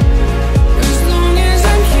 as long as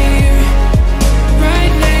I'm here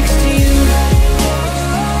right next to you.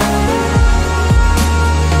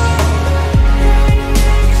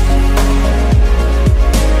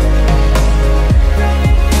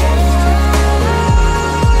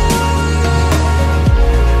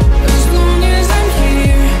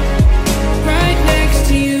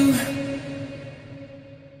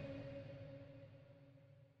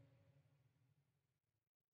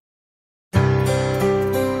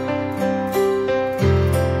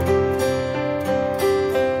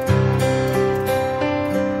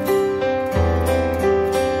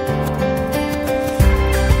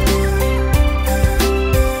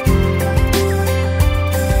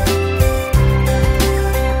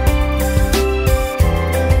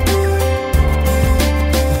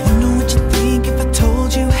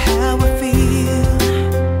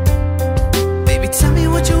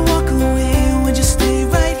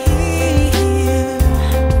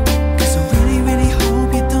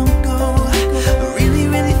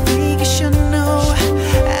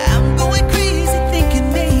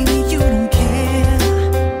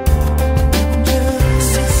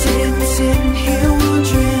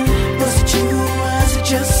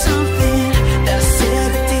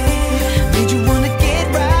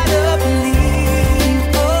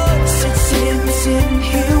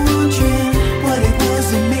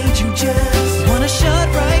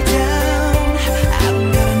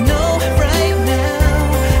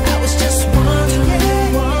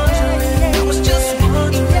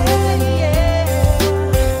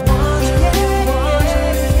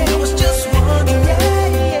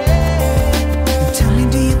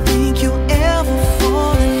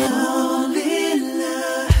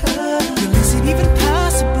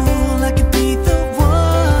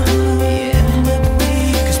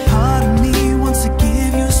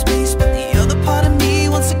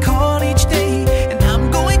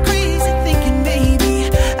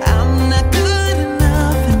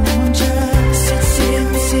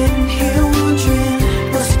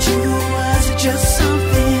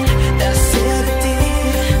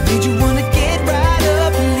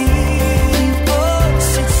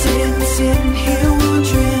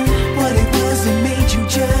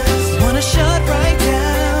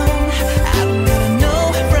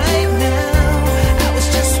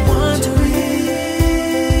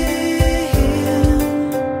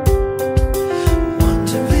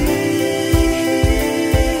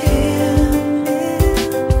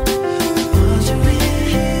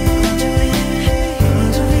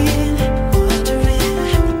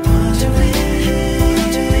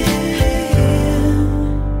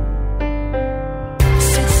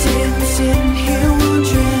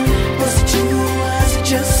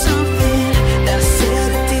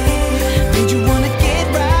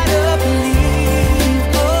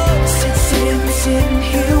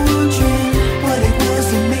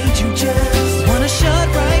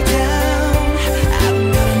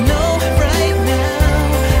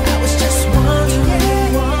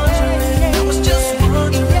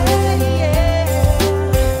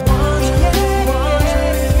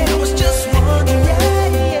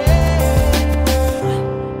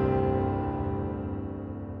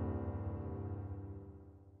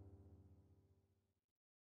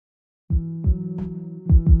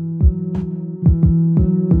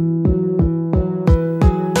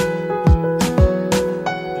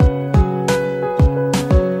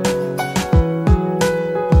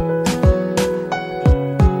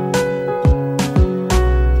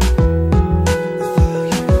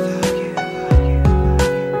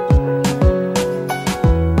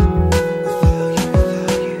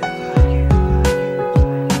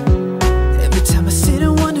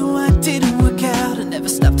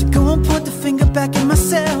 back at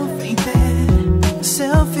myself. Ain't that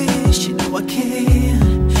selfish? You know I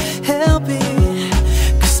can't help it,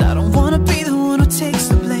 'cause I don't wanna be the one who takes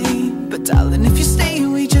the blame. But darling, if you stay,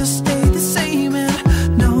 we just stay the same. And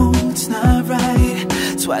no, it's not right.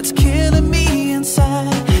 That's why it's killing me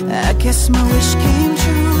inside. I guess my wish came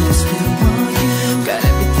true. I still want you. Got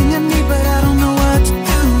everything I need, but I don't know what to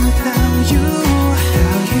do without you.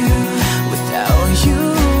 Without you, without you,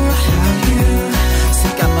 without you. So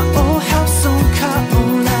got my old house on car,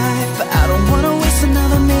 old life, but I don't wanna waste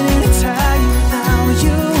another minute of time without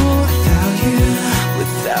you. Without you,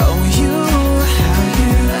 without you, without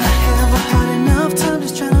you. I have a hard enough time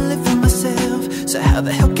just trying to live for myself. So how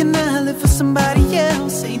the hell can I live for somebody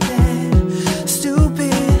else? Ain't that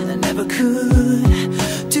stupid? I never could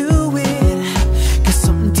do it, 'cause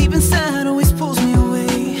something deep inside always pulls me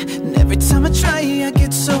away. And every time I try, I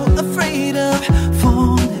get so afraid of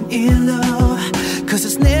falling in love, 'cause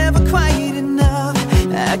it's never quite enough.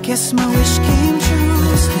 I guess my wish came true.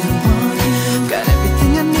 I still want you. Got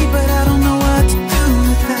everything I need, but I don't know what to do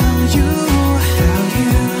without you. Without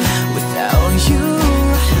you, without you,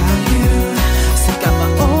 without you. So got my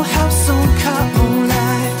old house on car, old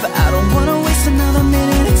life, but I don't wanna waste another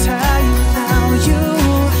minute of time without you.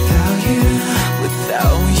 Without you,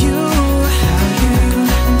 without you, without you.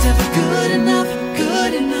 Nothing's ever good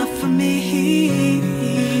enough for me.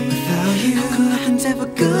 Without you, nothing's ever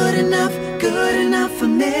good enough for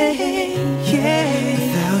me. Yeah,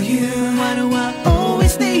 without you, why do I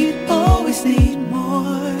always need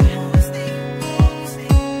more?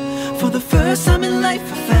 For the first time in life,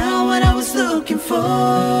 I found what I was looking for.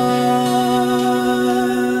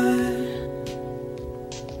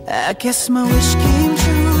 I guess my wish came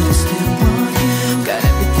true. I still want you. Got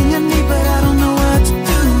everything I need, but I don't know what to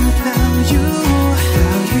do without you.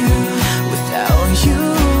 Without you, without you,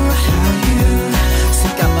 without you. So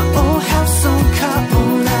got my old house on car,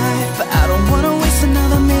 old life, but I don't wanna waste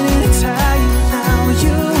another minute of time without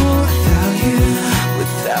you. Without you,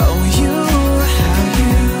 without you, without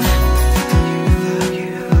you.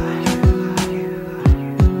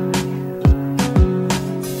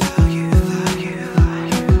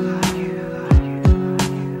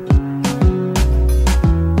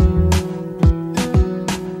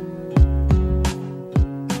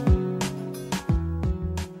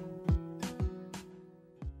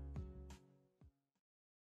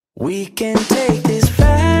 We can take this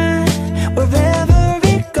ride wherever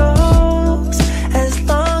it goes, as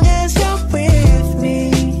long as you're with me.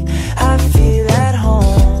 I feel at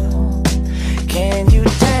home. Can you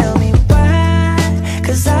tell me why?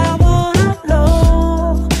 'Cause I wanna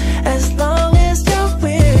know. As long as you're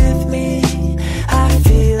with me, I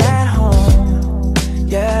feel at home.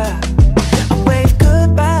 Yeah, I wave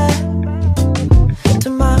goodbye to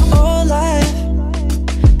my old life.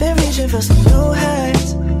 Been reaching for some new heights.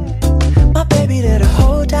 My baby there the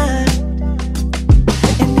whole time,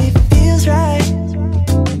 and it feels right.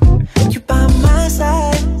 You by my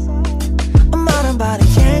side. I'm out on body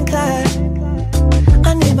and Clyde.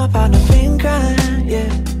 I need my partner in crime,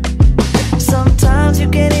 yeah. Sometimes you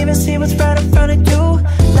can't even see what's right in front of you.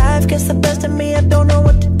 Life gets the best of me, I don't know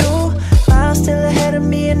what to do. Miles still ahead of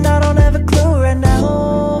me and I don't have a clue right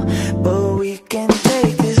now. But we can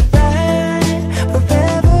take this ride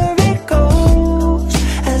wherever it goes.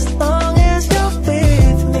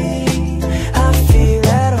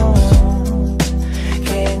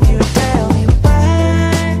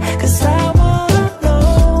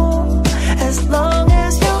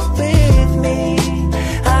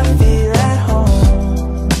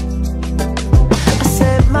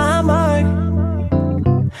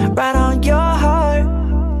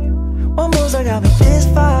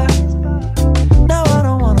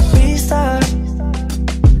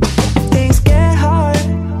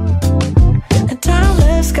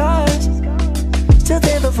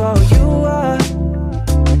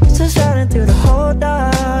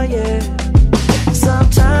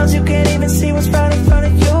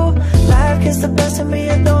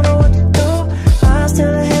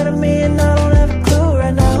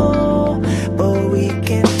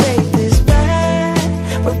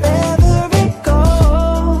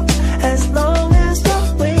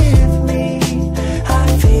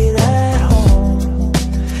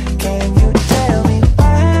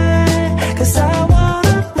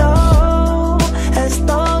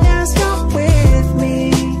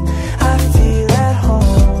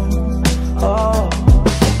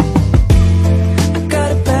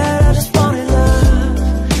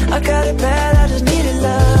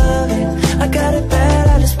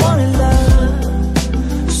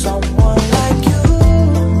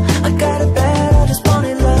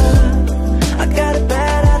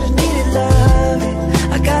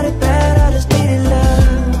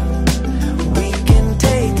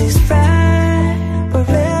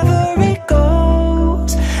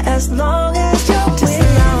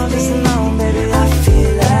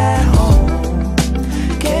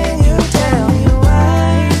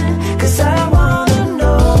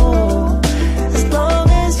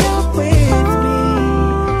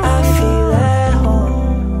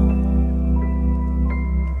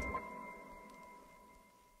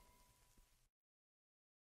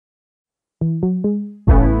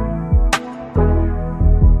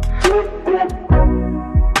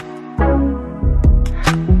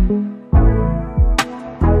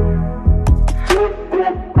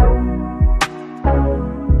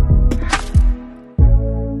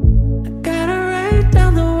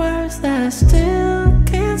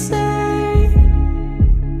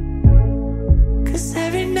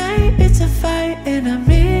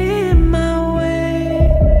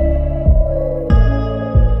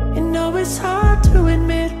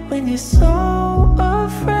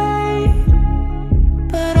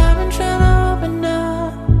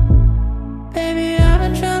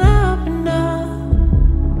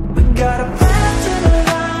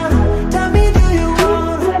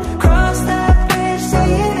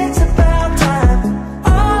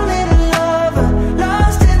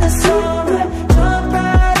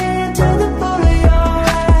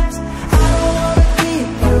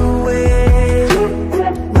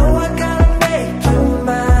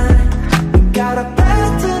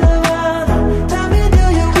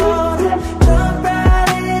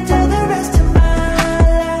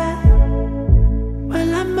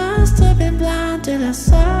 I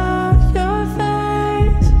saw your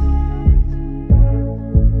face,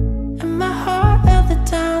 and my heart held the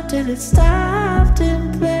time till it stopped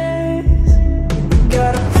in place.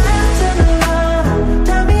 Got a path to the line,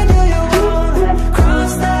 tell me do you wanna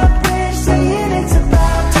cross that bridge, saying it's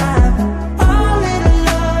about time. All in a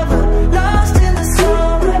lover, lost in the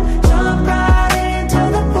summer, jump right into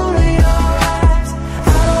the pool of your eyes.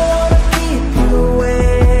 I don't wanna keep you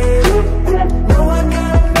waiting, no, I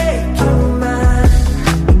gotta make you mine.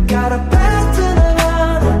 Got a path to the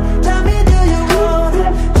line, tell me do you wanna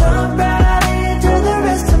jump right into the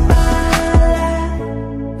rest of my life.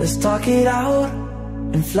 Let's talk it out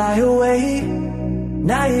and fly away.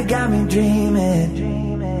 Now you got me dreaming.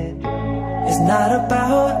 It's not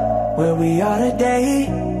about where we are today,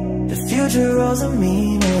 the future holds a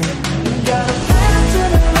meaning. Got a path to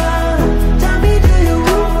the line, tell me do you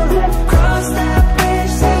wanna cross that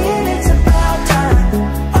bridge, saying it's about time.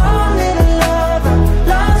 All in a lover,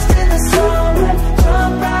 lost in the summer,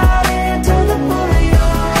 jump right into the pool of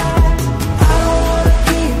your eyes. I don't wanna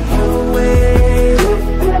keep you waiting,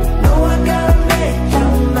 no, I gotta make you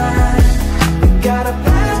mine. Got a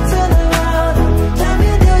path to the line, tell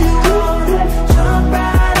me do you wanna jump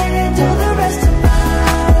right into the rest of my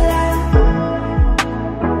life.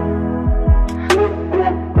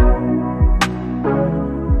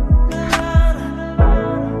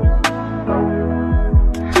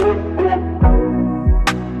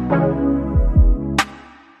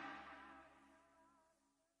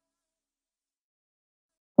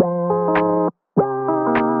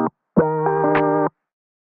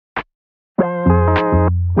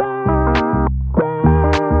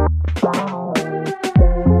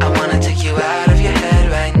 I wanna take you out of your head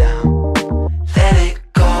right now. Let it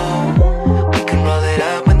go. We can roll it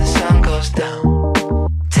up when the sun goes down.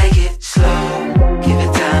 Take it slow. Give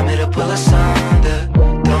it time, it'll pull us under.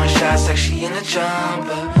 Throwing shots like she in a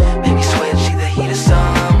jumper. Make me sweat, she the heat of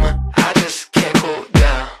summer. I just can't cool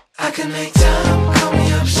down. I can make time, call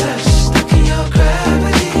me obsessed. Stuck in your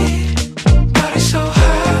gravity. Body so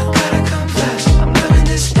hot, gotta confess. I'm loving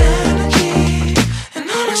this energy. And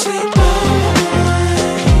honestly,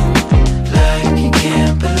 like you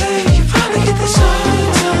can't believe you probably get this all the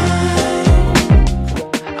time.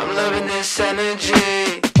 I'm loving this energy.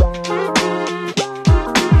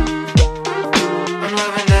 I'm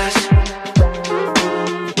loving this.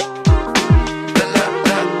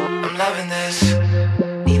 I'm loving this.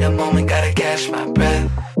 Need a moment, gotta catch my breath.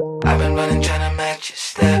 I've been running, trying to match your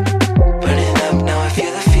step. Burning up, now I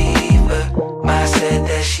feel the fever. Ma said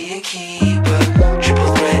that she a keeper.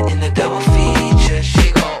 Triple threat in a double feature.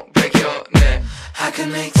 She gon' break your neck. I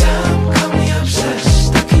can make time, call me obsessed.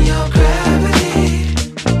 Stuck in your gravity.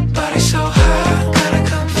 Body so hot, gotta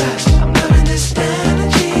confess. I'm loving this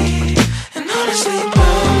energy. And honestly,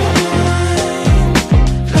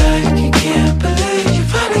 like you can't believe you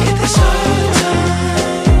probably get this all the time.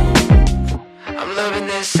 I'm loving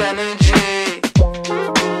this energy.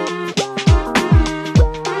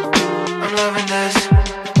 I'm loving this.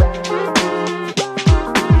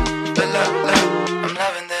 I'm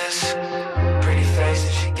loving this. Pretty face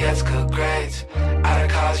and she gets good grades. Out of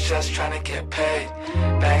college just trying to get paid.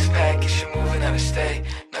 Bags packed and she moving out of state.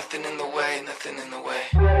 Nothing in the way, nothing in the way.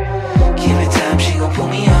 Give it time, she gon' pull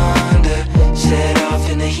me under. Set off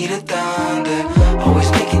in the heat of thunder. Always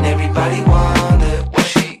making everybody wonder what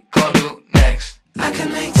she gon' do next. I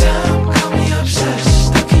can make time, call me obsessed.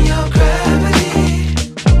 Stuck in your gravity.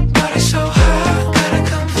 Body so hot, gotta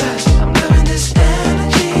confess. I'm loving this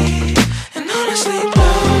energy. And honestly,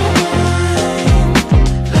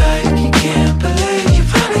 like you can't believe you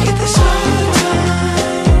probably get this all the time.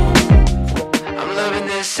 I'm loving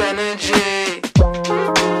this energy.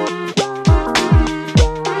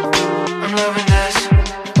 I'm loving this.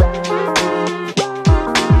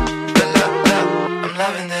 I'm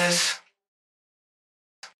loving this.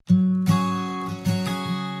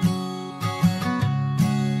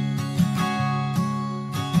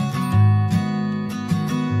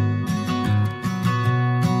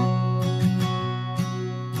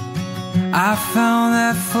 I found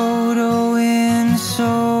that photo in the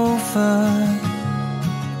sofa,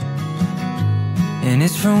 and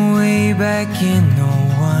it's from way back in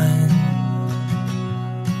 '01.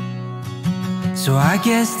 So I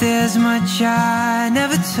guess there's much I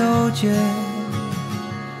never told you,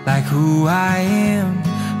 like who I am,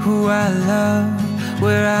 who I love,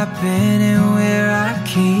 where I've been and where I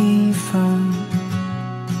came from.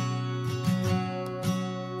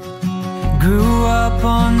 Grew up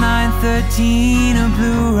on 913 of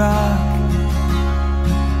Blue Rock.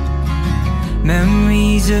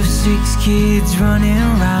 Memories of 6 kids running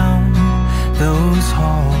around those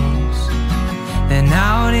halls. Then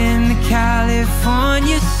out in the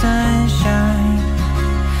California sunshine,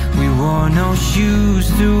 we wore no shoes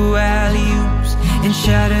through alley-oops and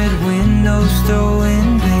shattered windows,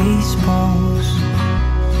 throwing baseballs.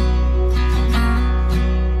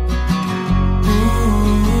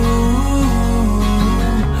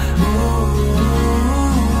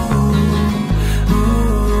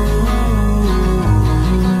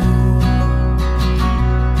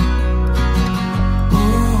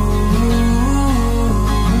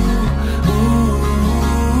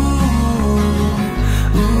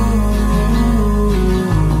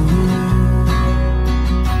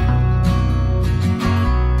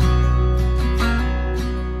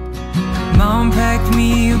 Mom packed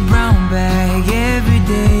me a brown bag every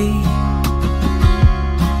day,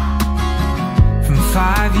 from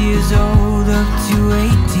 5 years old up to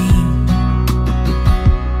 18.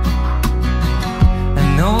 A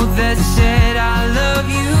note that said I love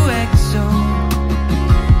you XO,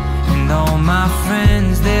 and all my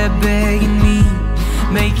friends, they're begging me,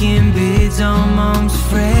 making bids on Mom's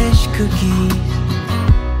fresh cookies.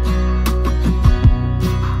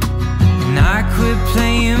 And I quit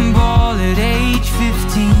playing ball at age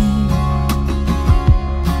 15,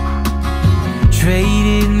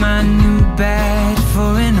 traded my new bat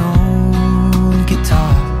for an old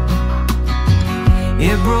guitar.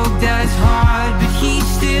 It broke Dad's heart, but he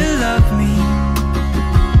still loved me,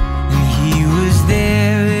 and he was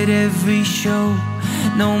there at every show.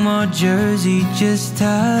 No more jersey, just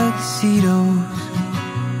tuxedos.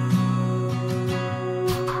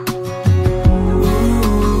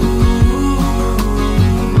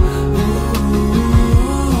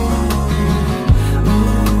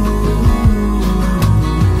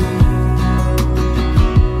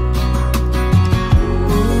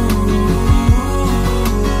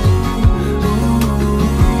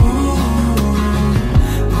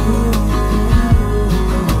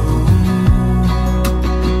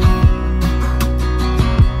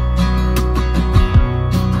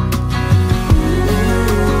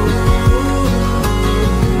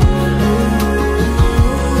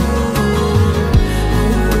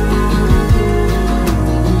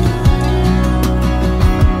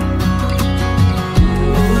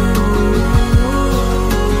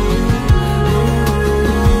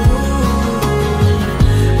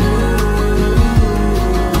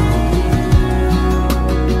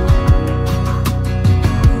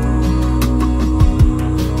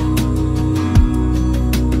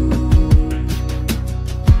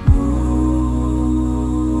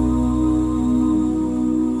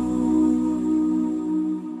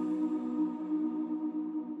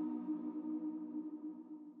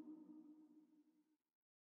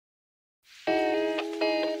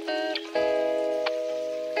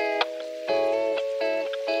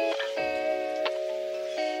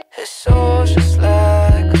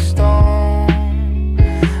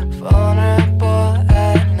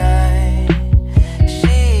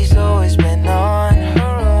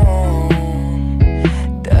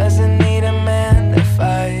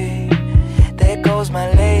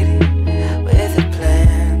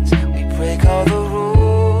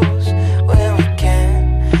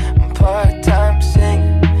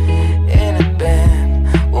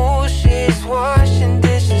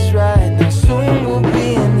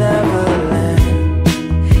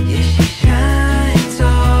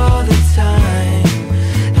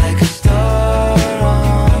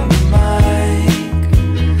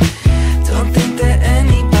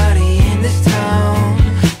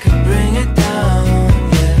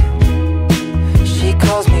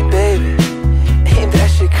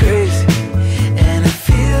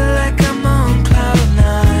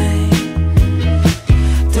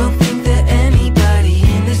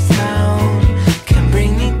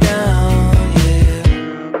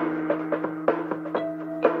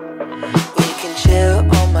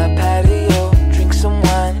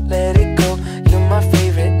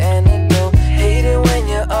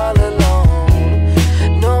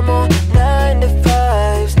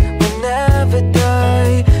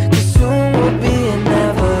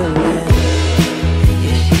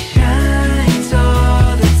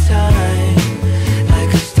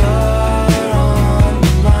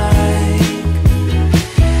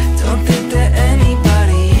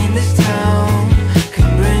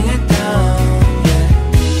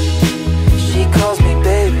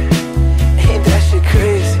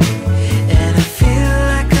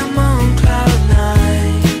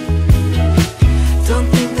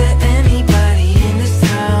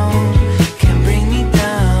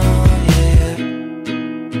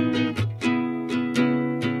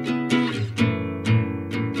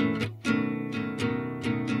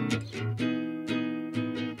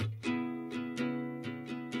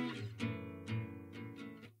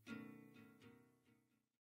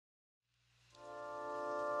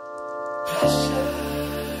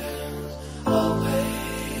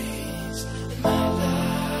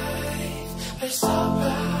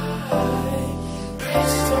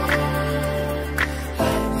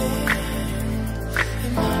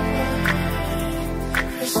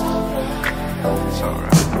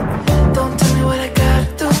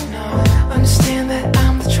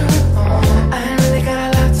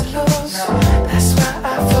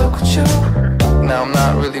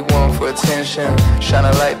 attention. Shine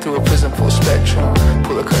a light through a prism full spectrum.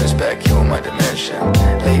 Pull the curtains back, you're my dimension.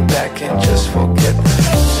 Lay back and just forget the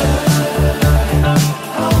future.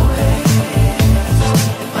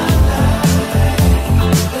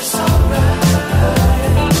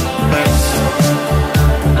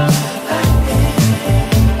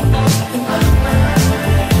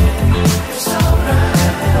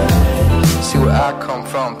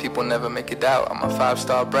 People never make it out. I'm a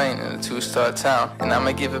 5-star brain in a 2-star town, and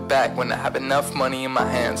I'ma give it back when I have enough money in my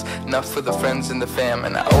hands, enough for the friends and the fam,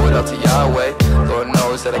 and I owe it all to Yahweh. Lord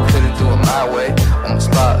knows that I couldn't do it my way.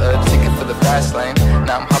 Almost bought a ticket for the fast lane.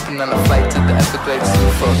 Now I'm hopping on a flight to the Everglades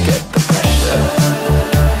to forget the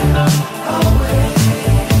pressure.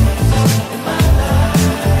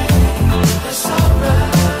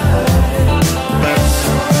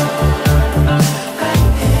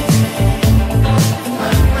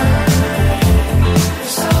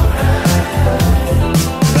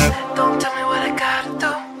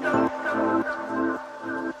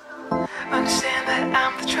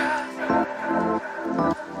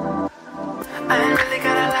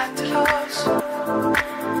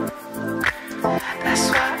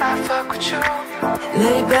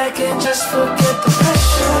 Lay back and just forget the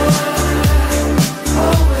pressure.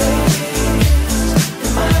 Always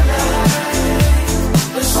in my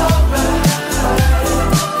life, it's alright.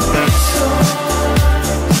 So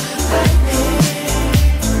like me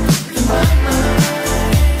in my mind,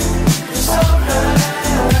 it's alright.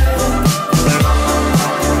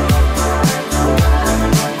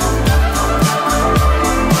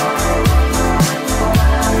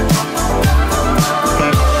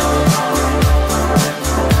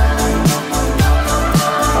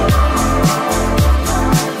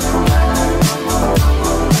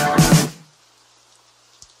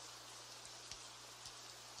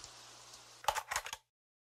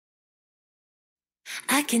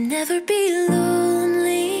 I can never be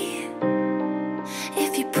lonely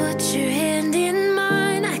if you put your hand in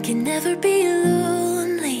mine. I can never be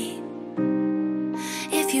lonely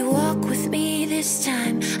if you walk with me this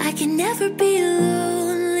time. I can never be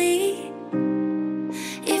lonely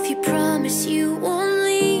if you promise you won't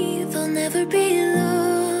leave. I'll never be alone.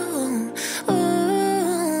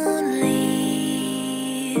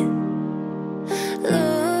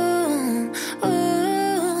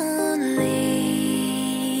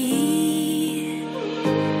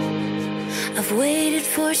 I've waited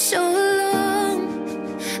for so long,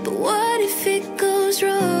 but what if it goes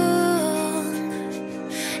wrong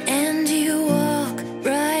and you walk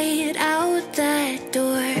right out that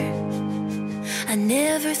door? I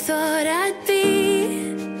never thought I'd be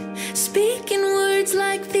speaking words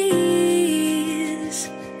like these,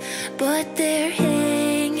 but they're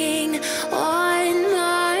hanging on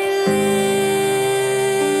my lips.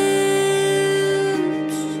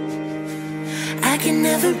 I can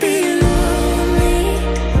never be alone.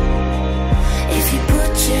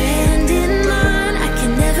 Your hand in mine, I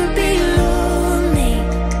can never be lonely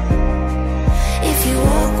if you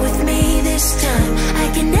walk with me this time. I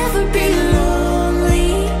can never be lonely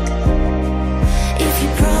if you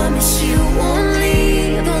promise you won't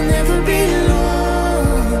leave. I'll never be alone.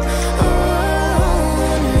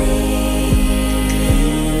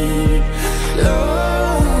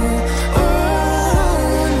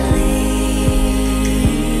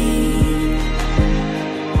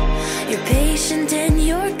 You're patient and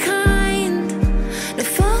you're kind, no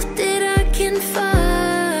fault that I can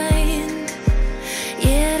find.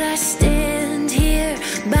 Yet I stand here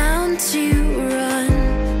bound to run.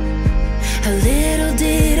 How little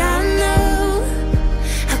did I know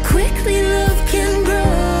how quickly love can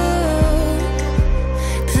grow.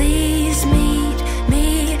 Please meet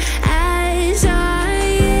me as I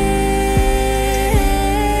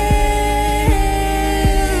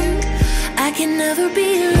am. I can never be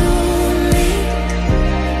alone.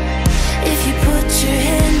 Your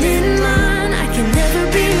hand in mine, I can never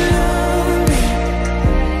be lonely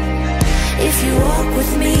if you walk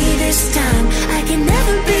with me this time. I can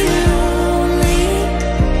never be lonely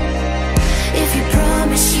if you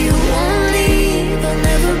promise you won't leave. I'll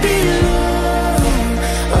never be alone.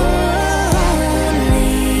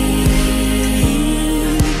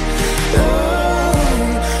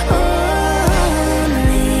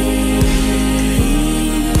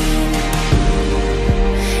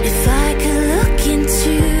 If I could look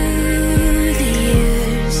into the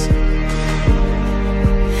years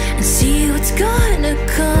and see what's gonna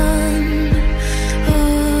come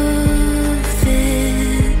of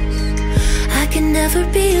this, I can never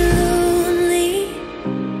be lonely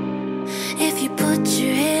if you put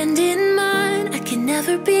your hand in mine. I can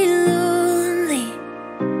never be lonely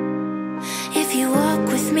if you walk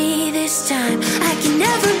with me this time.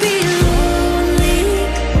 never be lonely.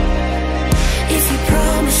 If you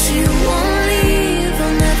promise you won't leave,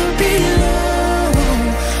 I'll never be lonely.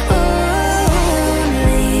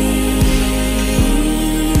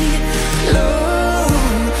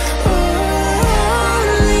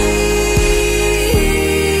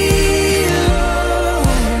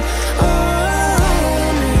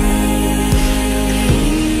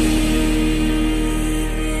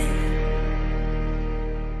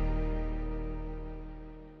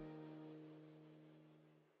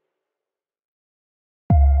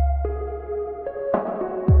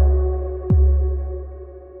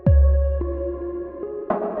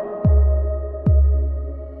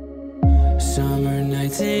 Summer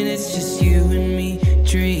nights and it's just you and me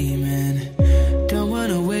dreaming. Don't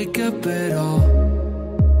wanna wake up at all.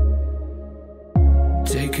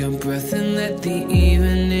 Take a breath and let the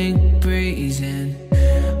evening breeze in.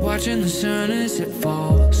 Watching the sun as it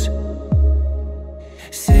falls.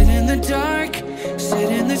 Sit in the dark, sit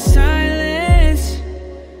in the silence.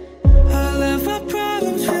 All of our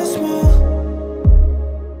problems feel small.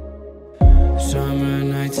 Summer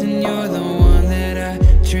nights and you're the one that I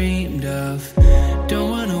dreamed of. Don't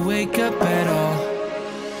wanna wake up at all.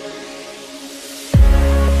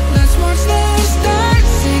 Let's watch the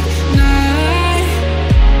stars ignite.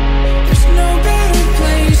 There's no better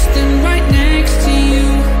place than right next to you.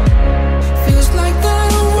 Feels like the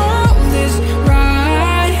world is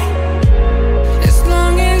right as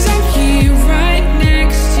long as I'm here right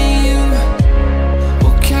next to you.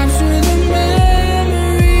 We'll capture the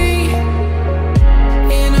memory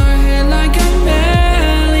in our head like a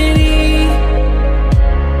melody.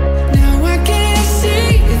 Now I can't see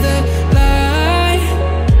the light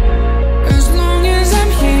as long as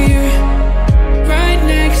I'm here right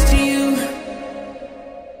next to you.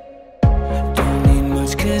 Don't need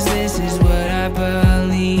much 'cause this is what I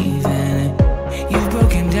believe in. You've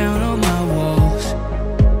broken down all my walls.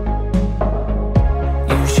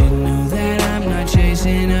 You should know that I'm not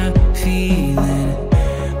chasing a feeling.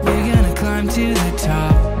 We're gonna climb to the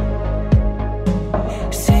top.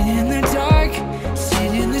 Sit in the dark,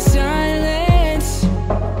 sit in the silence.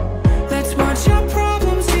 Let's watch our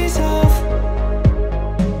problems dissolve.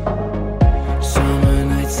 Summer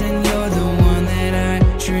nights and you're the one that I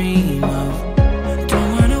dream of. Don't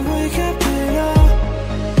wanna wake up at all.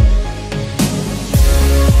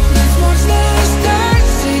 Let's watch the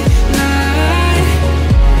stars ignite.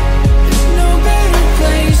 There's no better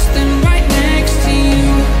place than right next to you.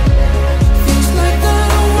 Feels like the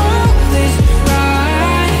world is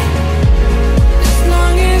right as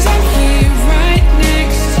long as I'm here right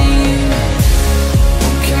next to you.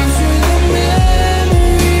 We'll capture the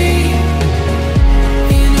memory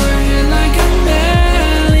in our head like a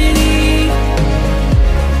melody.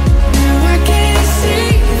 Now I can't see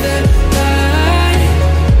the light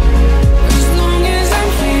as long as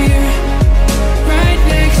I'm here right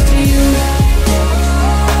next to you.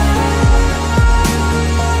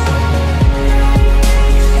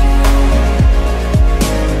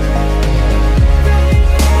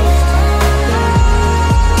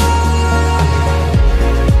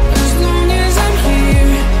 As long as I'm here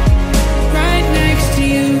right next to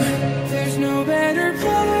you. There's no better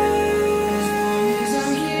place.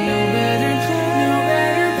 No better place. No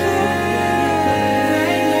better place.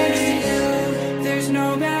 Right next to you. There's no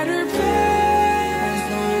better place. As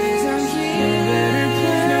long as I'm here.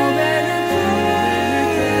 No better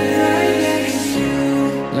place. Right next to you.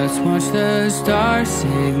 Let's watch the stars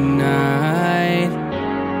ignite.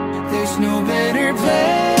 There's no better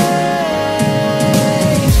place.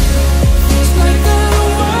 Feels like the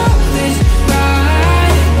world is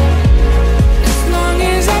right as long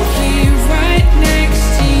as I'm here right next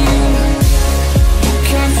to you. We'll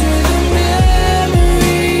capture the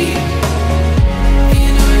memory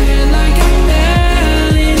in our head like a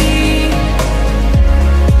melody.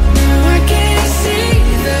 Now I can't see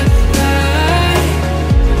the light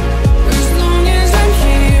as long as I'm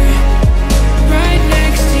here right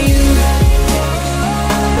next to you.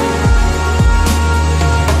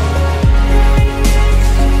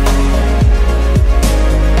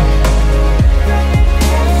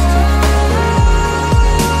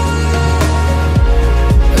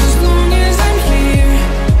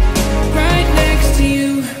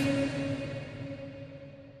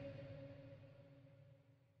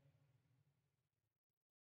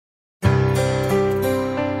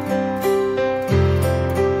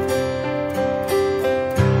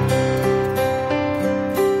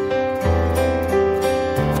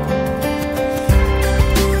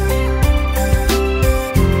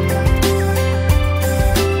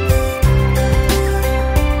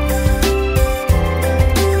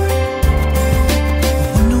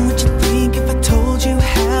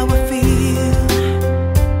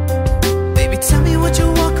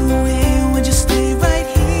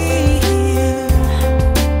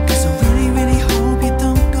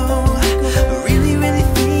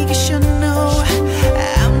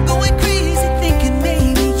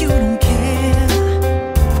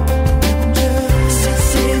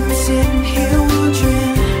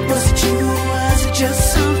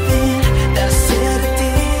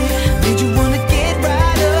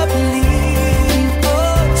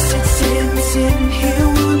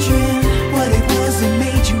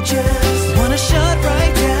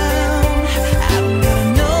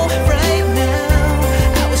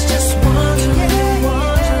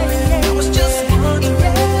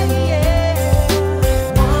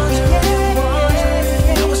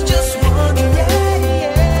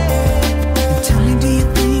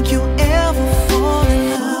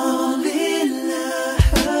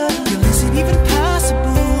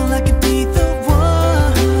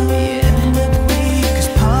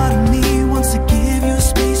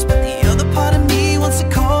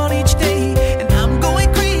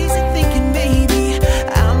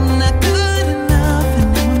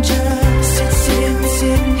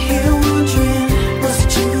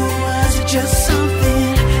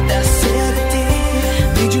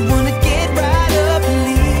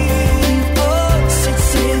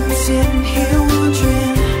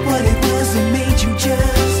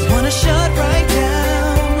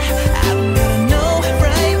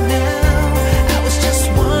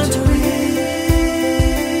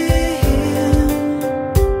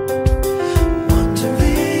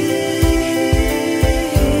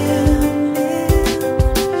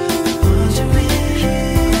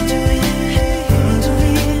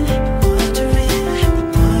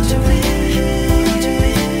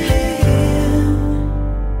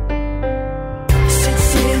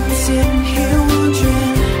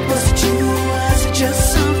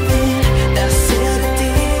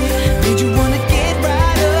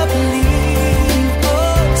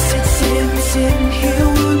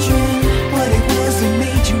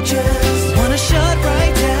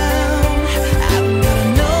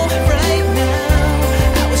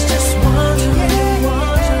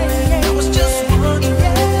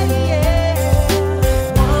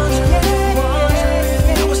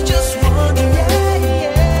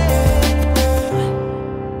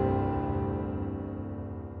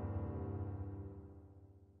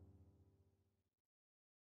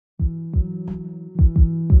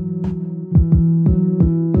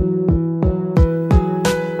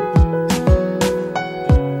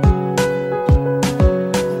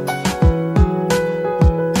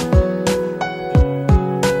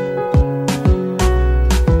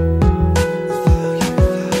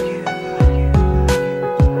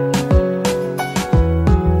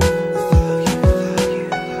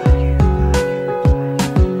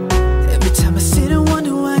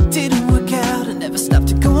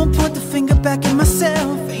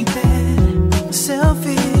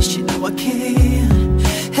 I can't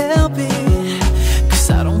help it,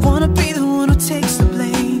 'cause I don't wanna be the one who takes the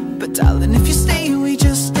blame. But darling, if you stay, we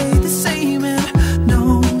just stay the same. And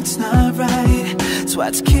no, it's not right, that's why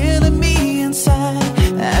it's killing me inside.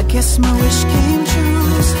 I guess my wish came true,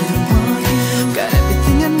 I still want you. Got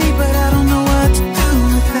everything I need, but I don't know what to do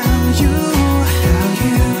without you. Without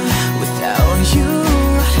you, without you,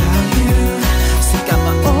 without you. Still got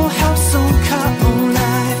my old house, own car, own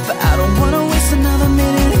life, but I don't wanna waste another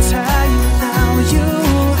minute of time without you.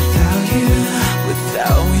 Without you,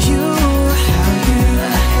 without you, without you.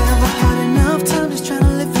 I have a hard enough time just trying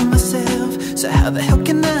to live for myself, so how the hell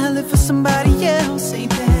can I live for somebody else?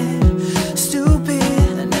 Ain't that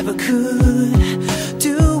stupid? I never could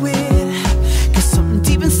do it, 'cause something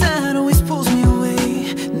deep inside always pulls me away.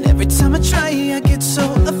 And every time I try, I get so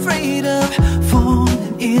afraid of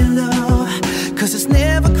falling in love, 'cause it's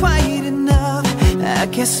never quite enough. I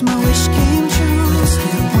guess my wish came true, I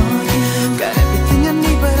still want you. Got everything I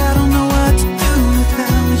need, but I don't know what to do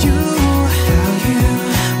without you. Without you,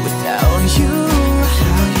 without you,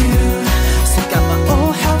 without you. Still got my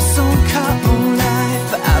old house, own car, own life,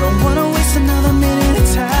 but I don't wanna waste another minute of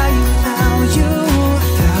time without you.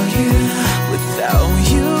 Without you, without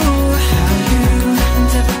you, without you.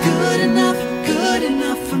 Nothing's ever good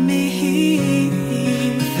enough for me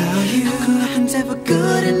without you. Nothing's ever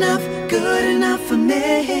good enough for me,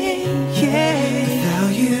 yeah,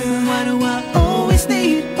 without you. Why do I always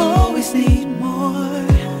need more?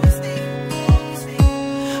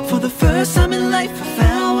 For the first time in life, I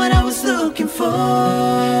found what I was looking for.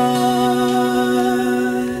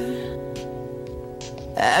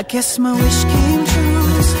 I guess my wish came true,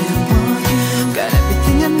 I still want you. Got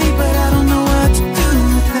everything I need, but I don't know what to do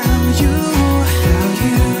without you. Without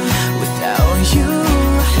you, without you,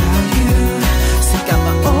 without you. Still got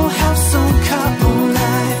my old house, own car, own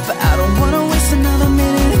life, but I don't wanna waste another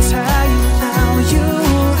minute of time without you.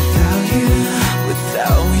 Without you,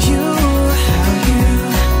 without you, without you.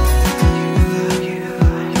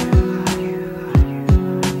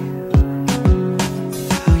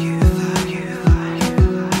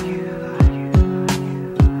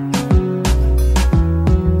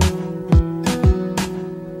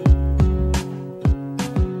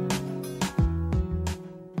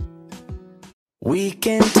 We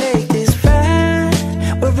can take this ride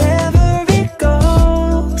wherever it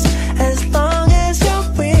goes, as long as you're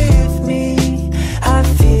with me. I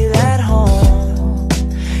feel at home.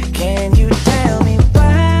 Can you tell me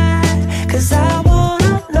why? 'Cause I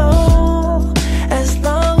wanna know. As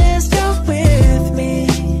long as you're with me,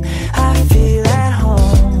 I feel at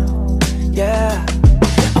home. Yeah,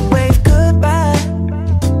 I wave goodbye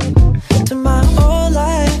to my old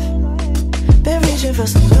life, been reaching for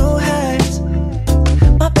some new heights.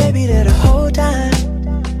 My baby there the whole time,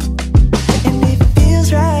 and it feels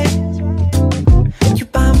right. You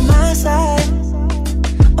by my side,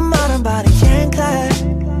 I'm out on body and Clyde.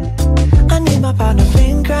 I need my partner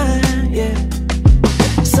in crime, yeah.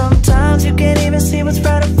 Sometimes you can't even see what's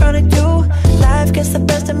right in front of you. Life gets the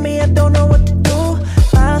best of me, I don't know what to do.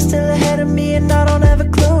 Miles still ahead of me and I don't have a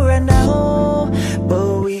clue right now.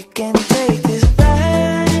 But we can take this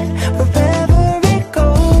ride wherever it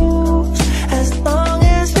goes, as long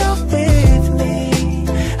as you're with me.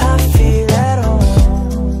 I feel at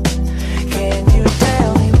home. Can you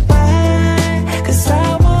tell me why? 'Cause I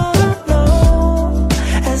wanna know.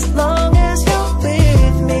 As long as you're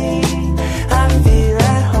with me, I feel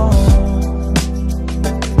at home.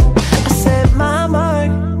 I set my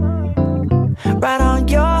mark right on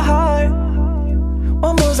your heart.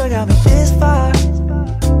 One moves I got me this far.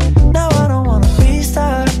 Now I don't wanna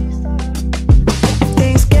restart. If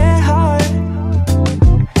things get hard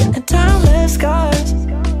and time left scars,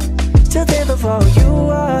 still there before you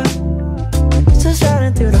are, still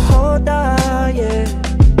shining through the whole dark, yeah.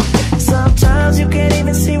 Sometimes you can't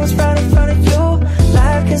even see what's right in front of you.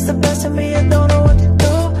 Life gets the best of me, I don't know what to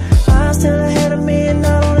do. I'm still ahead of me and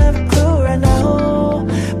I don't have a clue right now.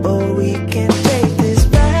 But we can take this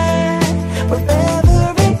ride wherever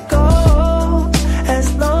it goes, as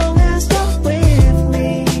long as you're with me.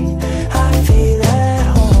 I feel at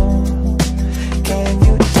home. Can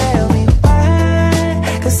you tell me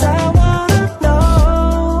why? 'Cause I wanna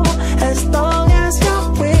know. As long as you're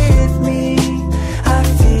with me, I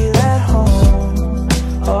feel at home.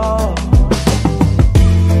 Oh,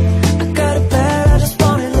 I got a bad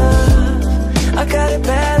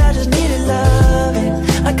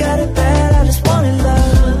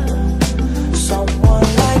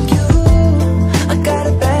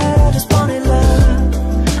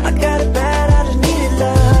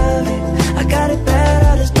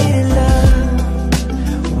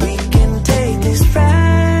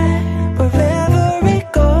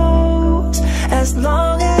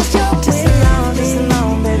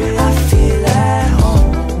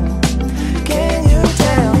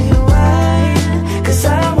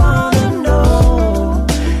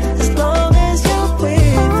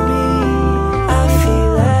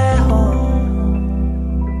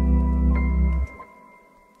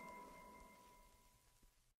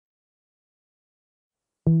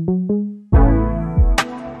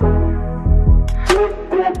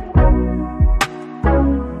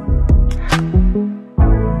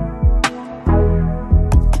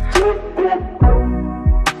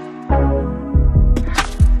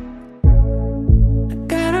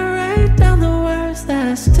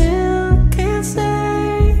still can't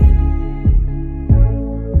say.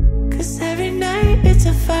 'Cause every night it's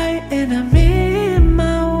a fight and I'm in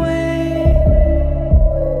my way.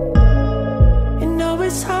 You know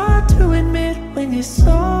it's hard to admit when you're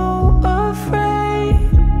so afraid,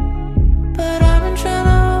 but I've been trying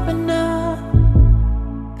to open up.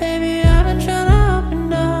 Baby, I've been trying to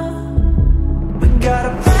open up. We got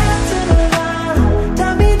a path to the line.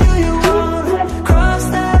 Tell me, do you wanna cross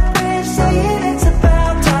that bridge? Saying it's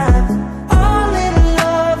about time. All in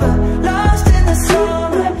love, lost in the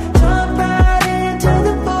summer. Jump right into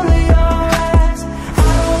the pool of your eyes. I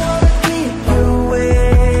don't wanna keep you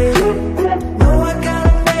waiting. No, I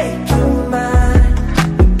gotta make you mine.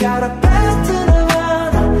 We got a path to the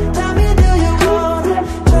line. Tell me, do you wanna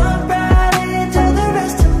jump right into the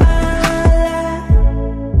rest of my life?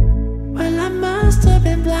 Well, I must have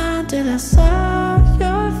been blind till I saw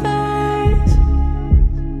your face,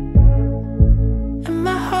 and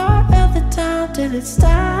my heart held the time till it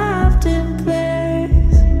stopped in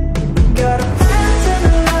place. We got a path to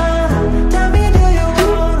the line. Tell me, do you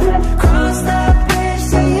wanna cross that bridge?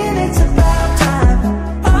 Saying it's about time.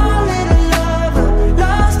 All in love,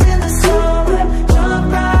 lost in the summer. Jump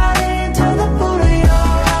right into the pool of your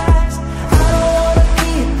eyes. I don't wanna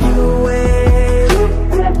keep you waiting.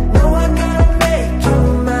 No, I gotta make you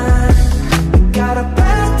mine. We got a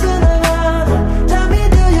path to the line. Tell me,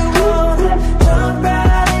 do you wanna jump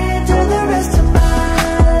right into the rest of my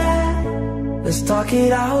life? Let's talk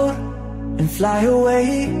it out and fly away.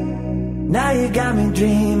 Now you got me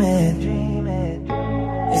dreaming.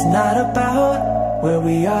 It's not about where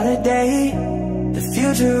we are today. The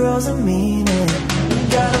future holds a meaning. We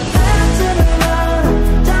got a path to the line.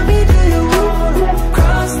 Tell me, do you wanna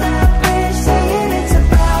cross that bridge? Saying it's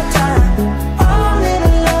about time. All in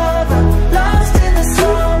love, lost in the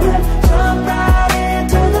summer. Jump right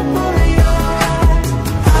into the pool of your eyes.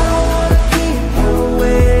 I don't wanna keep you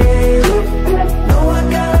waiting. No, I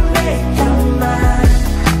gotta make you mine.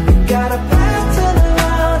 We got a path to the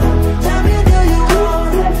line. Tell me, do you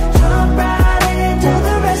wanna jump right into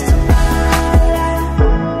the rest of my life?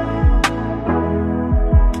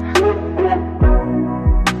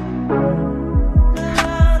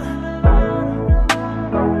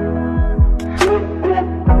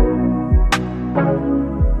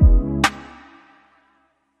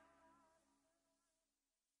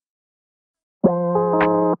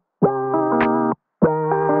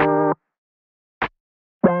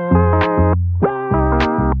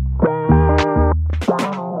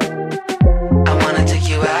 I wanna take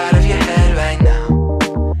you out of your head right now.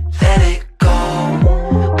 Let it go.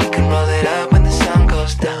 We can roll it up when the sun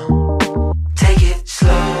goes down. Take it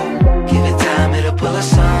slow. Give it time, it'll pull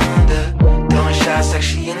us under. Throwing shots like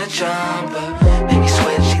she in a jumper. Make me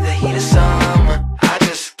sweat, she the heat of summer. I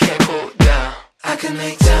just can't cool down. I can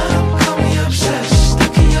make time, call me obsessed.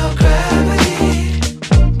 Stuck in your gravity.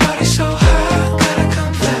 Body so hot, gotta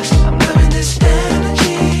confess. I'm loving this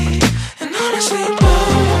energy. And honestly,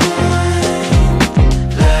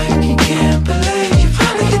 like you can't believe you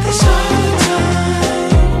probably get this all the time.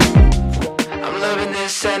 I'm loving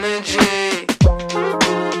this energy.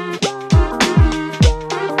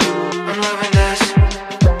 I'm loving this.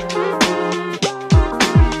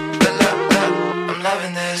 I'm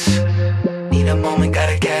loving this. Need a moment,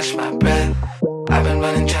 gotta catch my breath. I've been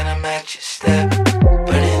running, trying to match your step.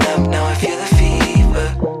 Burning up, now I feel the fever.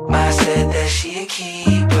 Ma said that she a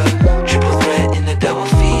keeper. Triple threat in a double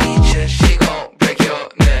feature. She gon' break your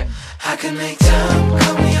neck. I can make time,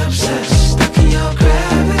 call me obsessed. Stuck in your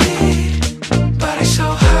gravity. Body so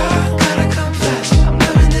hot, gotta confess. I'm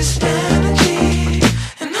loving this energy.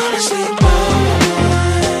 And honestly,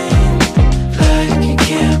 like you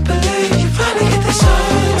can't believe you probably get this all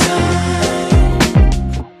the time.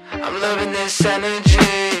 I'm loving this energy.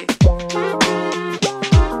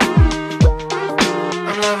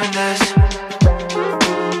 I'm loving this.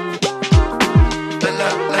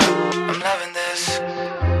 I'm loving this.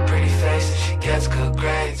 Pretty face and she gets good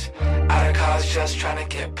grades. Out of college just trying to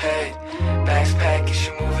get paid. Bags packed and she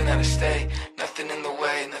moving out of state. Nothing in the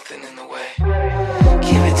way, nothing in the way.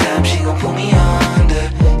 Give it time, she gon' pull me under.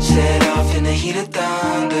 Set off in the heat of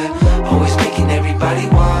thunder. Always making everybody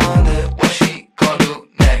wonder what she gon' do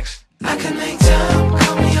next. I can make time,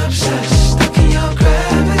 call me obsessed. Stuck in your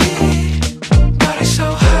gravity. Body so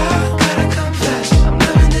hot, gotta confess. I'm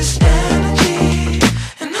loving this energy.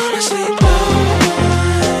 And honestly,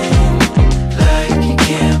 like you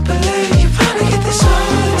can't believe you probably get this all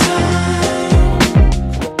the time.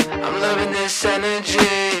 I'm loving this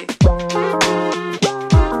energy.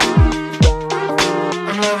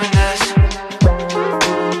 I'm loving this.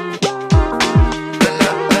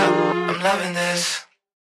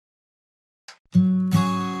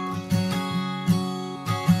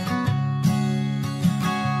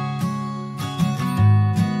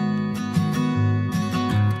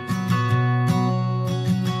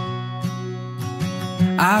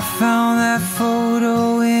 I found that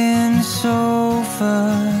photo in the sofa,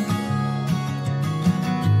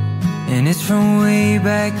 and it's from way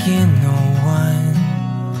back in '01.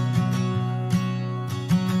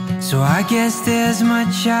 So I guess there's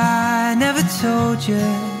much I never told you,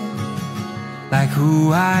 like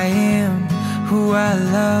who I am, who I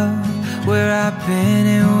love, where I've been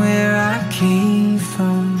and where I came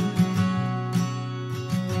from.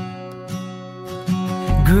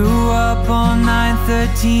 Grew up on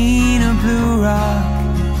 913 of Blue Rock,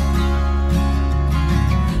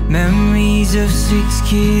 memories of 6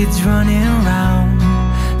 kids running around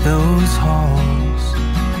those halls.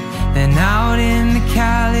 Then out in the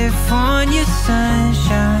California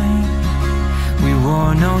sunshine, we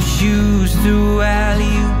wore no shoes through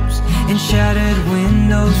alley-oops and shattered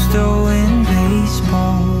windows throwing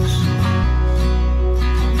baseballs.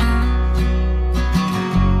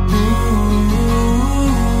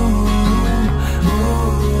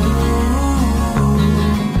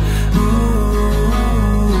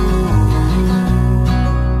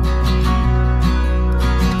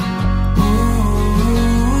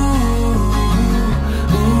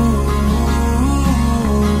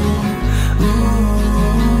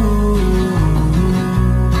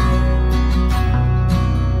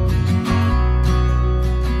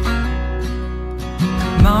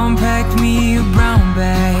 Mom packed me a brown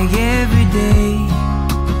bag every day,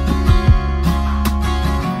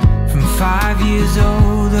 from 5 years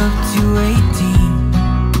old up to 18.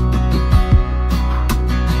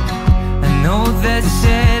 A note that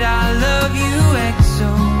said I love you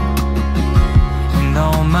XO, and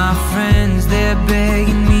all my friends, they're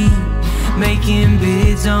begging me, making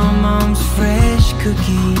bids on Mom's fresh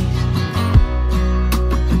cookies.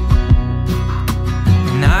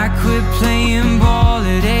 I quit playing ball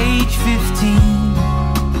at age 15,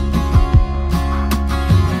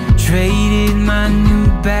 traded my new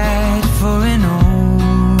bat for an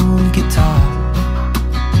old guitar.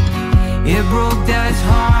 It broke Dad's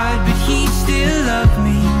heart, but he still loved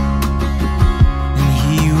me, and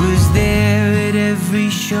he was there at every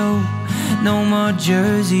show. No more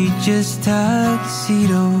jersey, just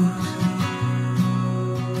tuxedos.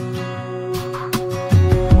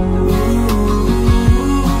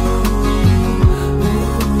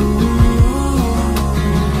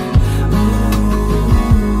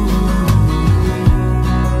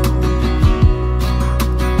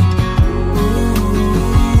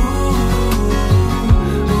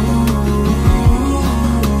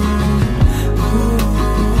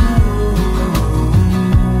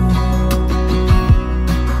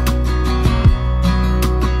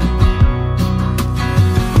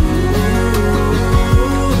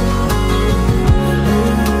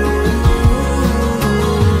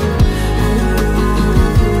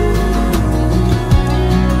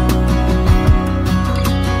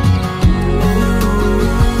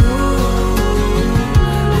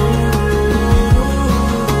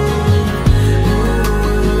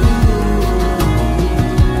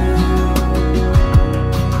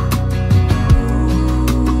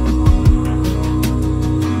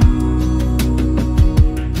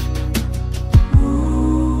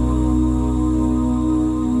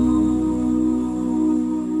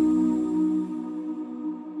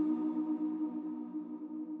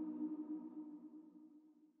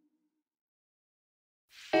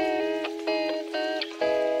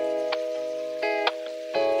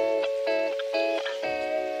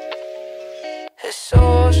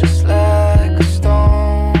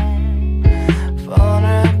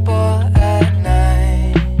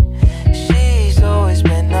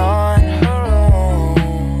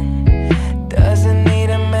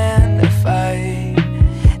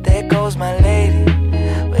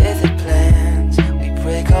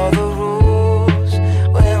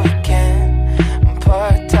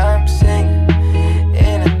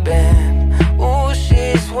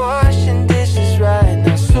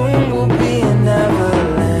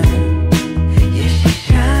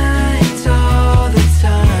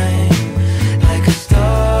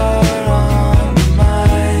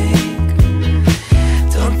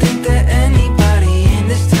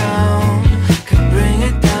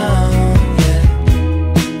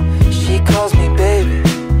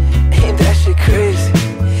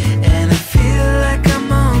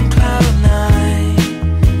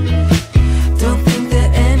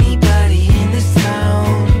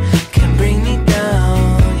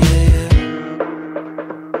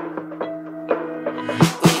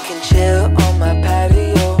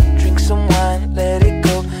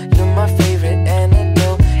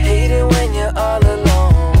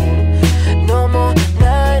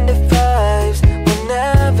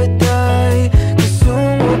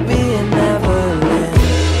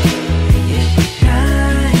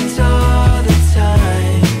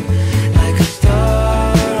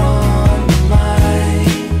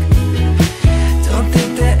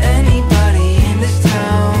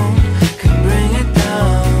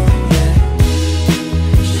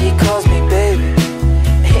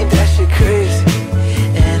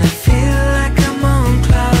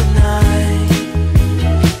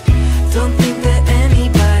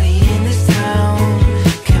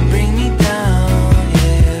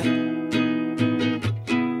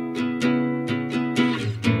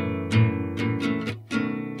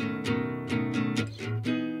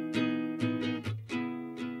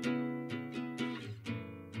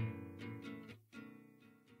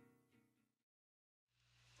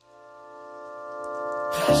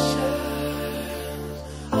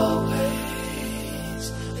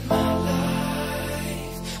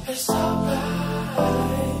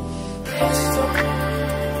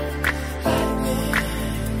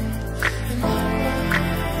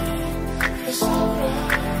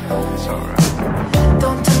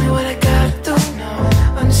 Don't tell me what I gotta do.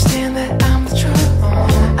 Understand that I'm the truth.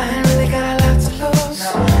 I ain't really got a lot to lose.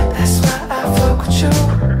 That's why I fuck with you.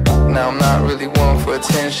 Now I'm not really one for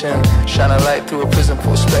attention. Shine a light through a prism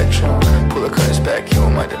full spectrum. Pull the curtains back, you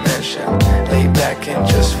in my dimension. Lay back and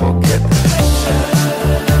just forget the pressure.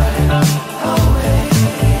 Always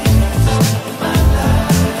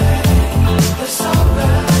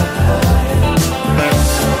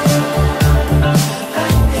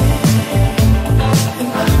in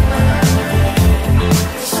my life.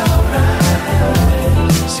 It's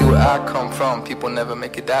alright. See where I come from, people never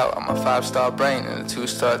make it out. I'm a 5-star brain in a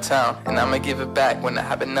 2-star town, and I'ma give it back when I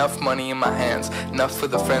have enough money in my hands, enough for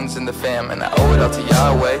the friends and the fam, and I owe it all to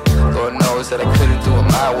Yahweh. Lord knows that I couldn't do it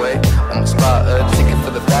my way. Almost bought a ticket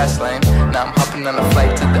for the fast lane. Now I'm hopping on a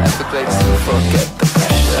flight to the Everglades to forget the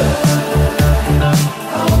pressure.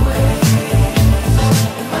 Always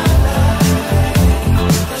in my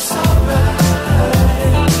life. It's alright.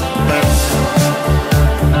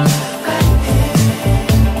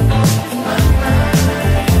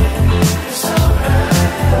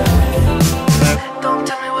 Don't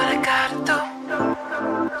tell me what I gotta do.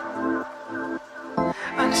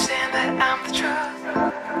 Understand that I'm the truth.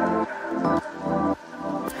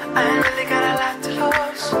 I ain't really got a lot to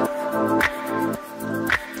lose.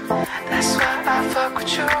 That's why I fuck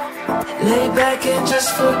with you. Lay back and just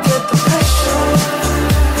forget the pressure.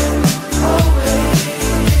 Always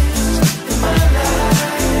in my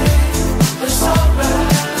life. It's alright.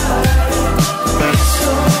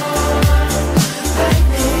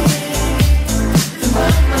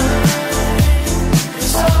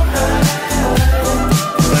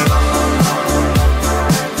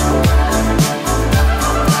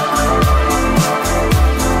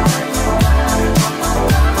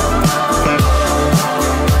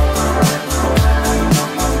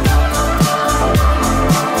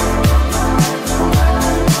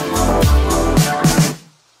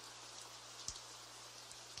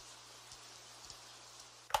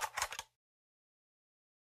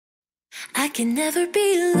 I can never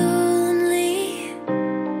be lonely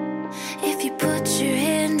if you put your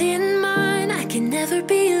hand in mine. I can never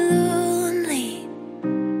be lonely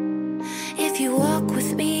if you walk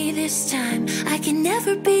with me this time. I can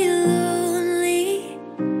never be lonely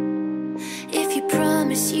if you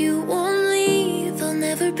promise you won't leave. I'll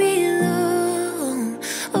never be lonely.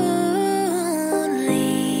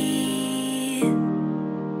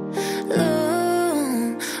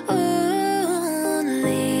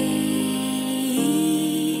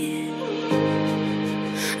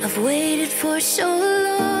 I've waited for so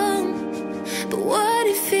long, but what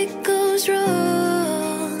if it goes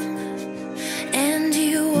wrong and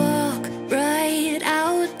you walk right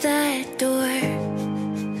out that door?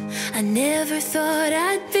 I never thought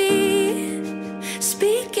I'd be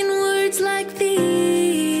speaking words like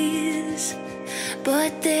these,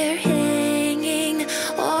 but they're hanging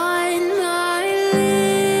on my lips.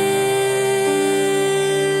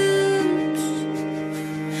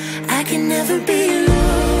 I can never be alone.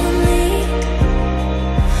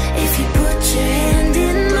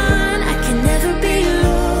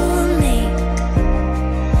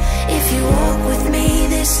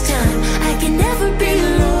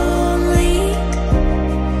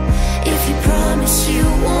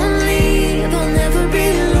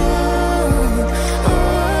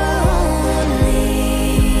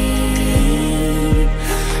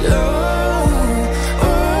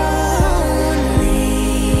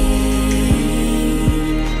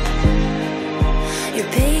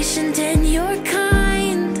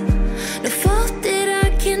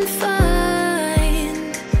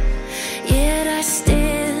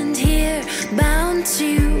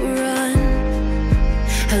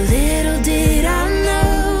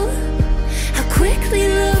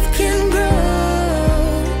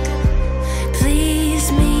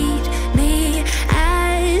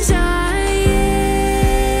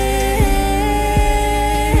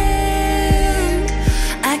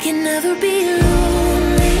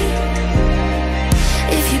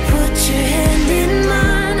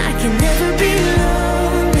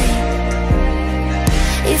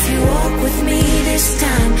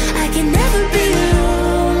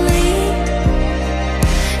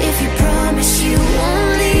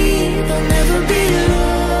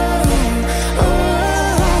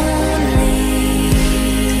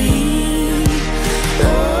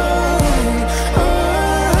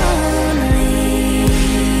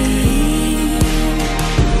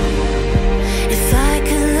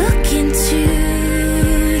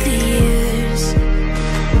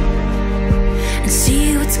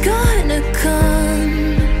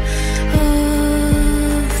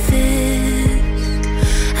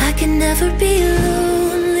 be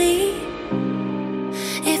lonely.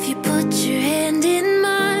 If you put your hand in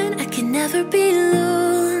mine, I can never be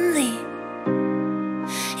lonely.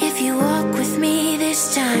 If you walk with me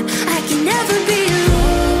this time, I can never be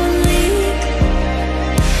lonely.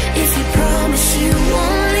 If you promise you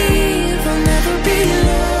won't leave, I'll never be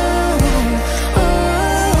lonely.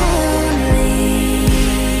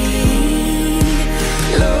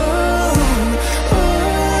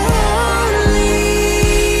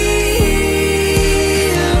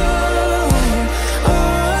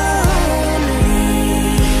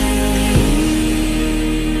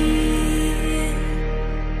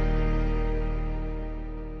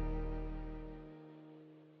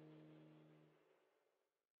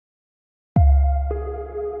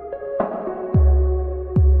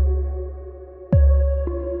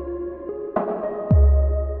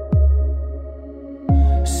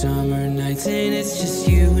 Summer nights and it's just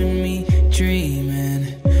you and me dreaming.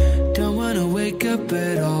 Don't wanna wake up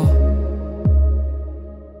at all.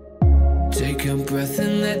 Take a breath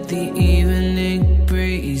and let the evening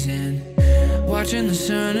breeze in. Watching the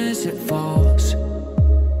sun as it falls.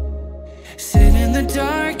 Sit in the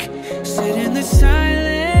dark, sit in the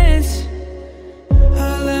silence.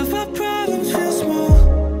 I let my problems feel small.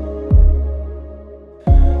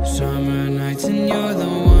 Summer nights and you're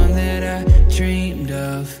the one that I dreamed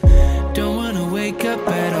of. Don't wanna wake up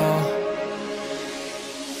at all.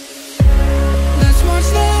 Let's watch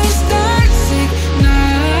the stars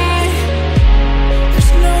ignite.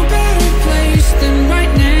 There's no better place than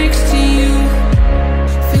right next to you.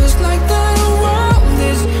 Feels like the world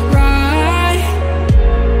is right,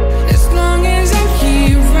 as long as I'm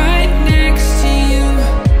here right next to you.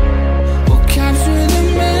 We'll capture the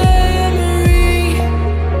memory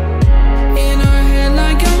in our head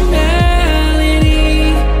like a melody.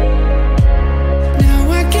 Now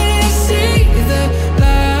I can see the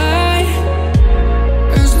light,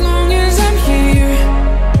 as long as I'm here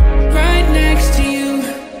right next to you.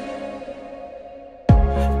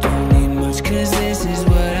 Don't need much, cause this is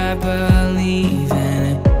what I believe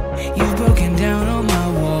in. You've broken down all my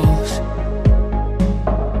walls.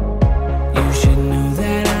 You should know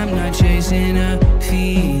that I'm not chasing a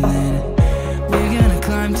feeling. We're gonna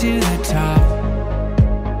climb to the top.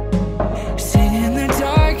 Sit in the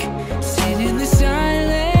dark, sit in the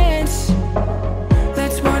silence.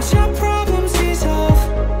 Let's watch our problems resolve.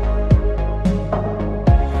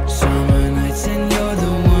 Summer nights and you're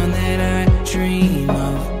the one that I dream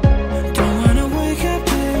of. Don't wanna wake up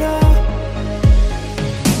at all.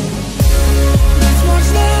 Let's watch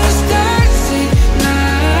the stars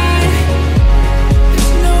ignite.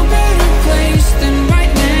 There's no better place than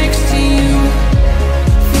right next to you.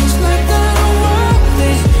 Feels like the world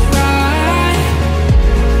is right,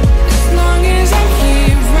 as long as I'm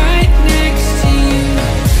here right next to you.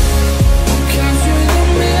 We'll capture the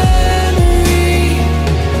memory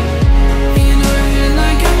in our head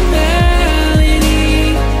like a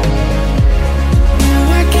melody. Now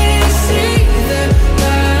I can see the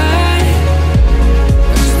light,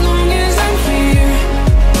 as long as I'm here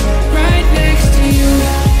right next to you.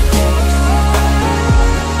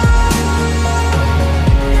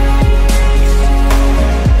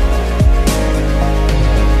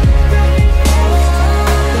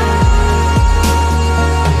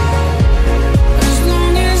 As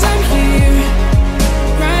long as I'm here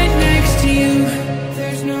right next to you.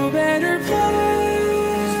 There's no better place.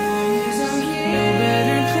 As long as I'm here. No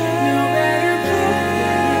better place. No better place.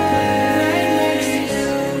 Right next to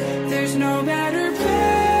you. There's no better place.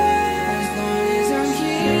 As long as I'm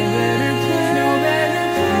here. No better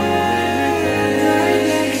place. Right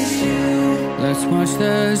next to you. Let's watch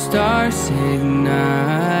the stars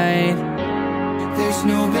ignite. There's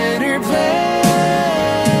no better place.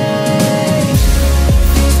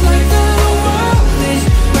 Feels like the world is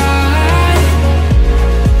right,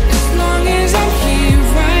 as long as I'm here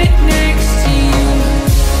right next to you.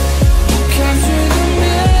 We'll capture the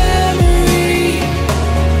memory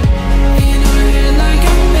in our head like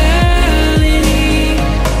a melody.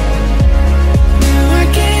 Now I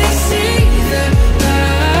can see the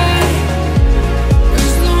light,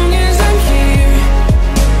 as long as I'm here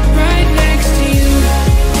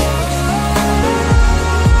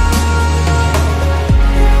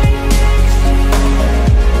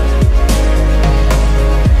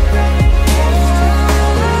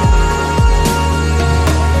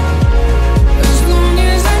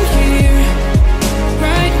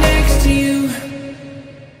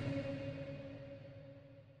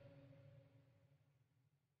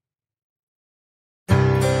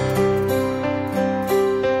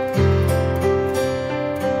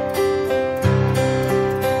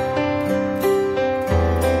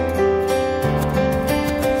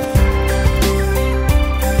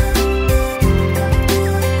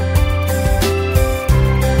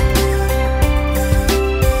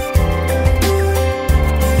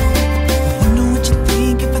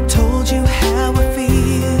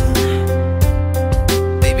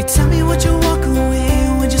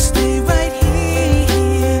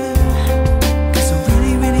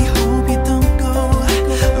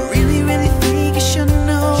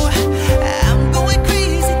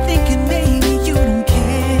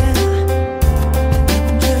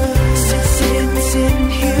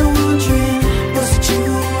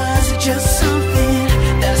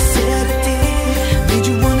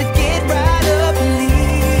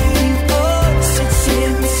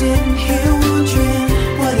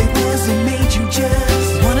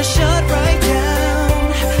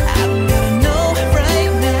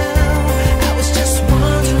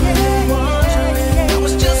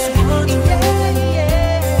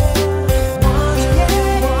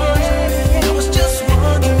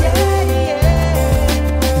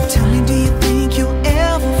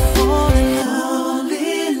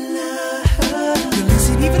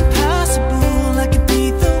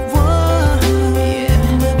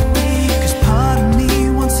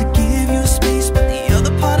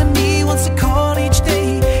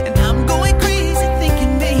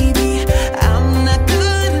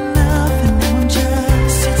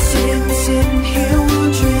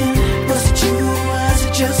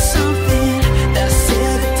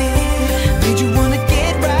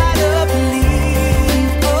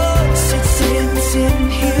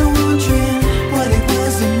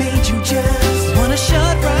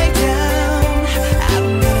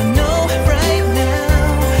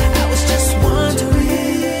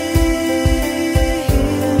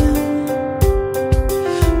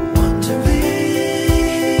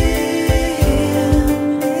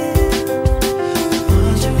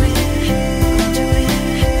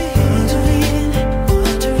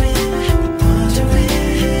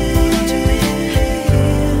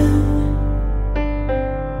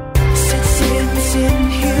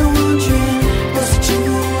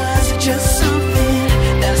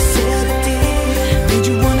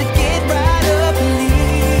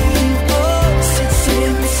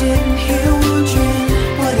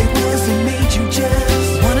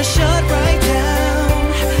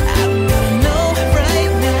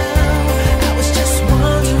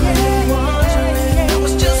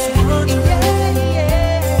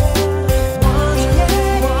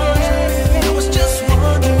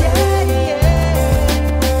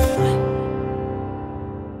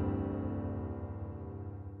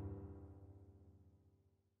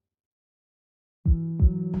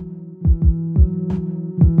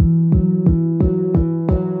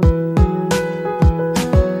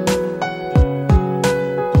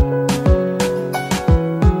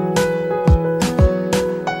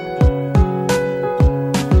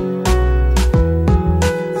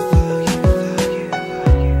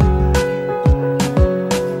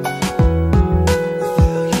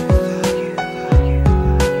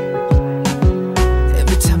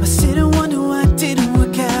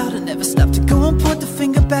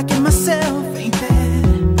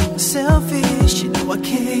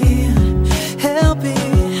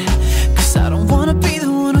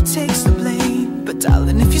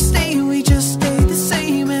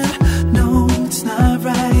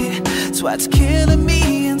what's killing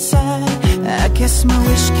me inside. I guess my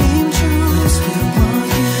wish came true. I still want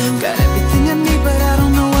you. Got everything I need, but I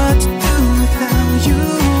don't know what to do without you.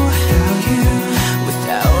 Without you,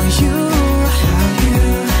 without you, without you.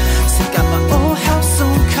 Still got my own house,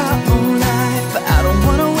 own car, own life, but I don't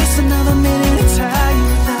wanna waste another minute of time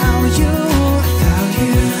without you. Without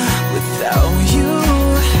you, without you,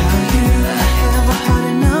 without you. I have a hard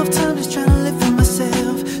enough time just trying to live for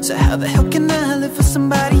myself. So how the hell can I live for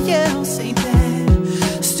somebody else? Ain't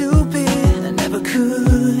that stupid? I never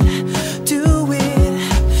could do it,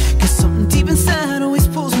 'cause something deep inside always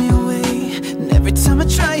pulls me away. And every time I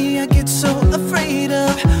try, I get so afraid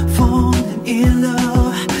of falling in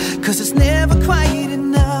love, 'cause it's never quite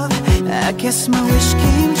enough. I guess my wish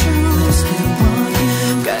came true. I still want you.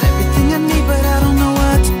 Got everything I need, but I don't know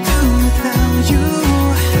what to do without you.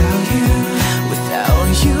 Without you,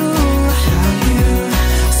 without you, without you.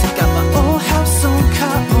 Still got my own house, own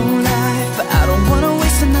car, own life, but I don't wanna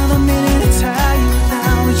waste another minute of time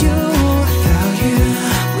without you. Without you,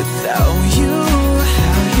 without you,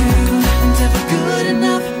 without you. Nothing's ever good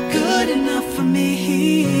enough for me.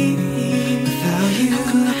 Without you,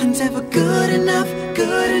 nothing's ever good enough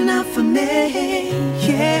for me.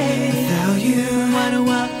 Yeah. Without you, why do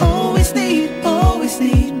I always need more?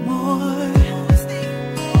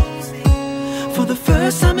 For the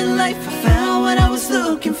first time in life, I found what I was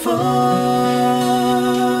looking for.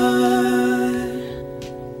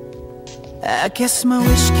 I guess my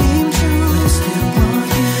wish came true.